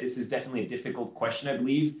say it, this is definitely a difficult question, I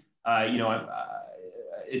believe.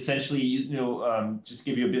 Essentially, just to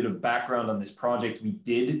give you a bit of background on this project, we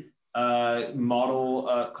did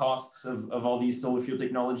model costs of all these solar fuel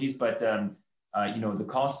technologies, but the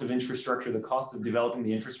cost of infrastructure, the cost of developing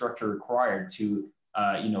the infrastructure required to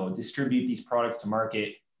distribute these products to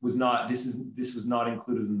market was not, this was not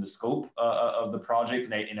included in the scope of the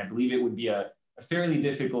project, and I believe it would be a fairly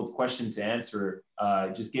difficult question to answer,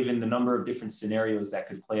 just given the number of different scenarios that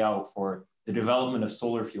could play out for the development of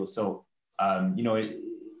solar fuel. So,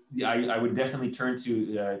 I would definitely turn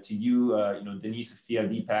to you, Denis, Sophia,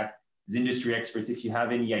 Deepak, as industry experts, if you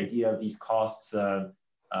have any idea of these costs and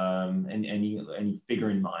any figure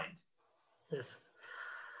in mind. Yes.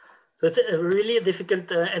 So it's a really difficult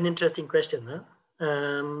and interesting question, huh?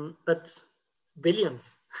 But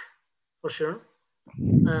billions, for sure.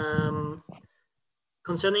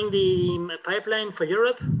 Concerning the pipeline for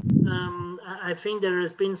Europe, I think there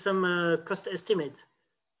has been some cost estimate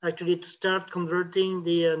actually to start converting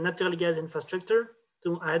the natural gas infrastructure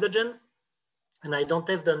to hydrogen. And I don't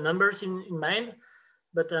have the numbers in mind,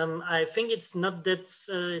 but I think it's not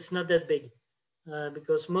that big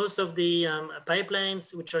because most of the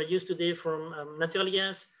pipelines which are used today from natural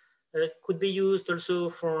gas could be used also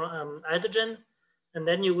for hydrogen. And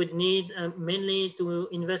then you would need mainly to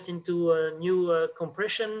invest into new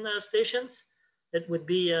compression stations that would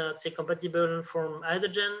be, say, compatible from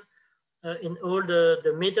hydrogen in all the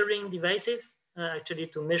metering devices, actually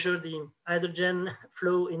to measure the hydrogen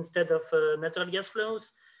flow instead of natural gas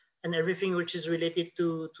flows, and everything which is related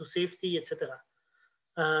to safety, etc.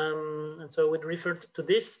 And so I would refer to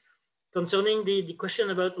this. Concerning the question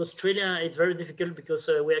about Australia, it's very difficult because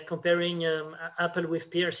we are comparing apple with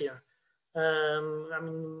pears here. I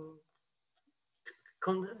mean,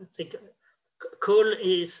 coal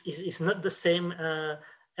is not the same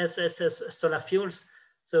as solar fuels.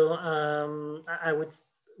 So I would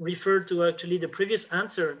refer to actually the previous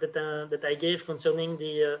answer that I gave concerning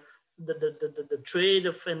the trade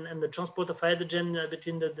of and the transport of hydrogen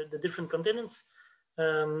between the different continents.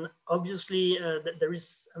 Obviously, there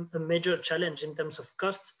is a major challenge in terms of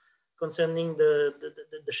cost concerning the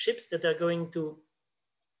ships that are going to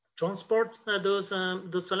transport those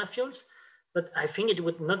solar fuels, but I think it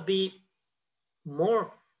would not be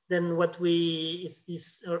more than what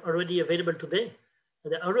is already available today.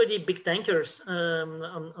 There are already big tankers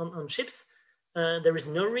on ships. There is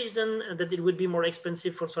no reason that it would be more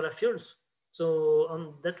expensive for solar fuels. So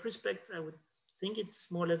on that respect, I would think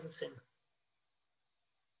it's more or less the same.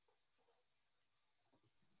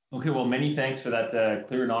 Okay, well, many thanks for that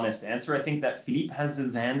clear and honest answer. I think that Philippe has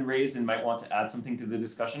his hand raised and might want to add something to the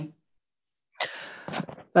discussion.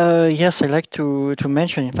 Yes, I'd like to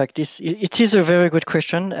mention, in fact, it is a very good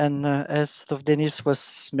question. And as Denis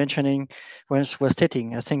was mentioning, was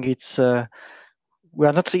stating, I think it's, we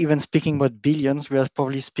are not even speaking about billions, we are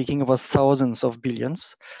probably speaking about thousands of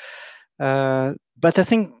billions. But I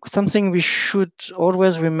think something we should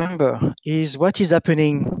always remember is what is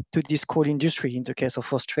happening to this coal industry in the case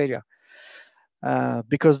of Australia.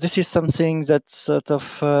 Because this is something that sort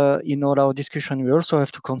of, in all our discussion, we also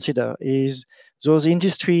have to consider is those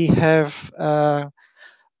industry have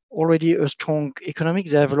already a strong economic,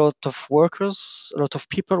 they have a lot of workers, a lot of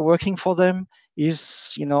people working for them.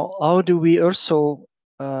 Is, how do we also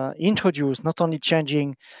introduce not only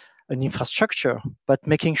changing an infrastructure, but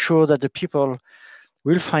making sure that the people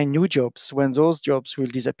will find new jobs when those jobs will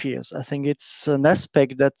disappear. I think it's an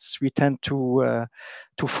aspect that we tend to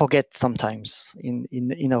forget sometimes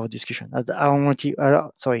in our discussion.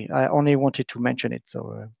 I only wanted to mention it.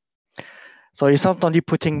 So it's not only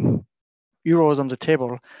putting euros on the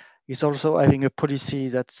table, it's also having a policy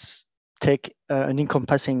that's take an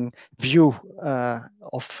encompassing view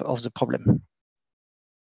of the problem.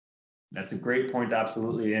 That's a great point,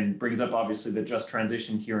 absolutely, and brings up obviously the just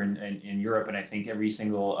transition here in Europe, and I think every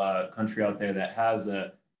single country out there that has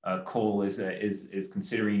a coal is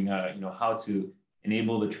considering how to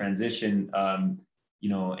enable the transition,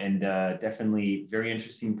 and definitely very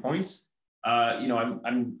interesting points.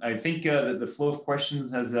 I think that the flow of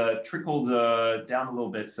questions has trickled down a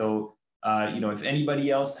little bit, so if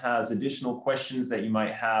anybody else has additional questions that you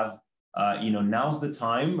might have, now's the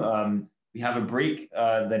time. We have a break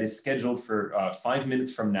that is scheduled for 5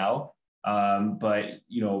 minutes from now, but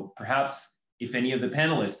perhaps if any of the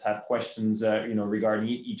panelists have questions, regarding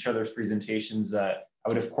each other's presentations, I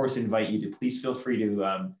would of course invite you to please feel free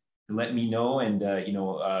to let me know, and I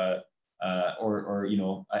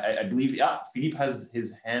believe, Philippe has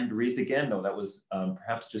his hand raised again, though that was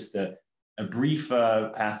perhaps just a brief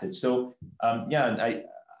passage. So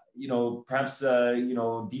perhaps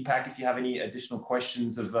Deepak, if you have any additional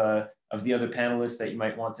questions of the other panelists that you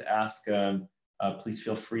might want to ask, please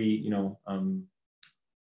feel free,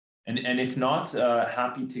 and if not,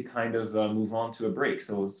 happy to kind of move on to a break.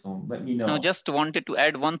 So let me know. No, just wanted to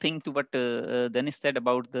add one thing to what Dennis said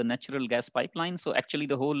about the natural gas pipeline. So actually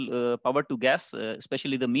the whole power to gas,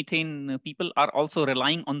 especially the methane people, are also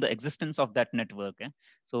relying on the existence of that network.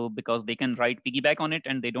 So because they can ride piggyback on it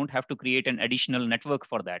and they don't have to create an additional network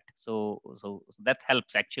for that. So that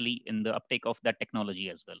helps actually in the uptake of that technology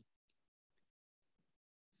as well.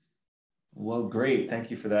 Well, great. Thank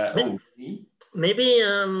you for that. Maybe,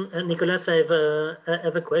 Nicolas, I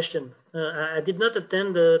have a question. I did not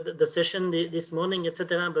attend the session this morning,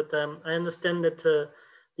 etc., but I understand that the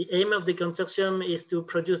aim of the consortium is to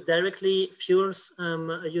produce directly fuels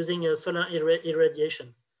using solar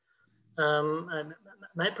irradiation.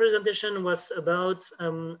 My presentation was about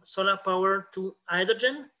solar power to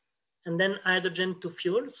hydrogen and then hydrogen to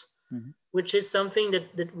fuels, which is something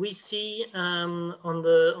that we see on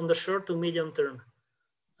the short to medium term.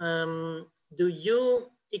 Do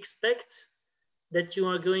you expect that you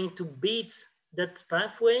are going to beat that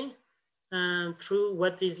pathway through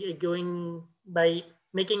what is going by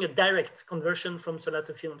making a direct conversion from solar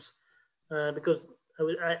to fuels? Because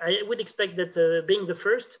I would expect that being the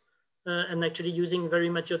first and actually using very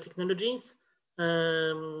mature technologies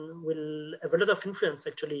will have a lot of influence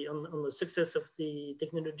actually on the success of the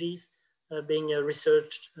technologies being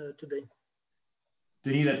researched today.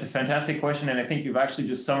 Denis, that's a fantastic question, and I think you've actually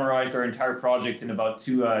just summarized our entire project in about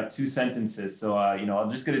two sentences. So I'm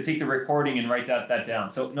just going to take the recording and write that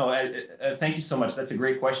down. So no, thank you so much. That's a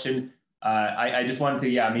great question. I just wanted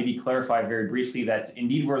to maybe clarify very briefly that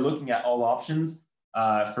indeed we're looking at all options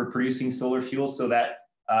for producing solar fuel, so that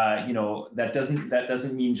that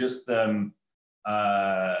doesn't mean just the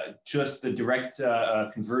direct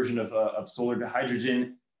conversion of solar to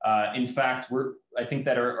hydrogen. In fact, I think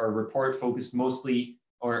that our report focused mostly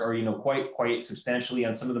or quite substantially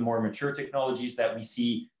on some of the more mature technologies that we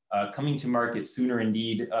see coming to market sooner,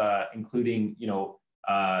 indeed, including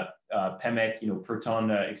PEMEC,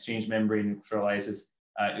 proton exchange membrane electrolysis,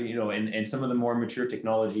 and some of the more mature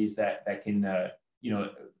technologies that can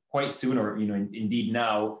quite soon, or indeed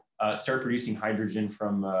now, start producing hydrogen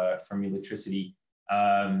from electricity.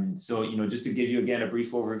 So just to give you again a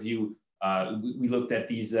brief overview, we looked at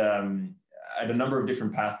these at a number of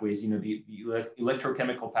different pathways, the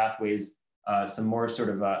electrochemical pathways, some more sort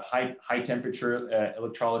of high temperature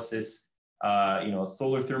electrolysis,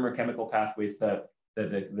 solar thermochemical pathways, the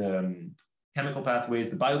chemical pathways,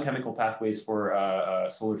 the biochemical pathways for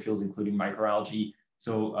solar fuels, including microalgae.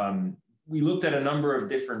 So we looked at a number of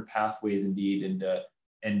different pathways indeed,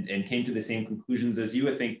 and came to the same conclusions as you.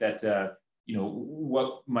 I think that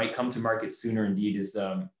what might come to market sooner indeed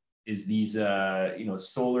is these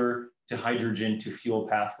solar to hydrogen to fuel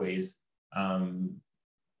pathways.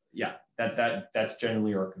 That's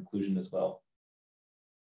generally our conclusion as well.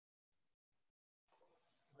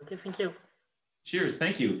 Okay, thank you. Cheers,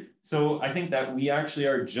 thank you. So I think that we actually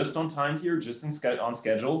are just on time here, just on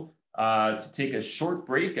schedule to take a short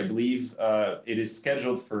break. I believe it is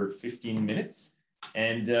scheduled for 15 minutes.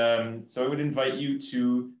 And so I would invite you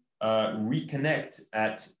to reconnect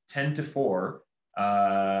at 10 to 4.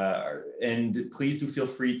 And please do feel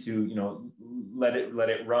free to let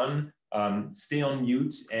it run, stay on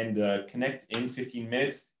mute, and connect in 15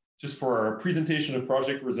 minutes just for our presentation of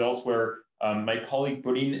project results, where my colleague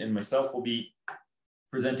Pauline and myself will be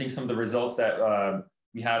presenting some of the results that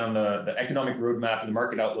we had on the economic roadmap and the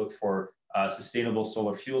market outlook for sustainable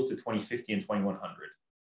solar fuels to 2050 and 2100.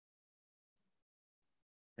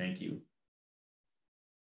 Thank you.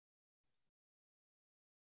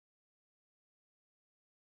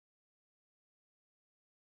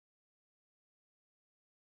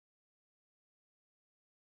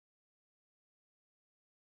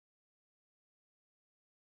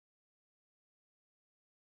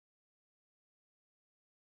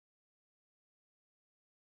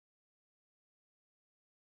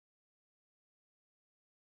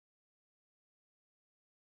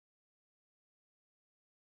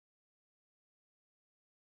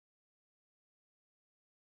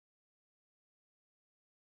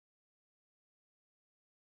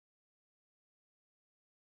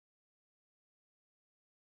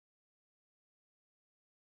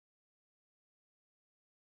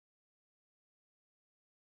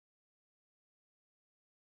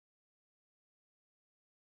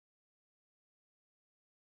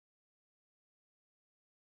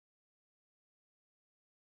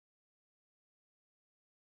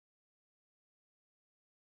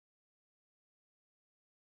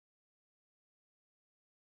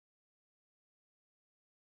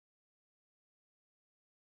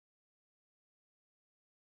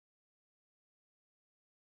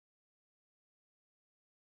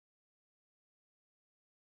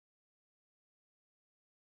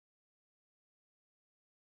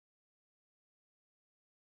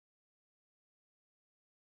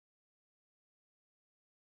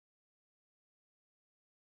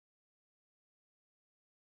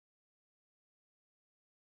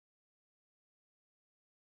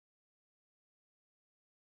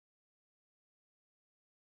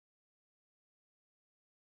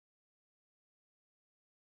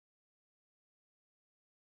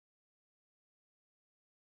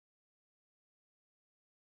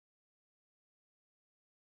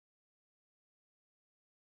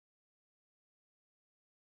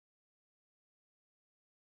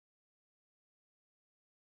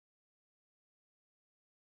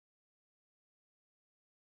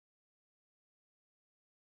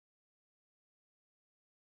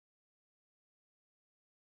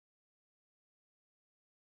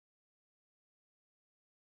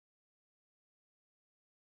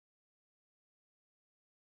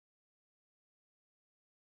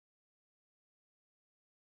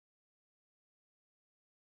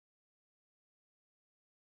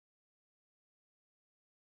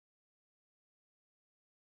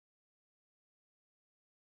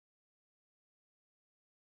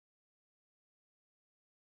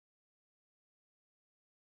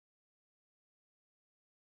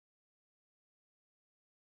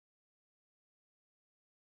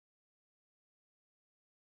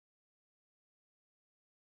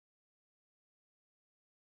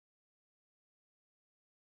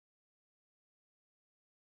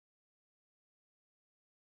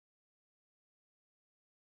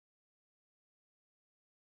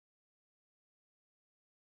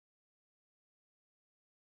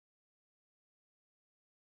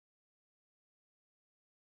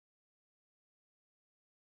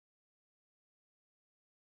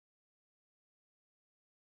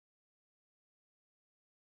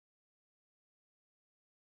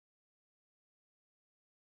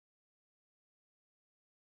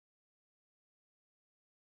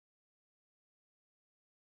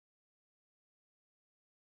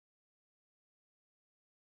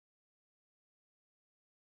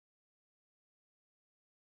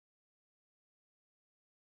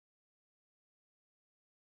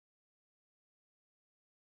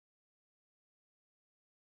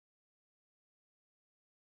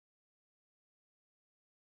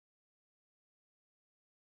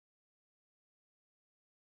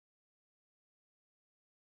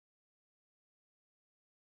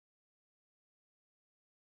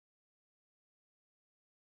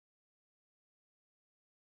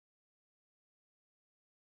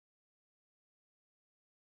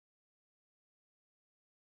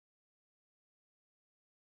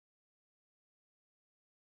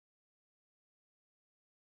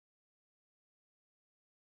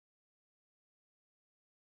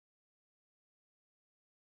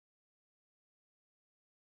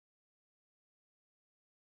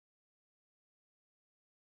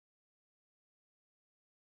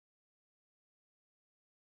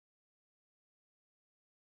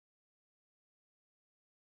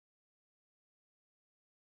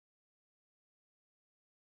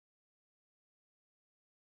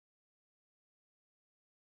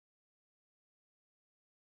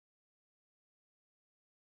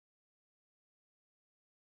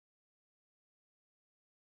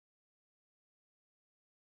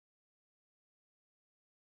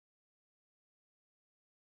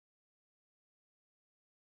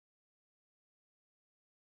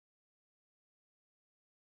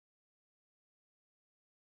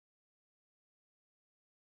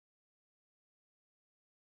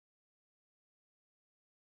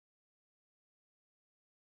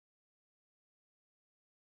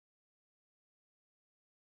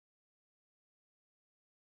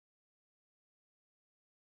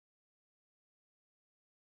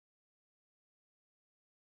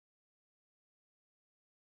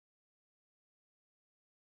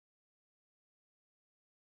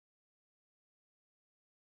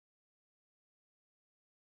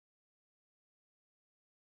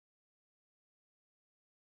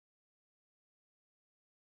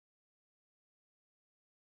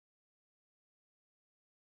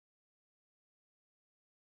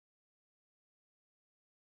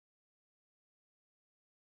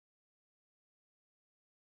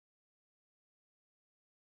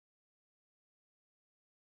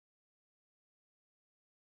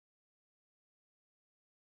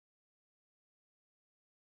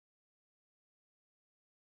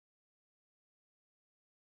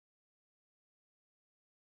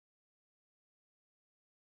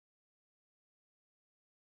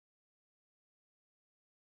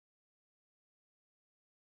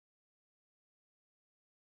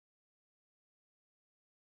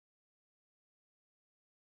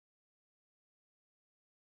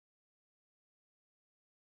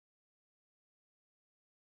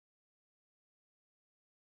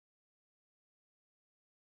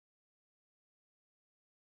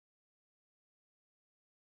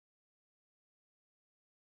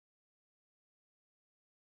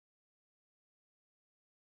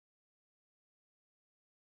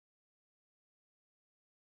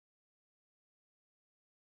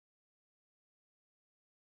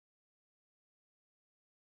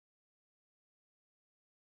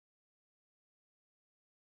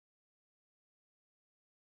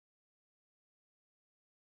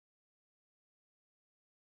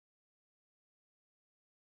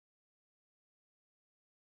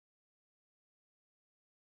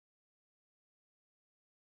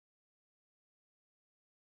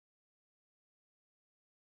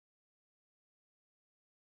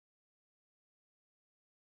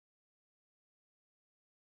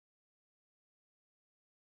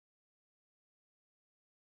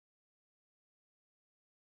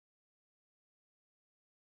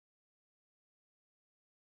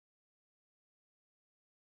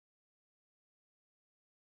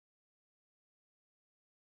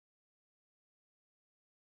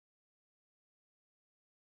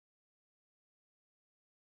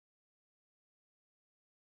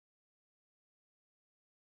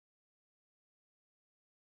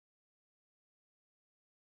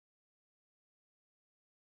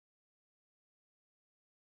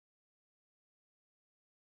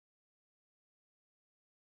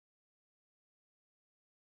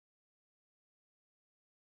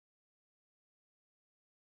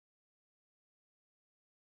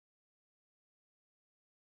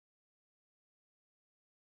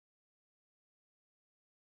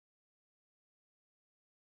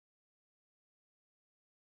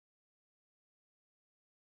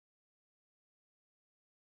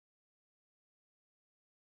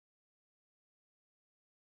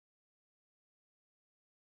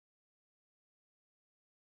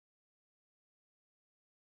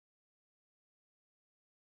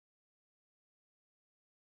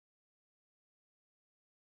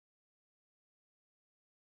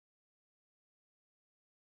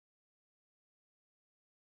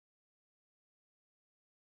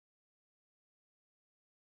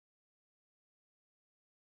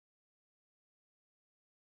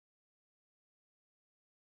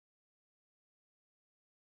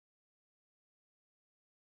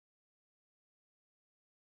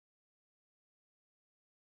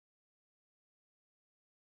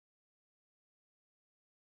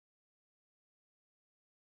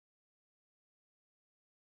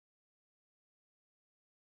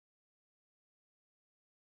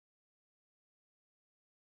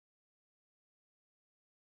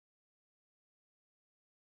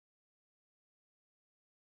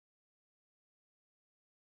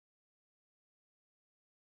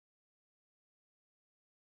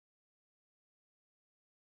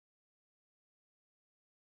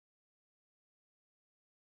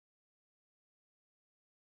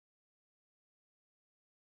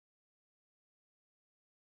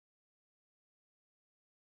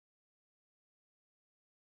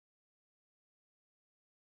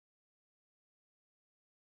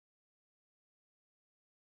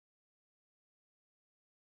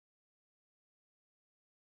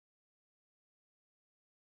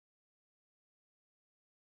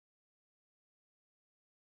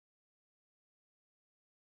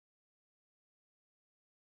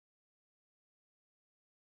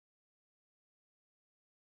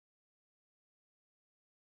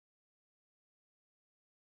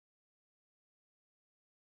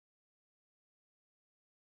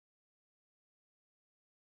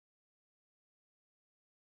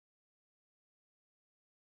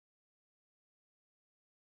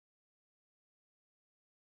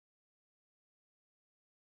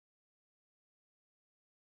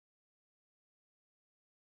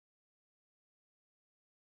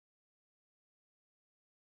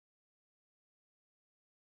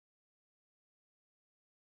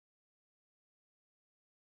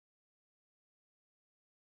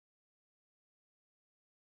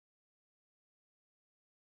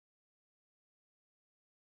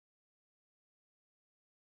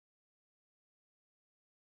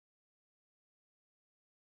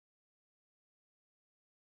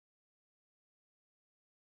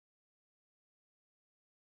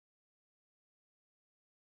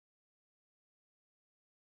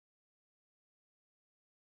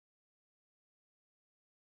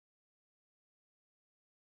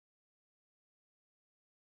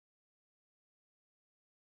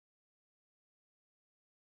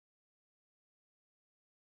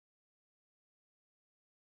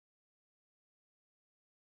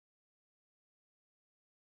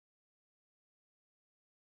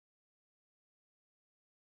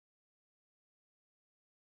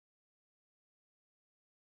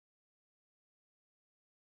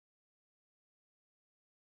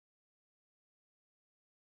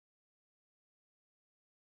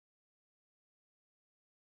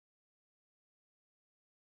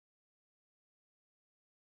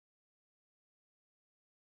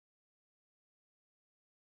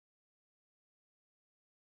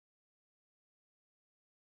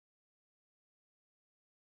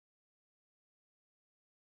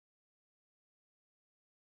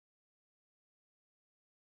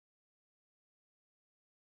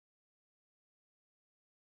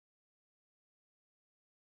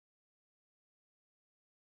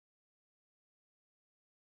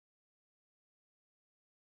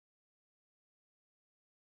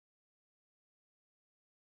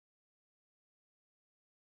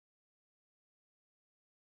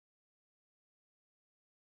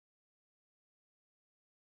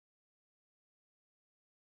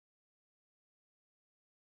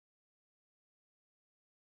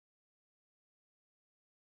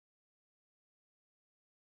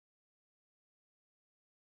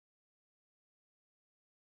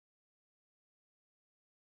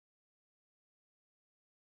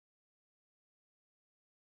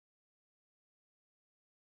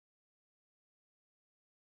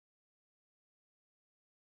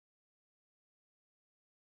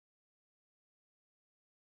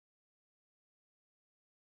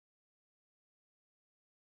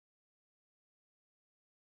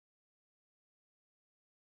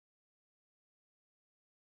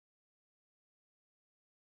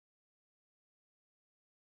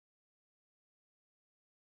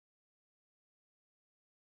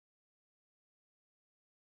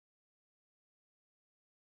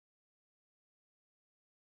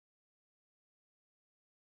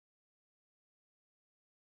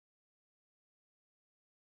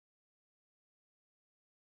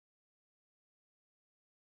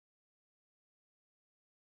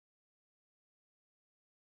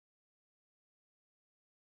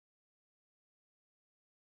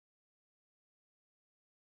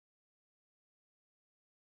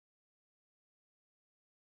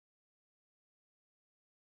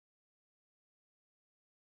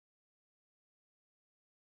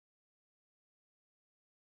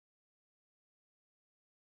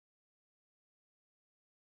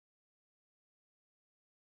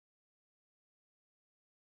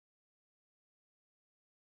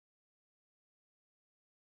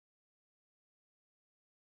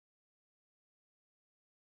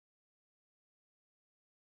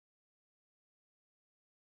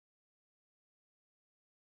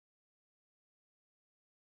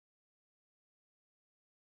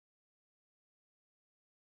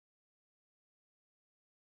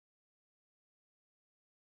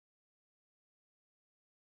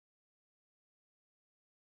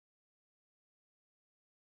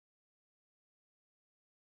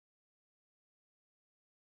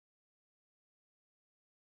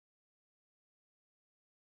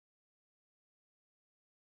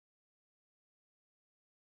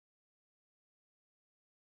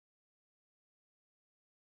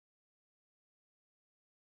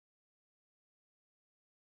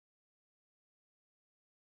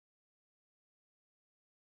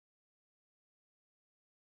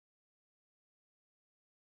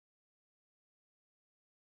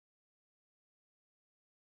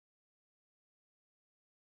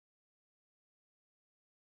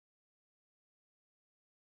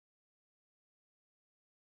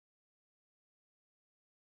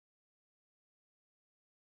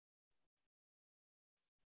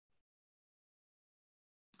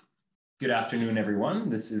 Good afternoon,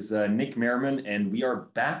 everyone. This is Nick Merriman, and we are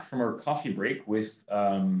back from our coffee break with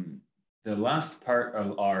the last part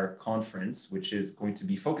of our conference, which is going to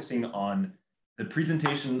be focusing on the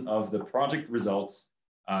presentation of the project results,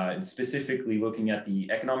 and specifically looking at the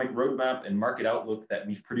economic roadmap and market outlook that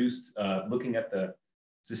we've produced, looking at the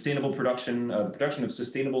sustainable production, the production of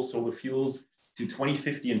sustainable solar fuels to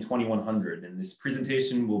 2050 and 2100. And this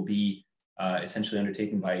presentation will be essentially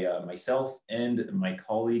undertaken by myself and my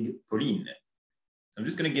colleague, Pauline. So I'm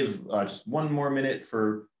just going to give just one more minute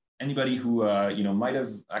for anybody who might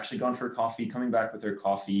have actually gone for a coffee, coming back with their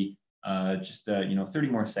coffee, 30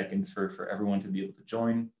 more seconds for everyone to be able to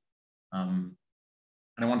join. And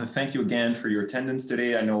I want to thank you again for your attendance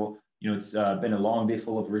today. I know it's been a long day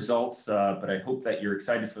full of results, but I hope that you're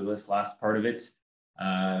excited for this last part of it.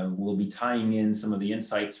 We'll be tying in some of the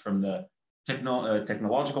insights from the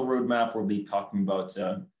technological roadmap. We'll be talking about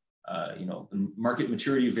the market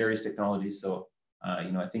maturity of various technologies. So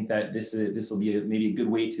I think that this will be maybe a good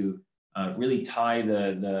way to really tie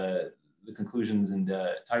the conclusions and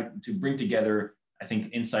to bring together, I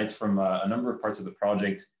think, insights from a number of parts of the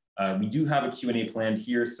project. We do have a Q&A planned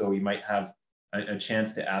here, so you might have a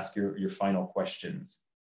chance to ask your final questions.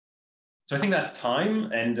 So I think that's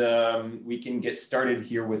time, and we can get started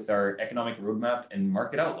here with our economic roadmap and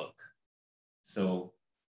market outlook. So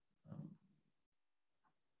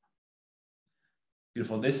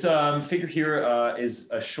beautiful. This figure here is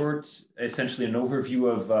a short, essentially an overview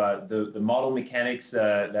of the model mechanics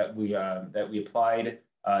that we applied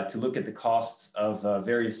to look at the costs of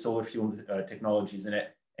various solar fuel technologies in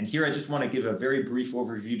it. And here I just want to give a very brief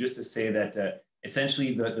overview just to say that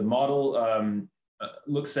essentially the model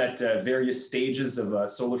looks at various stages of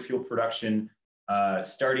solar fuel production,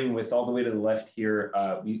 starting with all the way to the left here.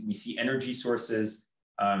 We see energy sources,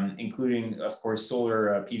 including, of course,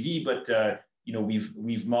 solar PV, but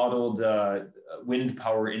we've modeled wind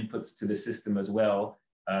power inputs to the system as well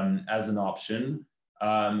as an option.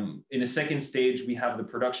 In a second stage, we have the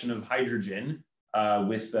production of hydrogen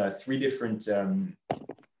with three different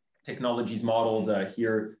technologies modeled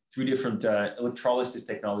here, three different electrolysis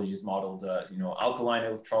technologies modeled, alkaline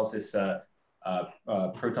electrolysis,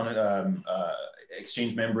 proton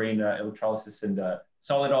exchange membrane electrolysis, and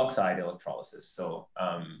solid oxide electrolysis. So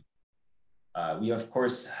we, of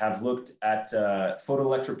course, have looked at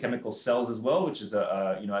photoelectrochemical cells as well, which is,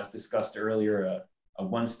 as discussed earlier, a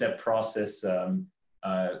one-step process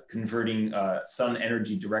converting sun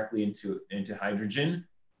energy directly into hydrogen.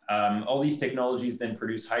 All these technologies then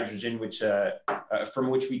produce hydrogen, from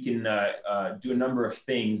which we can do a number of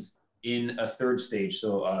things in a third stage.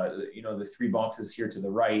 So, the three boxes here to the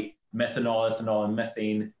right, methanol, ethanol, and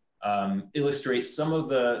methane, illustrate some of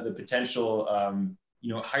the potential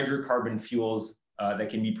hydrocarbon fuels that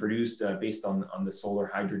can be produced based on the solar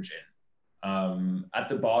hydrogen. At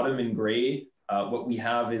the bottom in gray, what we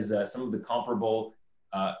have is some of the comparable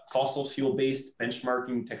fossil fuel-based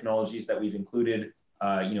benchmarking technologies that we've included,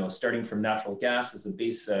 starting from natural gas as a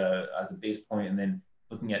base point, and then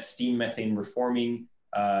looking at steam methane reforming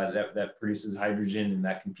that produces hydrogen and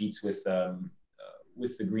that competes with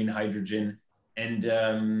the green hydrogen, and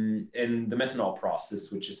the methanol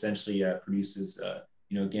process, which essentially produces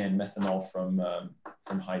again methanol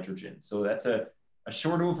from hydrogen. So that's a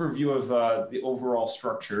short overview of the overall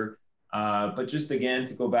structure. But just again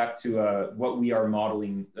to go back to what we are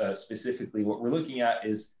modeling specifically, what we're looking at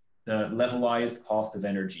is the levelized cost of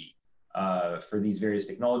energy for these various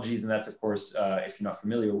technologies, and that's, of course, if you're not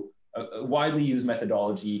familiar, a widely used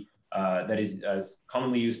methodology that is as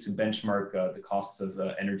commonly used to benchmark the costs of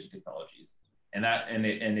energy technologies. And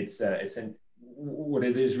what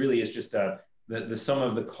it is really is just the sum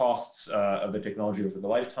of the costs of the technology over the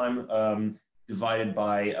lifetime divided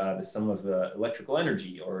by the sum of electrical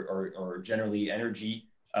energy or generally energy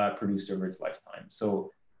produced over its lifetime.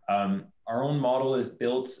 So our own model is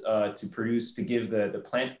built to give the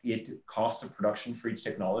plant cost of production for each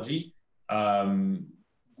technology.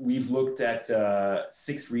 We've looked at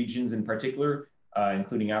 6 regions in particular,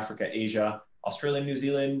 including Africa, Asia, Australia, New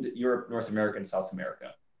Zealand, Europe, North America, and South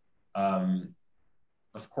America.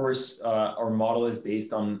 Of course, our model is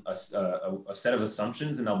based on a set of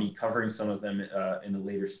assumptions, and I'll be covering some of them in a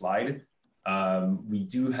later slide. We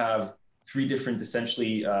do have 3 different,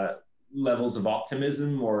 essentially, levels of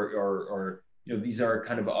optimism, or these are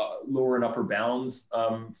kind of lower and upper bounds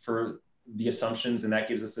for the assumptions, and that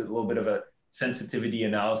gives us a little bit of a sensitivity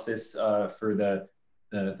analysis for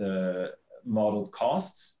the modeled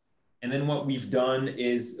costs. And then what we've done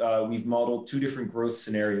is we've modeled 2 different growth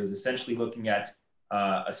scenarios, essentially looking at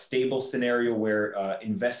a stable scenario where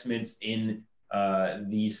investments in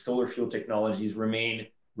these solar fuel technologies remain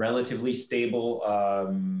relatively stable,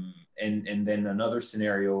 and then another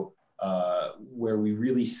scenario where we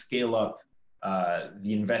really scale up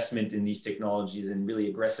the investment in these technologies and really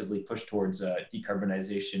aggressively push towards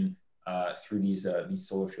decarbonization through these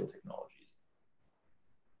solar fuel technologies.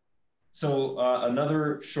 So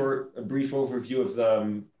another brief overview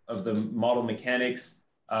of the model mechanics.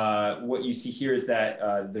 What you see here is that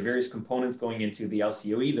the various components going into the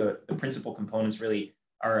LCOE, the principal components really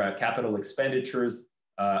are capital expenditures,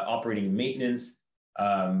 operating and maintenance,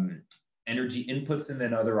 energy inputs, and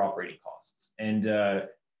then other operating costs. And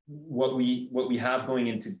what we have going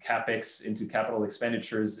into CapEx, into capital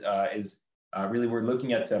expenditures, is really we're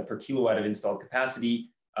looking at per kilowatt of installed capacity,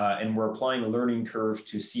 and we're applying a learning curve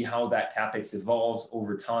to see how that CapEx evolves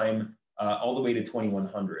over time, all the way to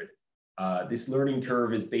 2100. This learning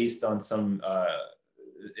curve is based on some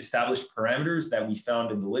established parameters that we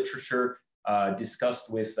found in the literature,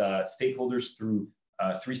 discussed with stakeholders through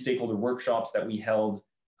 3 stakeholder workshops that we held,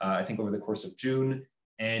 I think over the course of June.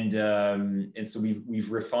 And so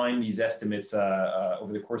we've refined these estimates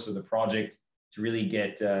over the course of the project to really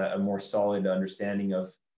get a more solid understanding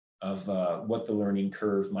of what the learning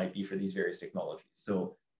curve might be for these various technologies.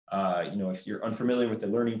 So, you know, if you're unfamiliar with the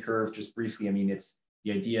learning curve, just briefly, I mean, it's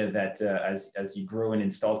the idea that as you grow in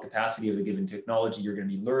installed capacity of a given technology, you're going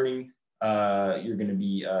to be learning, you're going to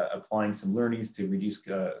be applying some learnings to reduce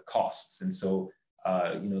costs. And so,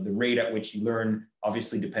 you know, the rate at which you learn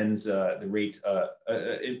obviously depends, the rate,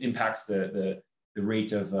 it impacts the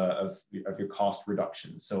rate of your cost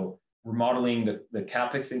reduction. So we're modeling the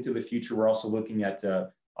CapEx into the future. We're also looking at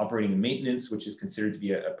operating and maintenance, which is considered to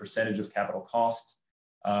be a percentage of capital costs.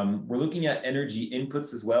 We're looking at energy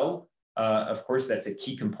inputs as well. Of course, that's a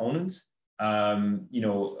key component. You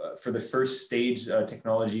know, for the first stage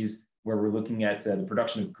technologies where we're looking at the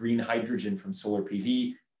production of green hydrogen from solar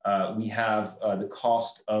PV, we have the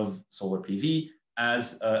cost of solar PV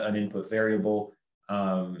as an input variable,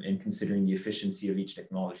 and considering the efficiency of each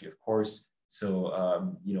technology, of course.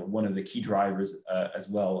 So, you know, one of the key drivers as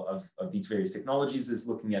well of these various technologies is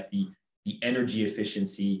looking at the energy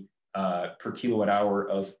efficiency per kilowatt hour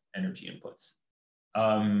of energy inputs.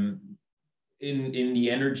 In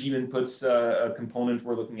the energy inputs component,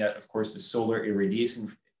 we're looking at, of course, the solar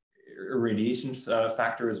irradiation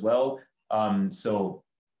factor as well. So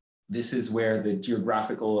this is where the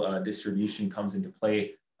geographical distribution comes into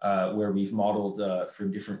play, where we've modeled for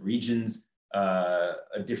different regions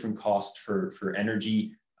a different cost for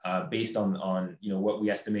energy based on you know what we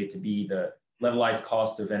estimate to be the levelized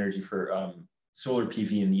cost of energy for solar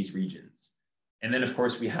PV in these regions. And then, of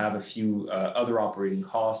course, we have a few other operating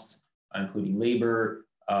costs, including labor,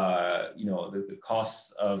 you know, the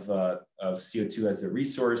costs of CO2 as a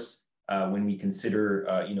resource. When we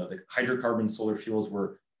consider, you know, the hydrocarbon solar fuels,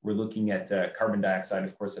 we're looking at carbon dioxide,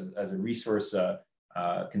 of course, as a resource,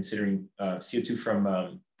 considering CO2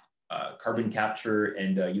 from carbon capture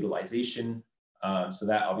and utilization. So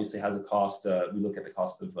that obviously has a cost. We look at the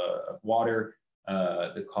cost of water,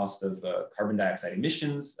 the cost of carbon dioxide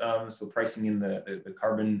emissions, so pricing in the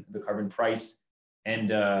carbon price,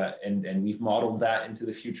 and we've modeled that into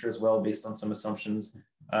the future as well based on some assumptions,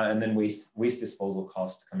 and then waste disposal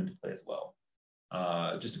costs come into play as well.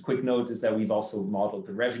 Just a quick note is that we've also modeled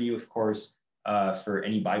the revenue, of course, for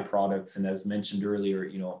any byproducts, and as mentioned earlier,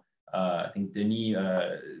 you know, I think Denis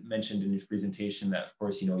mentioned in his presentation that, of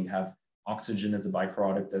course, you know, you have oxygen as a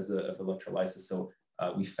byproduct of electrolysis, so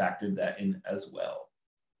we factored that in as well.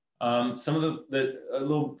 Some of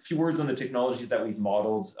a few words on the technologies that we've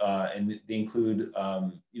modeled, and they include,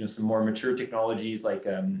 you know, some more mature technologies like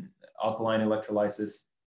alkaline electrolysis,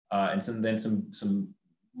 and some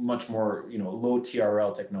much more, you know, low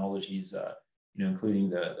TRL technologies, you know, including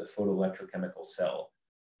the photoelectrochemical cell.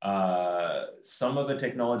 Some of the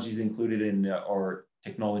technologies included in our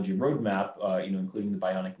technology roadmap, you know, including the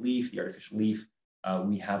bionic leaf, the artificial leaf,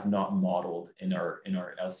 we have not modeled in our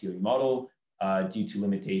LCOE model due to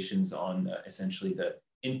limitations on essentially the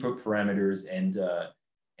input parameters and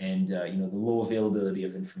you know, the low availability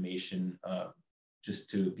of information just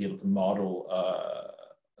to be able to model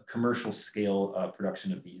a commercial scale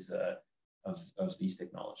production of these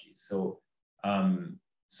technologies. So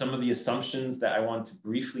some of the assumptions that I want to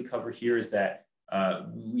briefly cover here is that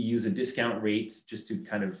we use a discount rate just to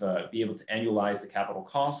kind of be able to annualize the capital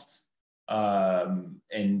costs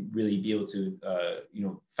and really be able to you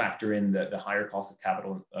know, factor in the higher cost of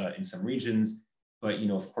capital in some regions. But, you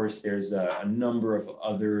know, of course, there's a number of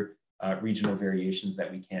other regional variations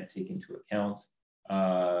that we can't take into account.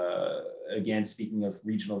 Again, speaking of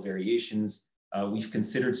regional variations, we've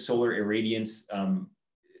considered solar irradiance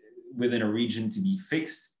within a region to be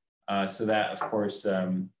fixed So that, of course,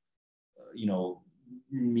 you know,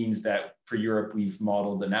 means that for Europe, we've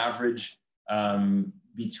modeled an average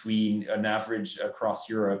between an average across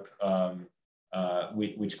Europe,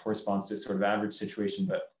 which corresponds to a sort of average situation.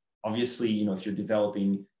 But obviously, you know, if you're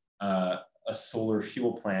developing a solar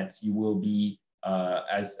fuel plant, you will be,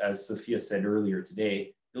 as Sophia said earlier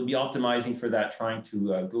today, you'll be optimizing for that, trying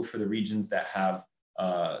to go for the regions that have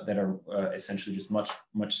that are essentially just much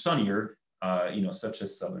sunnier, you know, such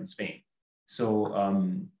as southern Spain.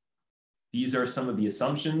 So these are some of the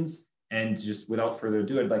assumptions, and just without further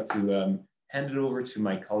ado, I'd like to hand it over to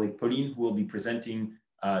my colleague Pauline, who will be presenting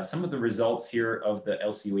some of the results here of the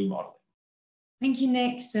LCOE modeling. Thank you,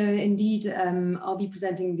 Nick. So indeed, I'll be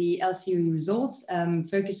presenting the LCOE results,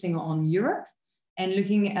 focusing on Europe and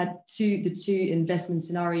looking at the two investment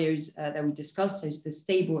scenarios that we discussed. So it's the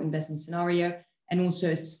stable investment scenario and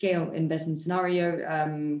also a scale investment scenario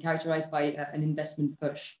characterized by an investment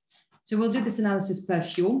push. So we'll do this analysis per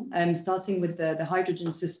fuel, starting with the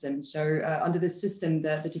hydrogen system. So under the system,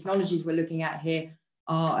 the technologies we're looking at here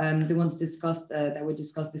are the ones discussed that were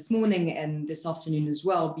discussed this morning and this afternoon as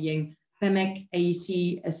well, being PEMEC,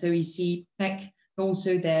 AEC, SOEC, PEC, but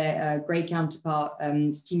also their grey counterpart,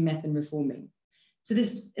 steam methane reforming. So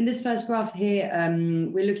in this first graph here,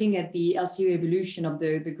 we're looking at the LCOE evolution of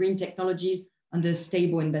the green technologies under a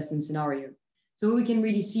stable investment scenario. So what we can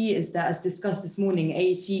really see is that, as discussed this morning,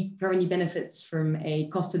 AEC currently benefits from a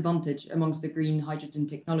cost advantage amongst the green hydrogen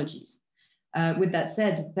technologies. With that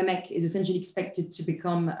said, PEMEC is essentially expected to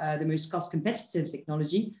become the most cost competitive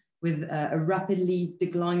technology with a rapidly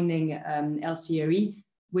declining LCOE,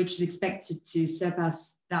 which is expected to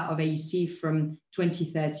surpass that of AEC from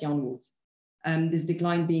 2030 onwards. This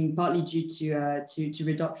decline being partly due to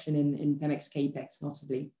reduction in PEMEC's capex,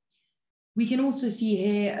 notably. We can also see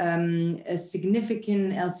here a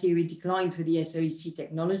significant LCOE decline for the SOEC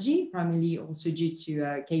technology, primarily also due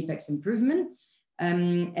to capex improvement.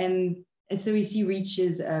 And SOEC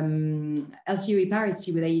reaches LCOE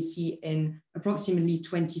parity with AEC in approximately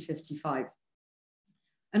 2055.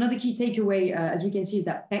 Another key takeaway, as we can see, is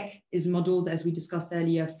that PEC is modeled, as we discussed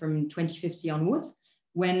earlier, from 2050 onwards,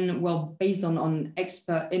 when, well, based on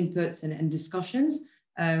expert inputs and discussions,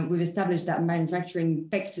 we've established that manufacturing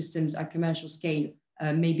PEC systems at commercial scale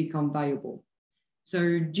may become viable.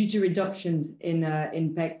 So due to reductions in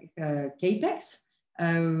PEC capex,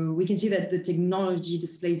 we can see that the technology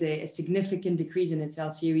displays a significant decrease in its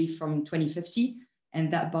LCOE from 2050,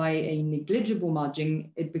 and that by a negligible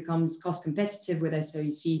margin, it becomes cost competitive with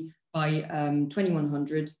SOEC by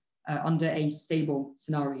 2100 under a stable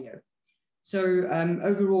scenario. So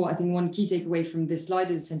overall, I think one key takeaway from this slide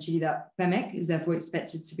is essentially that PEMEC is therefore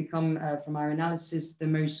expected to become, from our analysis, the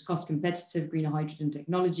most cost competitive green hydrogen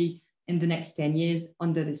technology in the next 10 years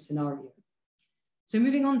under this scenario. So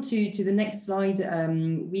moving on to the next slide,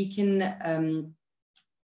 we can,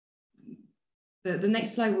 the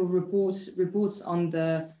next slide will reports on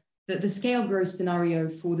the scale growth scenario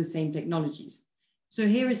for the same technologies. So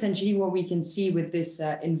here, essentially, what we can see with this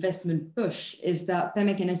investment push is that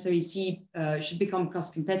PEMEC and SOEC should become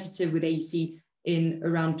cost competitive with AEC in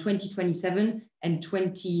around 2027 and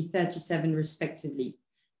 2037, respectively.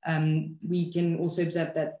 We can also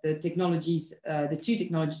observe that the technologies, the two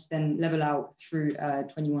technologies, then level out through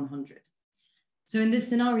 2100. So in this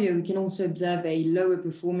scenario, we can also observe a lower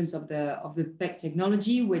performance of the PEC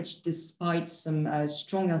technology, which, despite some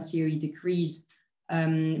strong LCOE decrease,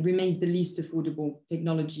 remains the least affordable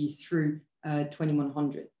technology through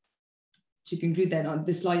 2100. To conclude that,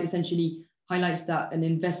 this slide essentially highlights that an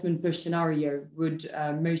investment push scenario would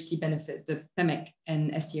mostly benefit the PEMEC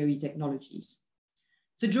and SOE technologies.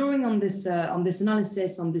 So drawing on this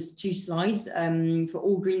analysis on these two slides for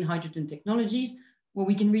all green hydrogen technologies, what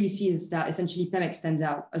we can really see is that essentially PEMEC stands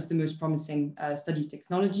out as the most promising study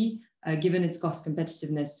technology, given its cost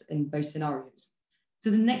competitiveness in both scenarios. So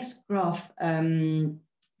the next graph,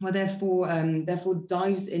 therefore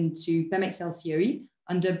dives into PEMEC's LCOE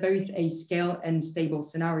under both a scale and stable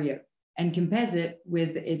scenario, and compares it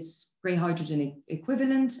with its grey hydrogen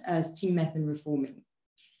equivalent, steam methane reforming.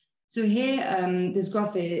 So here, this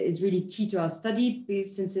graph is really key to our study,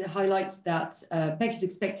 since it highlights that PEC is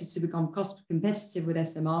expected to become cost competitive with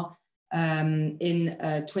SMR in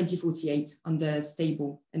 2048 under a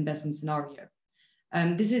stable investment scenario.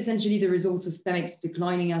 This is essentially the result of PEMEC's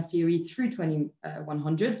declining LCOE through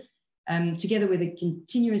 2100, together with a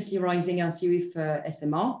continuously rising LCOE for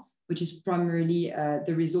SMR, which is primarily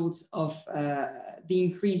the result of the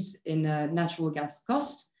increase in natural gas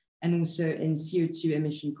costs and also in CO2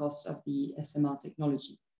 emission costs of the SMR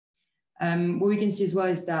technology. What we can see as well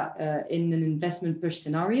is that in an investment push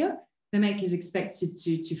scenario, PEMEC is expected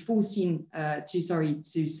to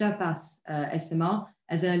surpass SMR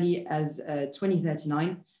as early as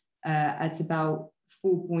 2039 at about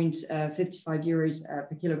 4.55 euros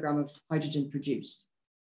per kilogram of hydrogen produced.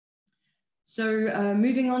 So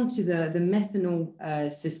moving on to the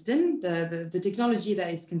methanol system, the technology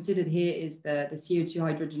that is considered here is the CO2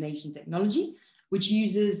 hydrogenation technology, which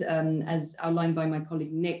uses, as outlined by my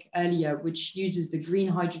colleague Nick earlier, which uses the green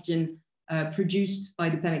hydrogen produced by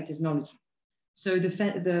the PEMEC technology. So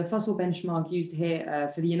the fossil benchmark used here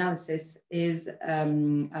for the analysis is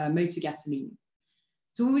motor gasoline.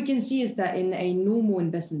 So what we can see is that in a normal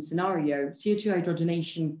investment scenario, CO2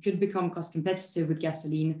 hydrogenation could become cost competitive with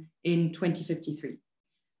gasoline in 2053.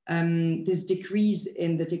 This decrease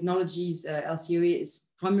in the technology's LCOE is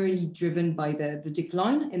primarily driven by the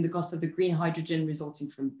decline in the cost of the green hydrogen resulting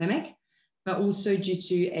from PEMEC, but also due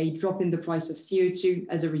to a drop in the price of CO2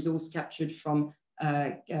 as a resource captured from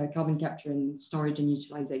carbon capture and storage and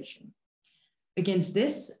utilization. Against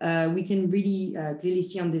this, we can really clearly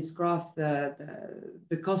see on this graph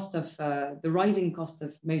the cost of the rising cost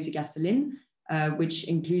of motor gasoline, which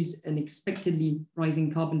includes an expectedly rising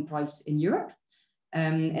carbon price in Europe.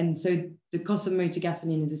 And so the cost of motor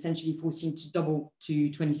gasoline is essentially foreseen to double to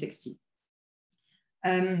 2060.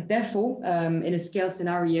 Therefore, in a scale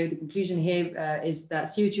scenario, the conclusion here is that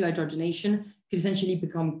CO2 hydrogenation could essentially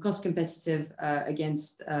become cost competitive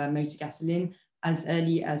against motor gasoline as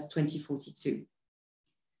early as 2042.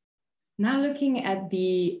 Now looking at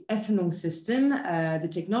the ethanol system, the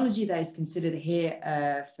technology that is considered here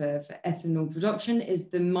for ethanol production is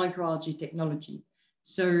the microalgae technology.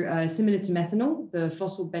 So similar to methanol, the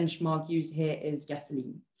fossil benchmark used here is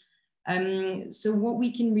gasoline. So what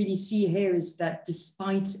we can really see here is that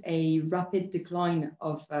despite a rapid decline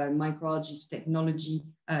of microalgae technology,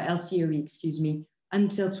 LCOE, excuse me,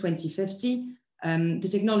 until 2050, the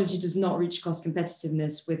technology does not reach cost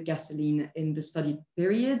competitiveness with gasoline in the study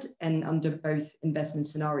period and under both investment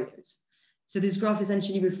scenarios. So this graph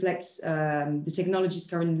essentially reflects the technology's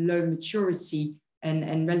current low maturity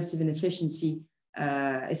and relative inefficiency,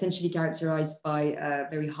 essentially characterized by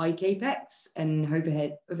very high capex and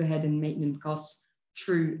overhead and maintenance costs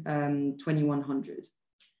through 2100.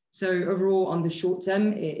 So overall, on the short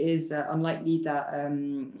term, it is unlikely that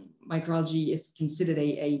microalgae is considered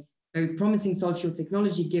a very promising solid-fuel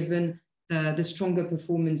technology given the stronger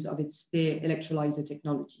performance of its sphere electrolyzer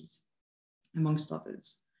technologies, amongst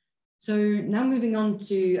others. So now moving on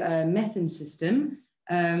to methane system.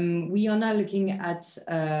 We are now looking at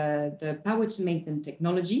the power-to-methane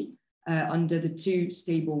technology under the two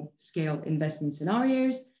stable scale investment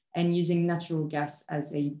scenarios and using natural gas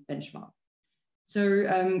as a benchmark.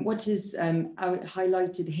 So what is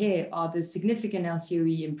highlighted here are the significant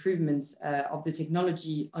LCOE improvements of the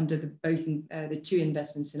technology under the two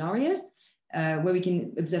investment scenarios, where we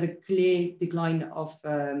can observe a clear decline of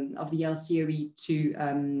the LCOE to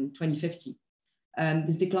 2050.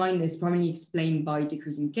 This decline is primarily explained by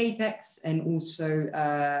decreasing capex and also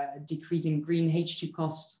decreasing green H2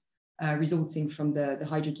 costs resulting from the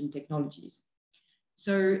hydrogen technologies.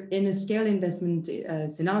 So in a scale investment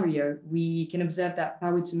scenario, we can observe that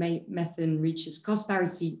power to methane reaches cost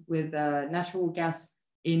parity with natural gas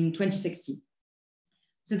in 2060.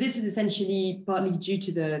 So this is essentially partly due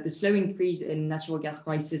to the slow increase in natural gas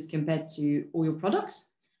prices compared to oil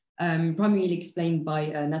products, primarily explained by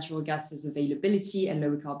natural gas's availability and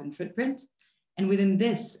lower carbon footprint. And within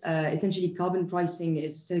this, essentially carbon pricing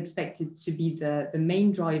is still expected to be the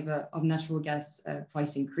main driver of natural gas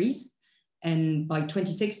price increase. And by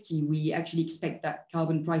 2060, we actually expect that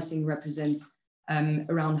carbon pricing represents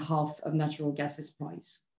around half of natural gas's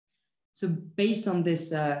price. So based on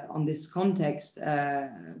this context,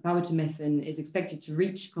 power to methane is expected to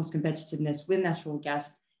reach cost competitiveness with natural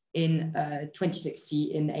gas in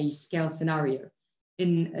 2060 in a scale scenario.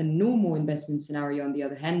 In a normal investment scenario, on the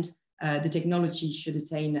other hand, the technology should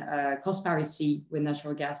attain cost parity with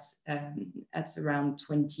natural gas at around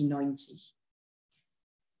 2090.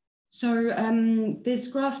 So this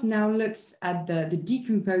graph now looks at the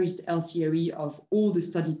decomposed LCOE of all the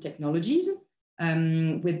studied technologies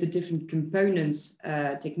with the different components,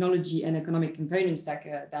 technology and economic components that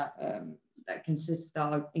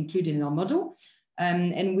are included in our model.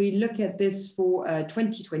 And we look at this for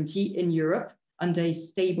 2020 in Europe under a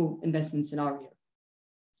stable investment scenario.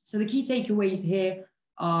 So the key takeaways here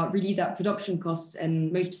are really that production costs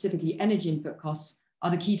and most specifically energy input costs are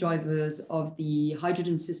the key drivers of the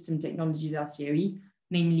hydrogen system technologies LCOE,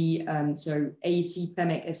 namely so AEC,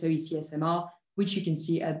 PEMEC, SOEC, SMR, which you can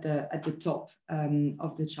see at the top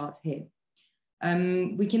of the chart here.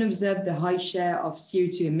 We can observe the high share of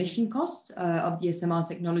CO2 emission costs of the SMR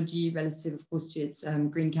technology relative, of course, to its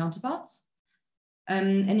green counterparts.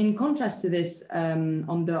 And in contrast to this,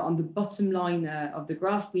 on the bottom line of the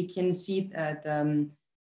graph, we can see that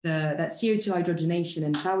CO2 hydrogenation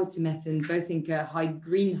and power to methane both incur high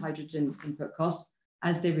green hydrogen input costs,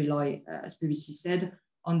 as they rely, as previously said,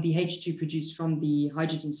 on the H2 produced from the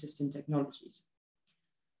hydrogen system technologies.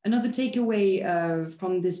 Another takeaway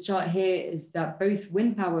from this chart here is that both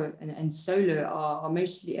wind power and solar are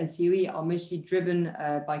mostly, LCOE are mostly driven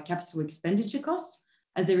by capital expenditure costs,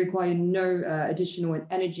 as they require no additional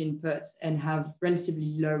energy input and have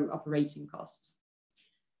relatively low operating costs.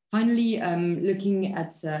 Finally, looking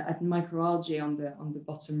at microalgae on the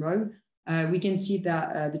bottom row, we can see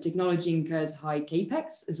that the technology incurs high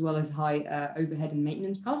capex as well as high overhead and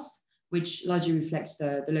maintenance costs, which largely reflects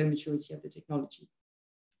the low maturity of the technology.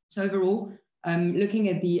 So overall, looking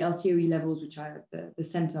at the LCOE levels, which are at the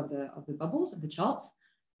center of the bubbles of the charts,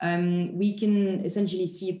 we can essentially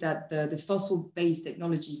see that the fossil-based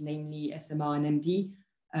technologies, namely SMR and MP,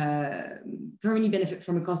 currently benefit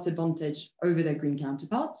from a cost advantage over their green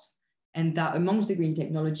counterparts, and that amongst the green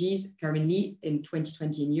technologies currently in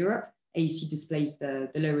 2020 in Europe, AEC displays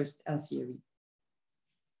the lowest LCOE.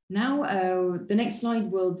 Now, the next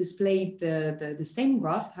slide will display the same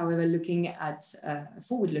graph, however, looking at a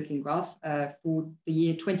forward-looking graph for the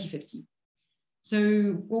year 2050.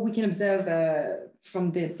 So what we can observe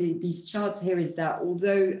from these charts here is that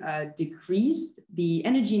although decreased, the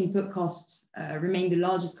energy input costs remain the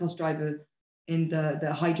largest cost driver in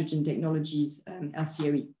the hydrogen technologies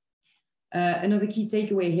LCOE. Another key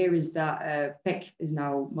takeaway here is that PEC is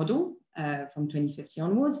now model from 2050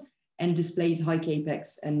 onwards and displays high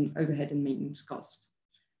capex and overhead and maintenance costs.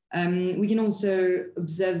 We can also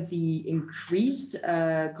observe the increased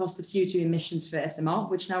cost of CO2 emissions for SMR,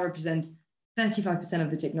 which now represent 35%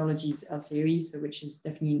 of the technology's LCOE, so which is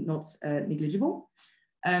definitely not negligible.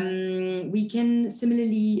 We can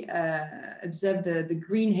similarly observe the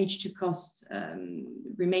green H2 costs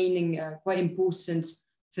remaining quite important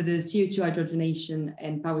for the CO2 hydrogenation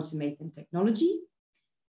and power to methane technology.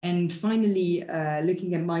 And finally,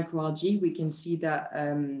 looking at microalgae, we can see that,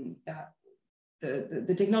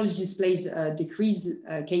 the technology displays decreased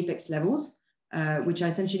capex levels, which are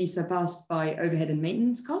essentially surpassed by overhead and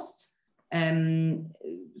maintenance costs.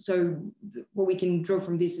 So what we can draw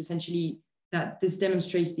from this essentially that this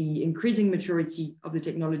demonstrates the increasing maturity of the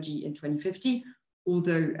technology in 2050,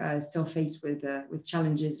 although still faced with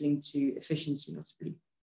challenges linked to efficiency, notably.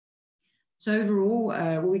 So overall,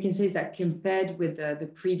 what we can say is that compared with the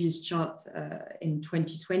previous chart in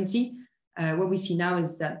 2020, what we see now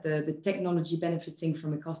is that the technology benefiting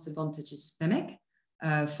from a cost advantage is PEMEC,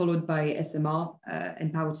 followed by SMR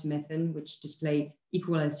and power to methane, which display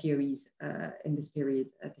equal LCOEs in this period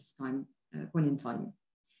at this point in time.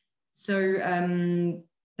 So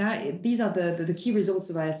these are the key results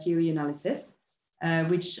of our LCOE analysis,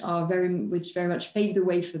 which very much paved the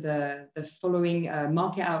way for the following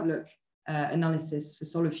market outlook analysis for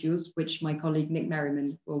solar fuels, which my colleague Nick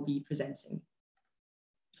Merriman will be presenting.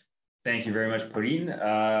 Thank you very much, Pauline.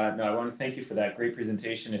 No, I want to thank you for that great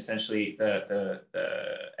presentation. Essentially, the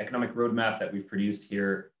economic roadmap that we've produced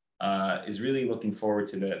here is really looking forward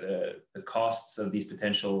to the costs of these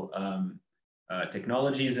potential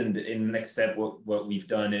technologies. And in the next step, what we've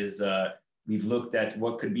done is we've looked at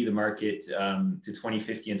what could be the market to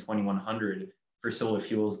 2050 and 2100 for solar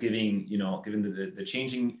fuels, given the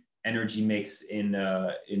changing energy mix in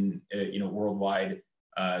worldwide,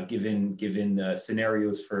 given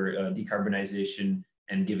scenarios for decarbonization,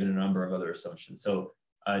 and given a number of other assumptions. So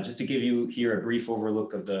just to give you here a brief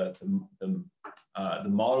overlook of the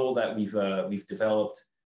model that we've developed,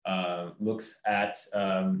 looks at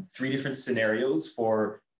 3 different scenarios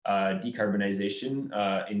for decarbonization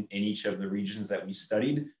in each of the regions that we've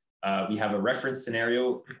studied. We have a reference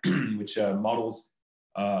scenario which models.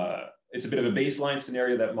 It's a bit of a baseline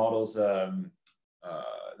scenario that models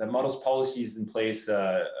policies in place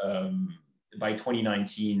by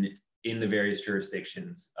 2019 in the various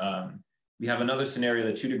jurisdictions. We have another scenario,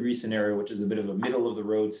 the 2-degree scenario, which is a bit of a middle of the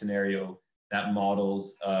road scenario that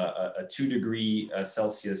models a 2 degree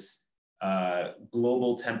Celsius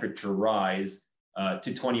global temperature rise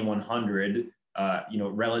to 2100,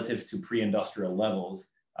 relative to pre-industrial levels,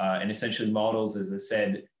 and essentially models, as I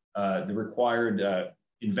said, the required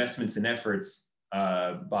investments and efforts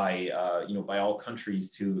by all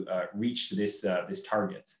countries to reach this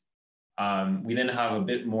target. We then have a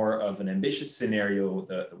bit more of an ambitious scenario,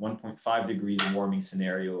 the 1.5 degrees warming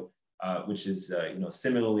scenario, which is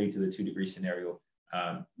similarly to the 2 degree scenario,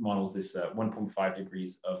 models this 1.5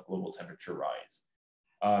 degrees of global temperature rise.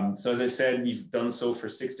 So as I said, we've done so for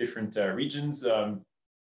 6 different regions,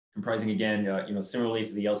 comprising again, similarly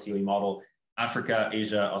to the LCOE model, Africa,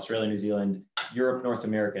 Asia, Australia, New Zealand, Europe, North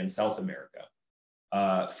America, and South America.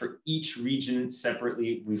 For each region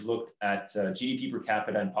separately, we've looked at GDP per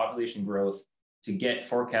capita and population growth to get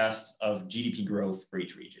forecasts of GDP growth for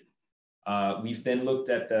each region. We've then looked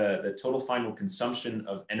at the total final consumption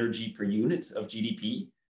of energy per unit of GDP,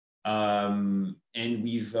 and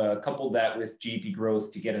we've coupled that with GDP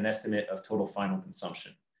growth to get an estimate of total final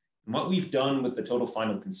consumption. And what we've done with the total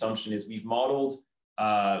final consumption is we've modeled,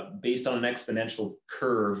 based on an exponential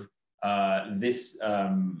curve, this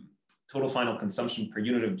total final consumption per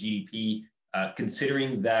unit of GDP,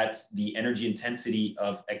 considering that the energy intensity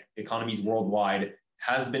of economies worldwide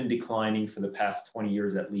has been declining for the past 20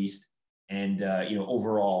 years at least, and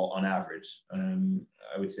overall on average,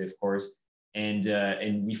 I would say, of course, and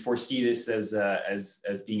we foresee this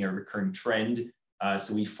as being a recurring trend.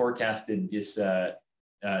 So we forecasted this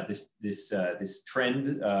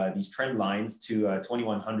trend, these trend lines to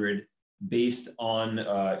 2100, based on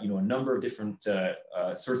a number of different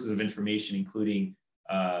sources of information, including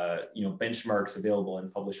benchmarks available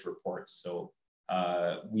in published reports. So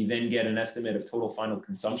we then get an estimate of total final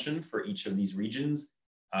consumption for each of these regions,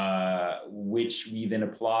 which we then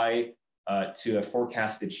apply to a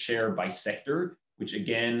forecasted share by sector, which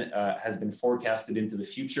again has been forecasted into the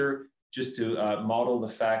future, just to model the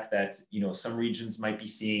fact that some regions might be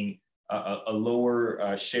seeing a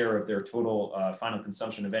lower share of their total final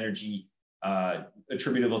consumption of energy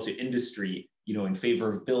attributable to industry, in favor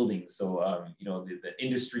of buildings. So the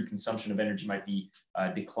industry consumption of energy might be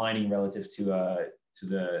declining relative to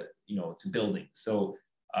buildings. So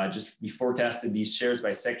we forecasted these shares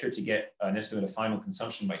by sector to get an estimate of final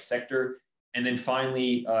consumption by sector. And then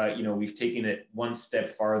finally, we've taken it one step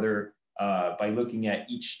farther by looking at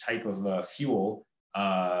each type of fuel,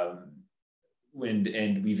 and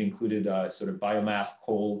we've included sort of biomass,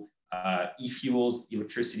 coal, e-fuels,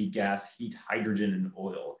 electricity, gas, heat, hydrogen, and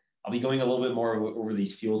oil. I'll be going a little bit more over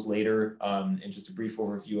these fuels later, and just a brief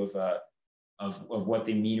overview of what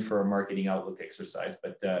they mean for our marketing outlook exercise.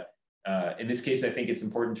 But in this case, I think it's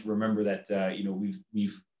important to remember that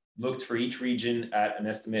we've looked for each region at an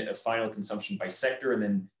estimate of final consumption by sector,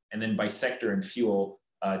 and then by sector and fuel,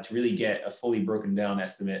 to really get a fully broken down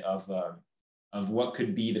estimate of what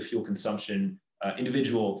could be the fuel consumption,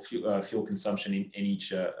 individual fuel consumption in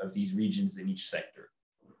each of these regions in each sector.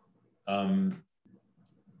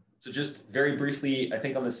 So just very briefly, I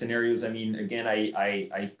think on the scenarios, I mean, again,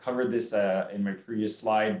 I covered this in my previous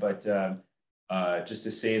slide, but just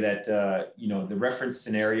to say that, the reference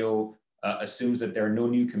scenario assumes that there are no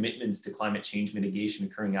new commitments to climate change mitigation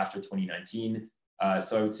occurring after 2019.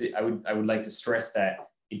 So I would say, I would like to stress that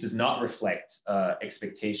it does not reflect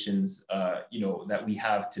expectations, that we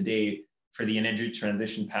have today for the energy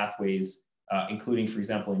transition pathways, including, for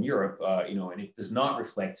example, in Europe, and it does not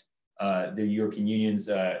reflect the European Union's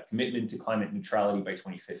commitment to climate neutrality by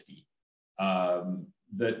 2050.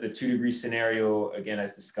 The 2-degree scenario, again,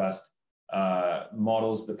 as discussed,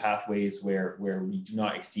 models the pathways where we do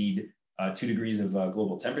not exceed 2 degrees of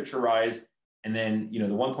global temperature rise. And then, the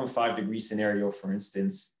 1.5-degree scenario, for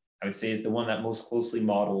instance, I would say is the one that most closely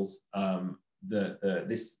models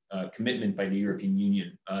this commitment by the European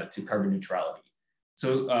Union to carbon neutrality.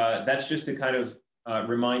 So that's just to kind of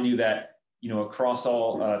remind you that, across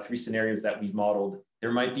all 3 scenarios that we've modeled,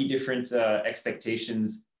 there might be different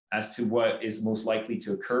expectations as to what is most likely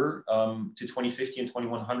to occur to 2050 and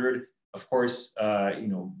 2100. Of course,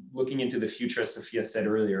 looking into the future, as Sophia said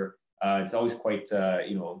earlier, it's always quite,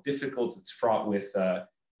 difficult. It's fraught with, a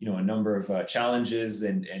number of challenges,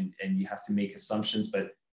 and you have to make assumptions.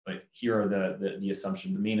 But here are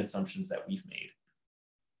the main assumptions that we've made.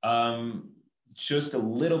 Just a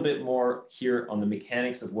little bit more here on the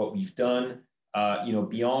mechanics of what we've done.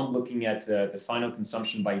 Beyond looking at the final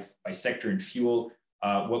consumption by sector and fuel,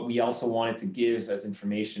 what we also wanted to give as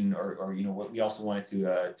information, or what we also wanted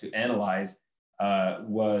to analyze,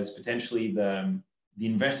 was potentially the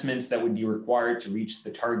investments that would be required to reach the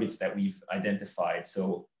targets that we've identified.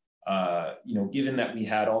 So, given that we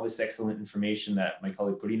had all this excellent information that my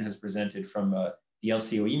colleague Pauline has presented from the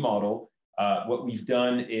LCOE model, what we've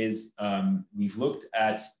done is we've looked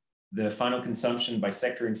at the final consumption by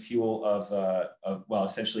sector and fuel well,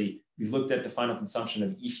 essentially, we've looked at the final consumption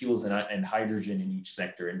of e-fuels and hydrogen in each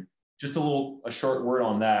sector. And just a short word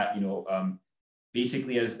on that,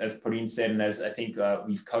 basically, as Pauline said, and as I think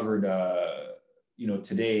we've covered,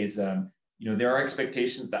 today, is, there are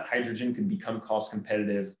expectations that hydrogen could become cost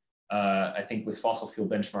competitive I think with fossil fuel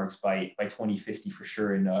benchmarks by 2050 for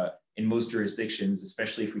sure in most jurisdictions,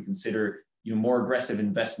 especially if we consider more aggressive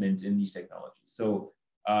investment in these technologies. So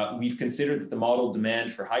we've considered that the model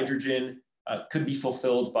demand for hydrogen could be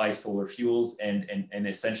fulfilled by solar fuels and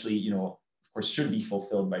essentially, of course, should be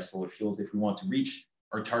fulfilled by solar fuels if we want to reach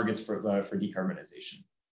our targets for decarbonization.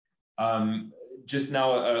 Just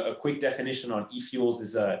now, a quick definition on e-fuels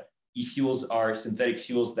is e-fuels are synthetic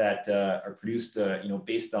fuels that are produced,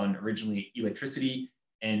 based on originally electricity,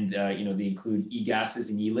 and they include e-gases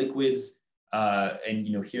and e-liquids. And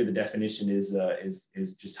here the definition is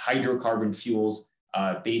just hydrocarbon fuels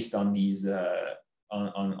based on these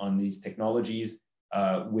technologies,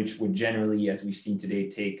 which would generally, as we've seen today,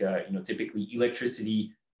 take typically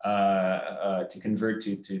electricity to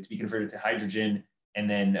be converted to hydrogen, and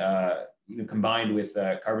then combined with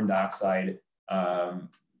carbon dioxide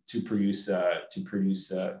to produce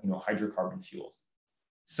hydrocarbon fuels.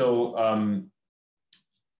 So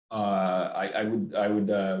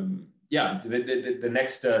the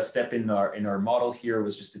next step in our model here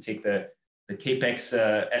was just to take the CAPEX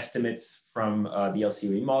estimates from the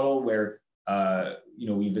LCOE model, where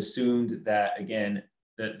we've assumed that, again,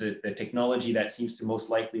 the technology that seems to most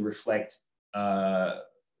likely reflect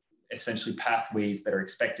essentially pathways that are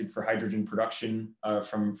expected for hydrogen production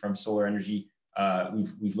from solar energy.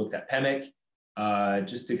 We've looked at PEMEC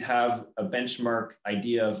just to have a benchmark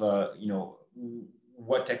idea of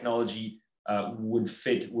what technology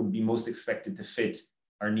would be most expected to fit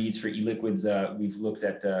our needs for e-liquids. We've looked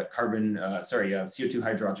at CO2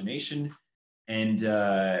 hydrogenation, and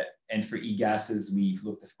for e-gases, we've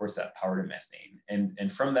looked, of course, at power to methane. And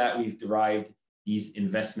from that, we've derived these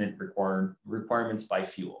investment requirements by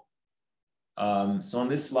fuel. So on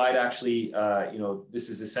this slide, actually, this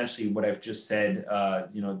is essentially what I've just said.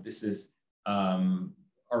 This is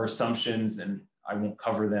our assumptions, and I won't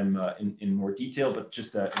cover them in more detail, but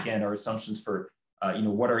just again, our assumptions for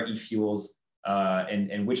what are e-fuels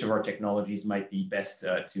and which of our technologies might be best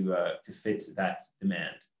to fit that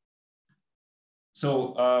demand.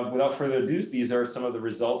 So without further ado, these are some of the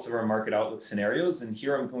results of our market outlook scenarios. And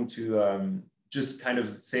here I'm going to just kind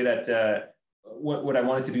of say that what I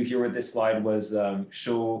wanted to do here with this slide was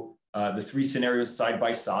show the three scenarios side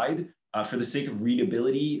by side. For the sake of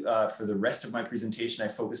readability, for the rest of my presentation, I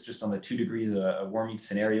focused just on the 2 degrees warming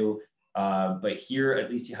scenario. But here,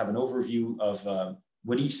 at least you have an overview of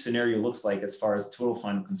what each scenario looks like as far as total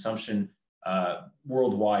final consumption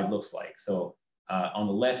worldwide looks like. So on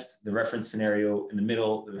the left, the reference scenario. In the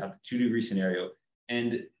middle, we have the 2 degree scenario.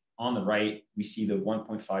 And on the right, we see the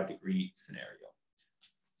 1.5 degree scenario.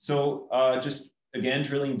 So just again,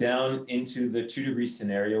 drilling down into the 2 degree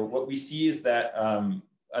scenario, what we see is that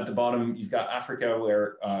at the bottom, you've got Africa,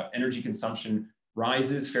 where energy consumption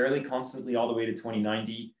rises fairly constantly all the way to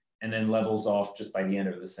 2090 and then levels off just by the end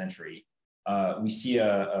of the century. We see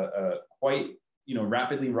a quite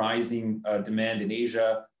rapidly rising demand in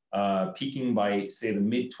Asia, peaking by, say, the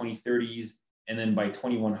mid-2030s, and then by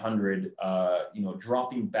 2100,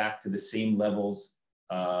 dropping back to the same levels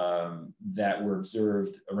that were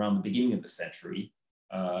observed around the beginning of the century.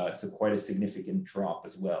 So quite a significant drop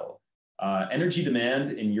as well. Energy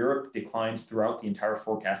demand in Europe declines throughout the entire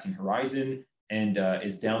forecasting horizon and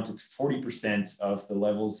is down to 40% of the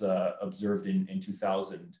levels observed in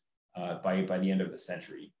 2000 by the end of the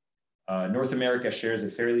century. North America shares a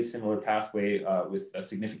fairly similar pathway with a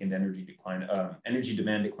significant energy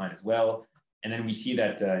demand decline as well. And then we see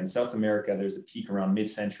that in South America, there's a peak around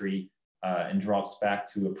mid-century and drops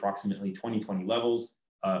back to approximately 2020 levels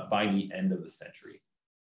by the end of the century.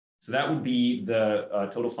 So that would be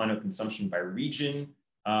the total final consumption by region.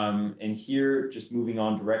 And here, just moving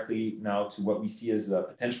on directly now to what we see as a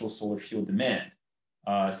potential solar fuel demand.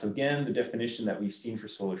 So again, the definition that we've seen for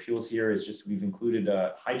solar fuels here is just we've included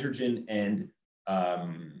hydrogen and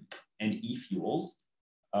e-fuels.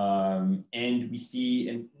 And we see,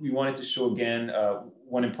 and we wanted to show again,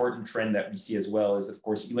 one important trend that we see as well is, of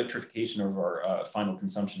course, electrification of our final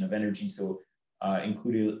consumption of energy, so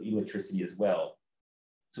included electricity as well.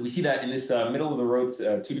 So we see that in this middle of the road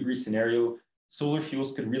 2 degree scenario, solar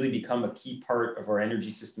fuels could really become a key part of our energy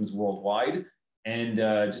systems worldwide. And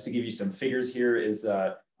just to give you some figures here is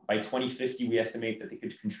by 2050, we estimate that they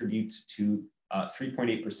could contribute to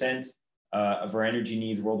 3.8% of our energy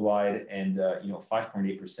needs worldwide and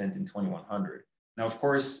 5.8% in 2100. Now, of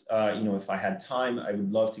course, if I had time, I would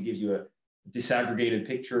love to give you a disaggregated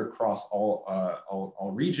picture across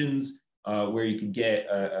all regions where you could get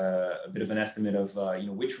a bit of an estimate of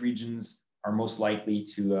which regions are most likely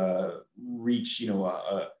to reach,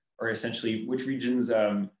 or essentially which regions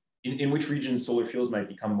in which regions solar fuels might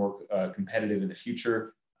become more competitive in the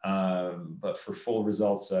future. But for full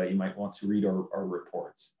results, you might want to read our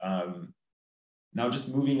report. Now,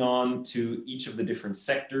 just moving on to each of the different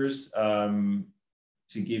sectors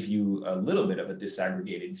to give you a little bit of a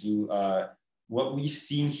disaggregated view. What we've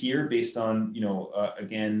seen here, based on,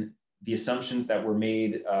 again, the assumptions that were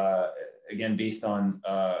made, again, based on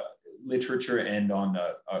literature and on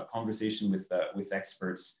a conversation with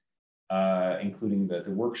experts, including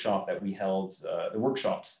the workshop that we held, the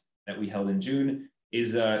workshops that we held in June,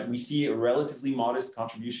 is we see a relatively modest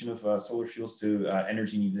contribution of solar fuels to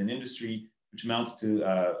energy needs in industry, which amounts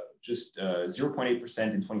to just 0.8% in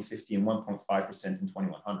 2050 and 1.5% in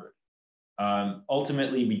 2100.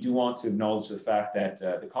 Ultimately, we do want to acknowledge the fact that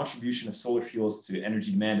the contribution of solar fuels to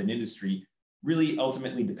energy demand in industry really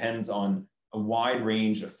ultimately depends on a wide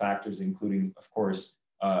range of factors, including, of course,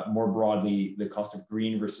 more broadly, the cost of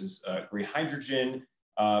green versus gray hydrogen,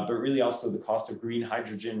 but really also the cost of green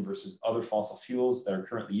hydrogen versus other fossil fuels that are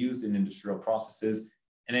currently used in industrial processes.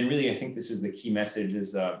 And then really, I think this is the key message,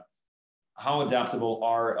 is how adaptable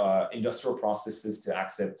are industrial processes to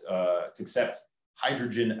accept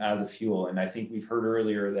hydrogen as a fuel. And I think we've heard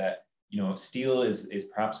earlier that steel is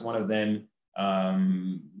perhaps one of them,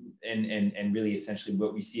 and really essentially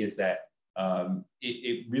what we see is that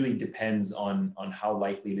it really depends on how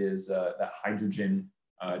likely it is that hydrogen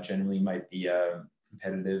generally might be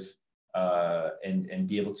competitive and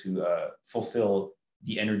be able to fulfill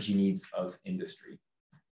the energy needs of industry.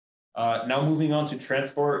 Now moving on to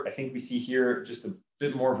transport, I think we see here just a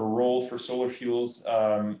bit more of a role for solar fuels.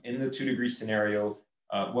 In the 2-degree scenario,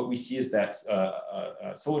 what we see is that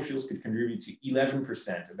solar fuels could contribute to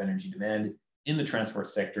 11% of energy demand in the transport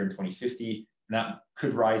sector in 2050, and that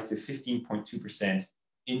could rise to 15.2%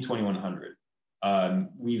 in 2100.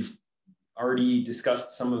 We've already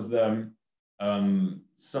discussed some of them,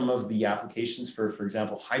 some of the applications for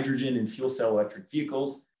example, hydrogen in fuel cell electric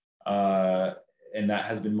vehicles, and that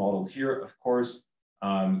has been modeled here, of course.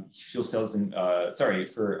 Fuel cells in,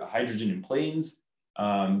 for hydrogen in planes,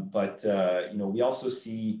 but we also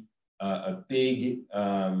see a big,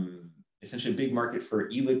 essentially a big market for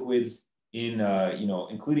e-liquids in,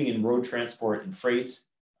 including in road transport and freight,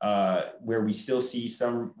 where we still see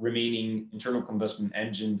some remaining internal combustion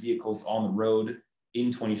engine vehicles on the road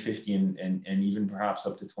in 2050 and even perhaps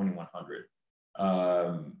up to 2100.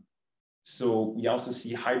 So we also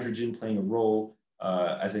see hydrogen playing a role,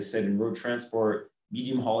 as I said, in road transport,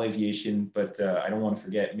 medium haul aviation, but I don't want to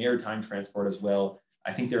forget maritime transport as well.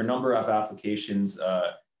 I think there are a number of applications,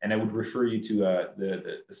 and I would refer you to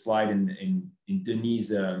the slide in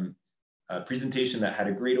Denis' presentation that had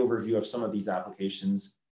a great overview of some of these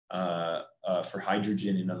applications for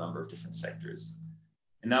hydrogen in a number of different sectors.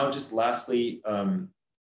 And now just lastly,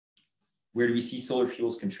 where do we see solar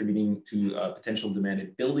fuels contributing to potential demand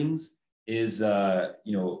in buildings is,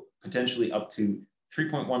 potentially up to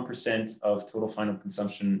 3.1% of total final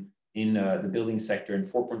consumption in the building sector and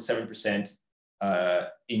 4.7%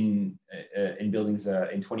 in buildings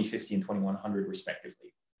in 2050 and 2100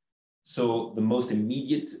 respectively. So the most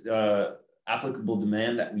immediate applicable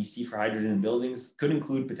demand that we see for hydrogen in buildings could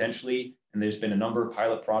include potentially, and there's been a number of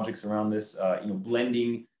pilot projects around this,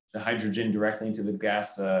 blending the hydrogen directly into the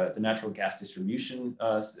gas, the natural gas distribution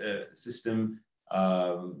system.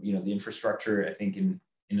 The infrastructure, I think, in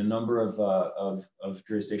a number of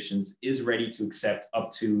jurisdictions is ready to accept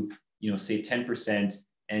up to, say 10%,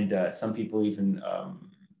 and some people even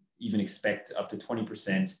expect up to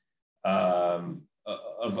 20%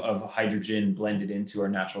 of hydrogen blended into our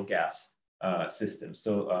natural gas system.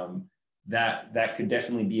 So that could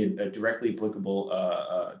definitely be a directly applicable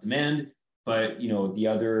demand. But the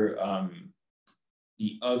other,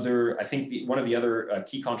 I think one of the other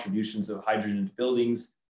key contributions of hydrogen to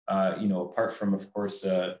buildings, apart from, of course,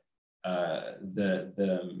 the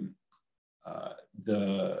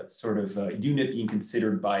sort of unit being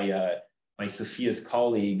considered by Sophia's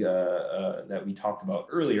colleague that we talked about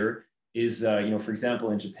earlier, is for example,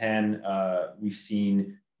 in Japan, we've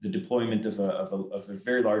seen the deployment of a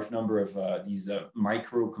very large number of these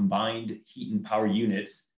micro combined heat and power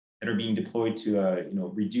units that are being deployed to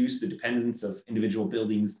reduce the dependence of individual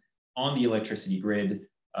buildings on the electricity grid.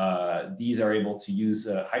 These are able to use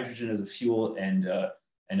hydrogen as a fuel and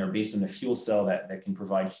are based on a fuel cell that can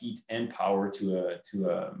provide heat and power to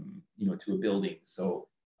a building. So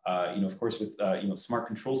of course, with smart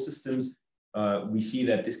control systems, we see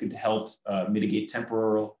that this could help mitigate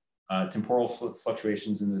temporal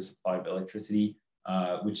fluctuations in the supply of electricity,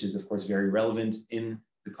 which is of course very relevant in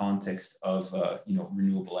the context of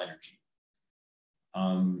renewable energy.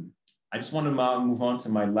 I just want to move on to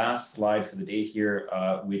my last slide for the day here,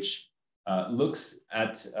 which looks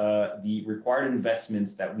at the required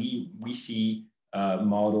investments that we see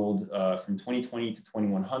modeled from 2020 to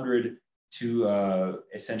 2100 to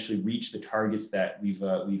essentially reach the targets that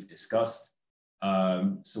we've discussed.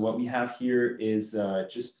 So what we have here is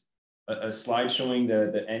just a slide showing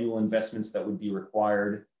the annual investments that would be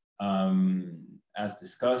required as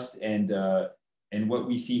discussed. And what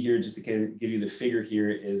we see here, just to give you the figure here,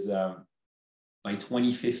 is by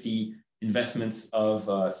 2050, investments of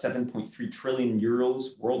 7.3 trillion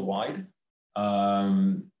euros worldwide.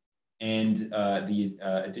 And the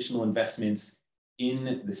additional investments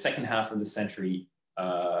in the second half of the century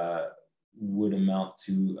would amount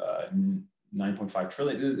to 9.5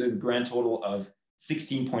 trillion, the grand total of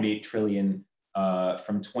 16.8 trillion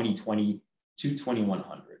from 2020 to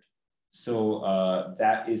 2100. So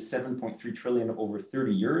that is 7.3 trillion over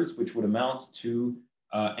 30 years, which would amount to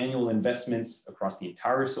annual investments across the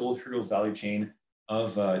entire solar fuels value chain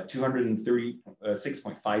of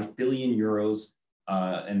 236.5 billion euros,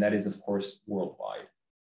 and that is, of course, worldwide.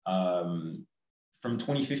 From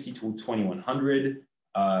 2050 to 2100,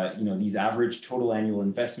 these average total annual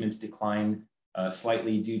investments decline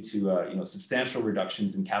slightly due to substantial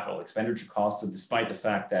reductions in capital expenditure costs. So despite the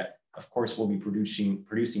fact that, of course, we'll be producing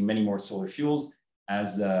many more solar fuels,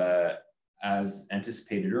 as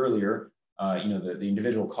anticipated earlier, the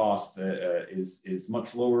individual cost is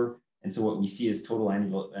much lower, and so what we see is total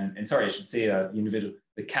annual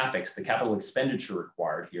the capex, the capital expenditure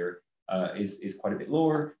required here is quite a bit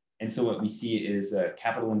lower, and so what we see is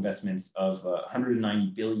capital investments of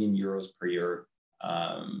 190 billion euros per year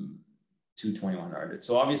to 2100.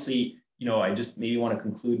 So obviously, I just maybe want to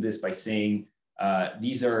conclude this by saying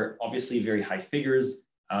these are obviously very high figures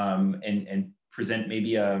and present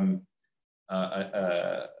maybe an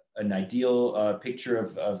ideal picture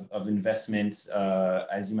of investment.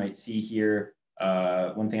 As you might see here,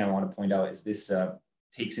 one thing I want to point out is this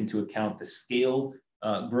takes into account the scale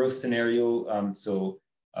growth scenario.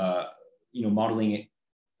 Modeling it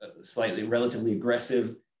slightly relatively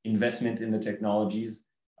aggressive investment in the technologies.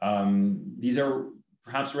 These are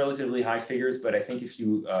perhaps relatively high figures, but I think if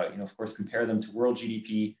you, of course, compare them to world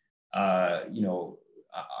GDP, I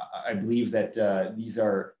believe that these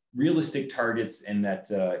are realistic targets, and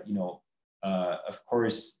that, of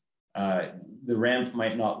course, the ramp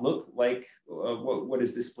might not look like what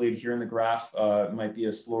is displayed here in the graph. It might be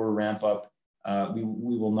a slower ramp up. We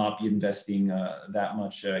will not be investing that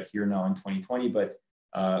much here now in 2020, but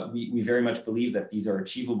we very much believe that these are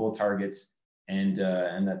achievable targets, and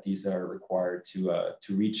that these are required to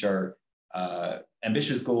reach our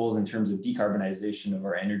ambitious goals in terms of decarbonization of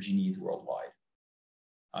our energy needs worldwide.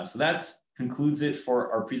 So that concludes it for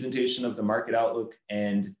our presentation of the market outlook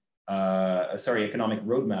and economic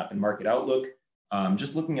roadmap and market outlook.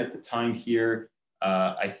 Just looking at the time here,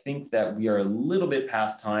 I think that we are a little bit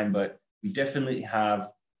past time, but we definitely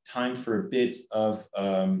have time for a bit of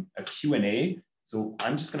a Q&A. So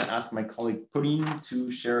I'm just going to ask my colleague Pauline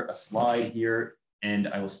to share a slide here, and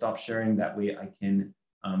I will stop sharing. That way I can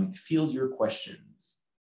field your questions.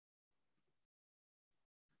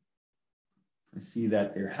 I see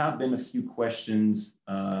that there have been a few questions.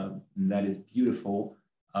 That is beautiful.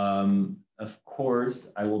 Of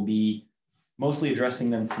course, I will be mostly addressing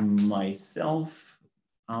them to myself.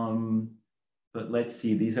 But let's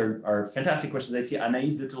see, these are fantastic questions. I see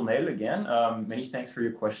Anaïs de Tournelle again. Many thanks for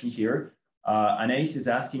your question here. Anaïs is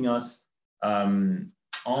asking us on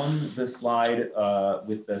the slide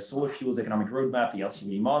with the solar fuels economic roadmap, the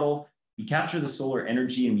LCOE model, we capture the solar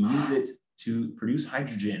energy and we use it to produce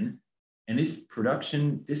hydrogen. And this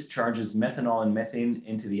production discharges methanol and methane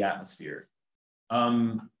into the atmosphere.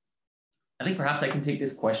 I think perhaps I can take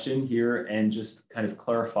this question here and just kind of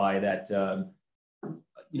clarify that,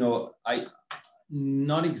 I'm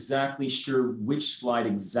not exactly sure which slide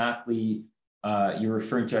exactly you're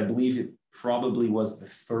referring to. I believe it probably was the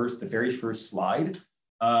very first slide.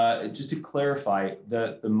 Just to clarify,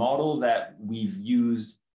 the model that we've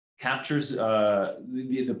used captures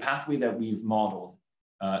the pathway that we've modeled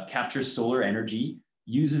captures solar energy,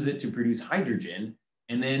 uses it to produce hydrogen,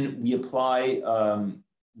 and then we apply,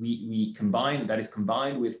 we combine, that is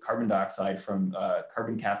combined with carbon dioxide from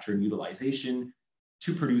carbon capture and utilization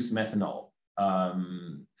to produce methanol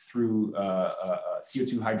through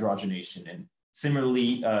CO2 hydrogenation. And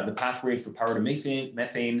similarly, the pathway for power to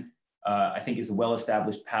methane, I think, is a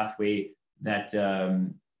well-established pathway that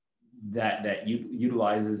that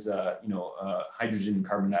utilizes hydrogen and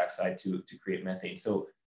carbon dioxide to create methane. So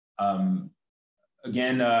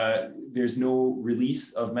again, there's no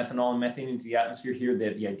release of methanol and methane into the atmosphere here.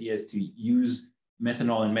 The idea is to use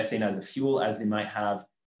methanol and methane as a fuel, as they might have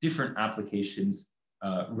different applications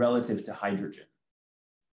relative to hydrogen.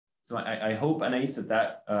 So I hope, Anais,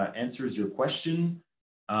 that answers your question.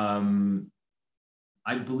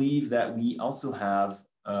 I believe that we also have,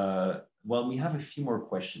 well, we have a few more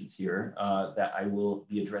questions here that I will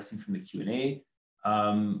be addressing from the Q&A.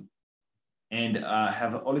 And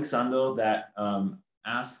have Alexander that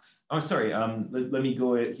asks, oh, sorry, let me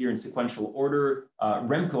go here in sequential order.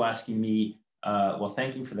 Remco asking me, well,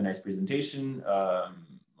 thank you for the nice presentation.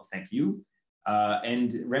 Well, thank you.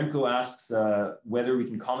 And Remco asks whether we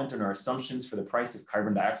can comment on our assumptions for the price of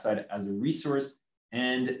carbon dioxide as a resource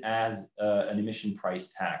and as an emission price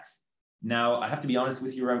tax. Now, I have to be honest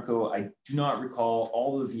with you, Remco, I do not recall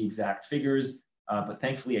all of the exact figures, but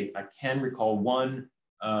thankfully I can recall one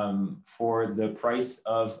for the price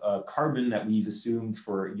of carbon that we've assumed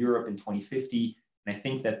for Europe in 2050. And I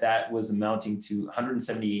think that that was amounting to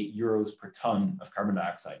 178 euros per ton of carbon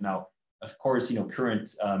dioxide. Now, of course, you know,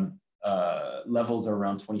 current levels are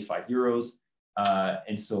around 25 euros.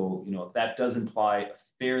 And so, you know, that does imply a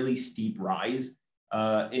fairly steep rise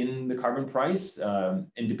in the carbon price.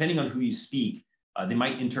 And depending on who you speak, they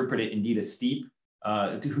might interpret it indeed as steep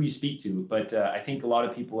to who you speak to. But I think a lot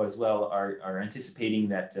of people as well are anticipating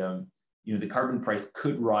that, you know, the carbon price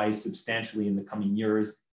could rise substantially in the coming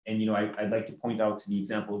years. And, you know, I'd like to point out to the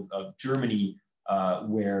example of Germany,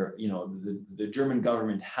 where, you know, the German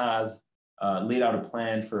government has laid out a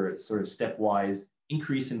plan for sort of stepwise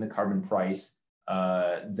increase in the carbon price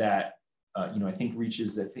that, you know, I think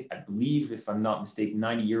reaches, I believe, if I'm not mistaken,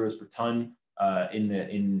 90 euros per ton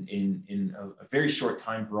in a very short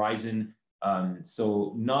time horizon.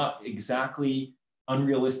 So not exactly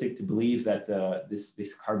unrealistic to believe that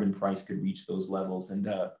this carbon price could reach those levels.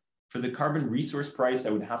 And for the carbon resource price,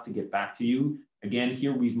 I would have to get back to you. Again,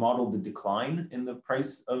 here we've modeled the decline in the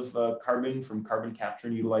price of carbon from carbon capture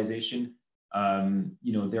and utilization.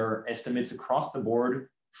 You know, there are estimates across the board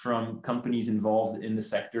from companies involved in the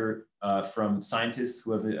sector, from scientists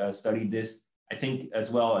who have studied this. I think as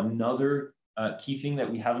well, another key thing that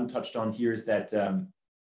we haven't touched on here is that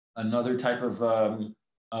another type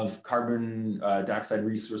of carbon dioxide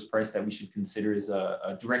resource price that we should consider is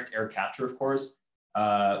a direct air capture, of course,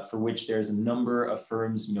 for which there's a number of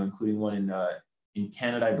firms, you know, including one in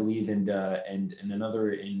Canada, I believe, and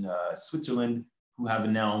another in Switzerland, who have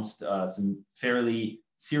announced some fairly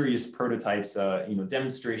serious prototypes, you know,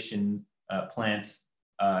 demonstration plants,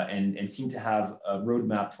 and seem to have a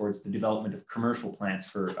roadmap towards the development of commercial plants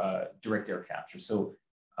for direct air capture. So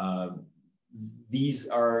these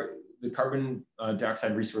are the carbon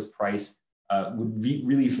dioxide resource price would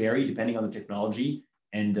really vary depending on the technology.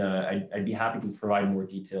 And I'd be happy to provide more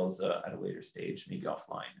details at a later stage, maybe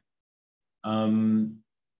offline.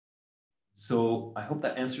 So I hope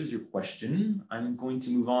that answers your question. I'm going to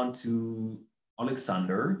move on to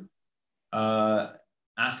Alexander,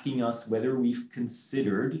 asking us whether we've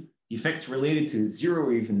considered the effects related to zero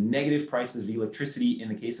or even negative prices of electricity in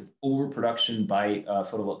the case of overproduction by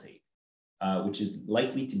photovoltaic, which is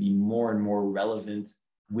likely to be more and more relevant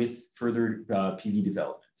with further PV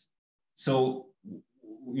development. So,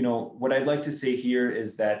 you know, what I'd like to say here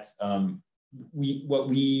is that what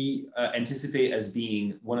we anticipate as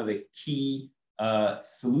being one of the key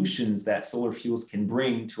solutions that solar fuels can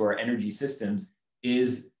bring to our energy systems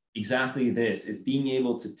is exactly this: is being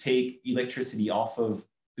able to take electricity off of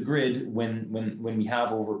the grid when we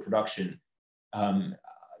have overproduction.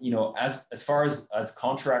 You know, as far as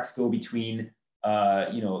contracts go between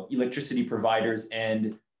you know, electricity providers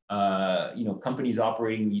and you know, companies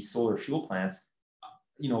operating these solar fuel plants,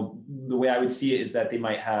 you know, the way I would see it is that they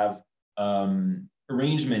might have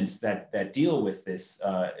arrangements that deal with this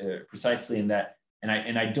precisely, and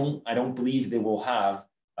I don't believe they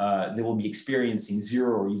will be experiencing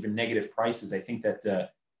zero or even negative prices. I think that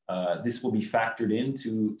this will be factored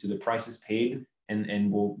into the prices paid,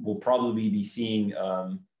 and we'll probably be seeing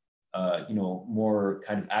you know, more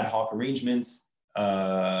kind of ad hoc arrangements.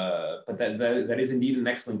 But that is indeed an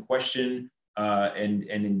excellent question, and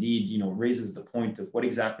indeed, you know, raises the point of what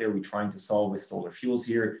exactly are we trying to solve with solar fuels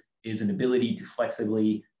here is an ability to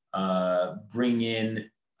flexibly bring in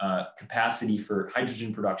capacity for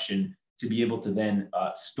hydrogen production to be able to then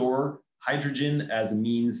store hydrogen as a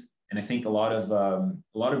means. And I think a lot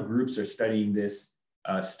of groups are studying this,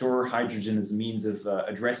 store hydrogen as a means of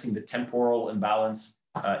addressing the temporal imbalance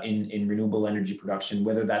in renewable energy production,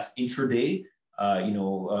 whether that's intraday, you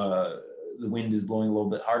know, the wind is blowing a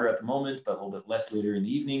little bit harder at the moment, but a little bit less later in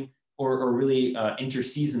the evening, or really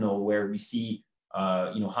interseasonal, where we see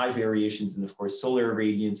you know, high variations in, of course, solar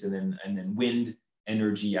irradiance, and then wind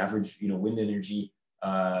energy, average, you know, wind energy,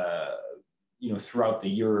 you know, throughout the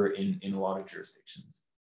year in a lot of jurisdictions.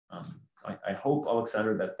 So I hope,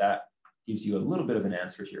 Alexander, that gives you a little bit of an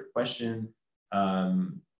answer to your question.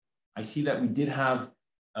 I see that we did have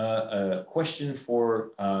a question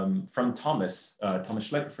from Thomas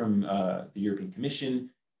Schlecker from the European Commission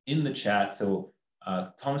in the chat. So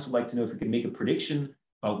Thomas would like to know if we could make a prediction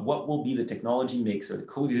about what will be the technology mix or the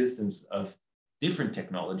coexistence of different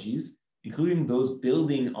technologies, including those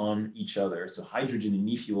building on each other, so hydrogen and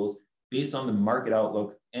e-fuels, based on the market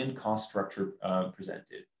outlook and cost structure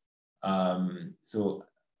presented. So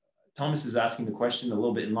Thomas is asking the question a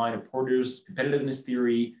little bit in line of Porter's competitiveness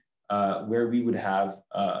theory, where we would have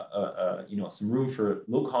some room for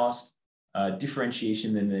low cost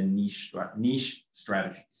differentiation and then niche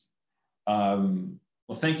strategies.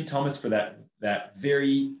 Well, thank you, Thomas, for that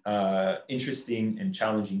very interesting and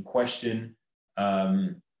challenging question.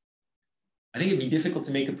 I think it'd be difficult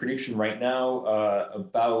to make a prediction right now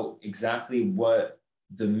about exactly what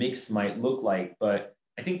the mix might look like, but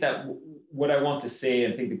I think that what I want to say,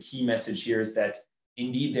 I think the key message here is that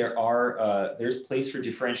indeed there's place for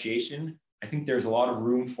differentiation. I think there's a lot of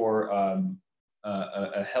room for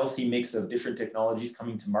a healthy mix of different technologies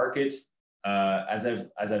coming to market. As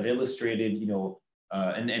I've illustrated,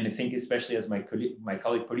 and I think especially as my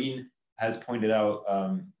colleague Pauline has pointed out,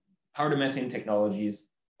 power to methane technologies,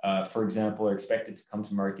 for example, are expected to come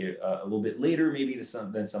to market a little bit later, maybe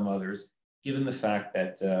than some others, given the fact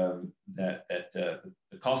that the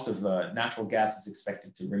cost of natural gas is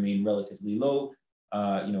expected to remain relatively low,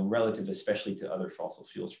 relative especially to other fossil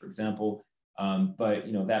fuels, for example. But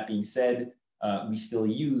that being said, we still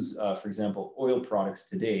use, for example, oil products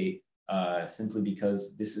today, simply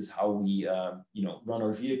because this is how we run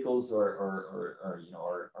our vehicles or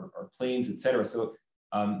our planes, etc. So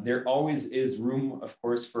there always is room, of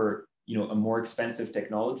course, for a more expensive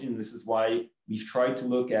technology, and this is why we've tried to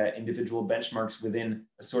look at individual benchmarks within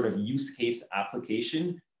a sort of use case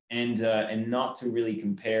application, and not to really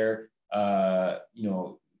compare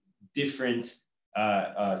different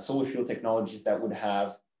solar fuel technologies that would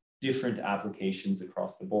have different applications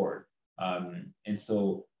across the board. And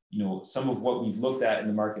so some of what we've looked at in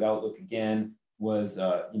the market outlook again was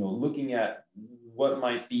looking at what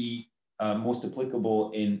might be most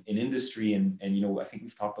applicable in industry, and I think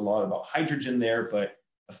we've talked a lot about hydrogen there, but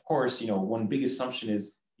of course one big assumption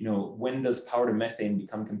is when does power to methane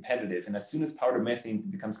become competitive? And as soon as power to methane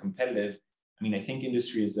becomes competitive, I mean, I think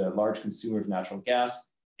industry is a large consumer of natural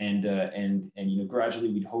gas, and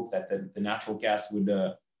gradually we'd hope that the natural gas would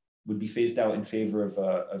be phased out in favor of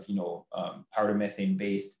power to methane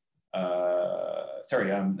based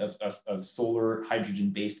of solar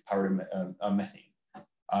hydrogen based power to methane.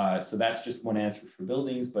 So that's just one answer for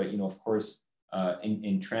buildings, but of course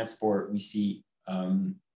in transport we see a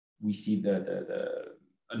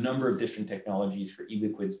number of different technologies for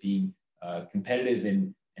e-liquids being competitive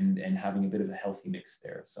and having a bit of a healthy mix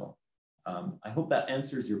there. So I hope that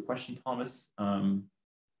answers your question, Thomas. And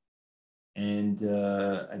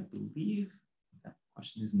I believe that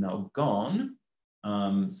question is now gone.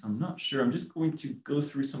 So I'm not sure. I'm just going to go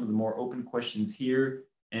through some of the more open questions here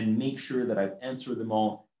and make sure that I've answered them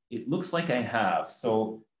all. It looks like I have.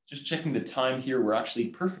 So just checking the time here, we're actually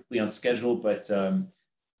perfectly on schedule, but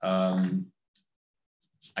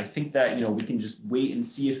I think that we can just wait and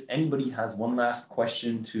see if anybody has one last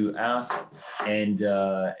question to ask, and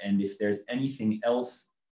if there's anything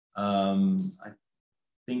else. I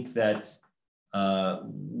think that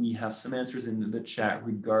we have some answers in the chat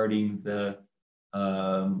regarding the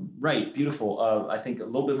right, beautiful. I think a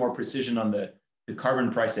little bit more precision on the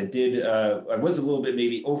carbon price. I was a little bit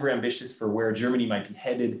maybe over ambitious for where Germany might be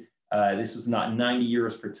headed. This was not 90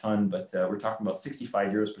 euros per ton, but we're talking about 65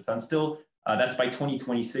 euros per ton still. That's by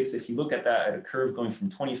 2026. If you look at that at a curve going from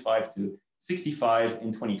 25 to 65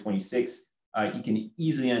 in 2026, you can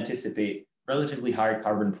easily anticipate relatively higher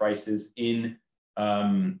carbon prices in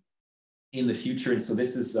the future. And so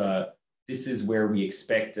this is where we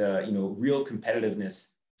expect real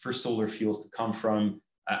competitiveness for solar fuels to come from.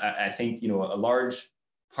 I think a large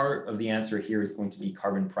part of the answer here is going to be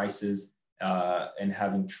carbon prices, and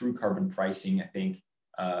having true carbon pricing, I think,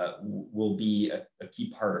 will be a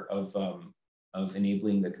key part of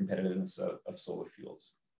enabling the competitiveness of solar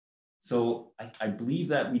fuels. So I believe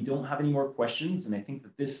that we don't have any more questions, and I think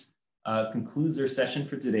that this concludes our session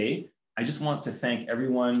for today. I just want to thank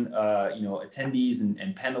everyone, attendees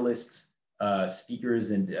and panelists,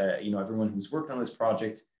 speakers, and everyone who's worked on this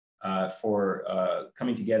project for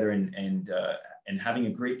coming together and having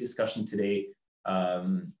a great discussion today. I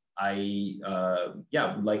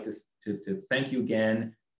would like to thank you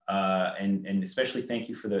again, and especially thank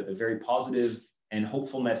you for the very positive and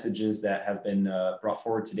hopeful messages that have been brought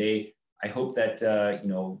forward today. I hope that you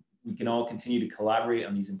know, we can all continue to collaborate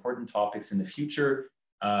on these important topics in the future.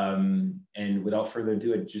 And without further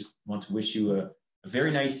ado, I just want to wish you a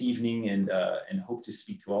very nice evening, and hope to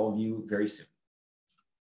speak to all of you very soon.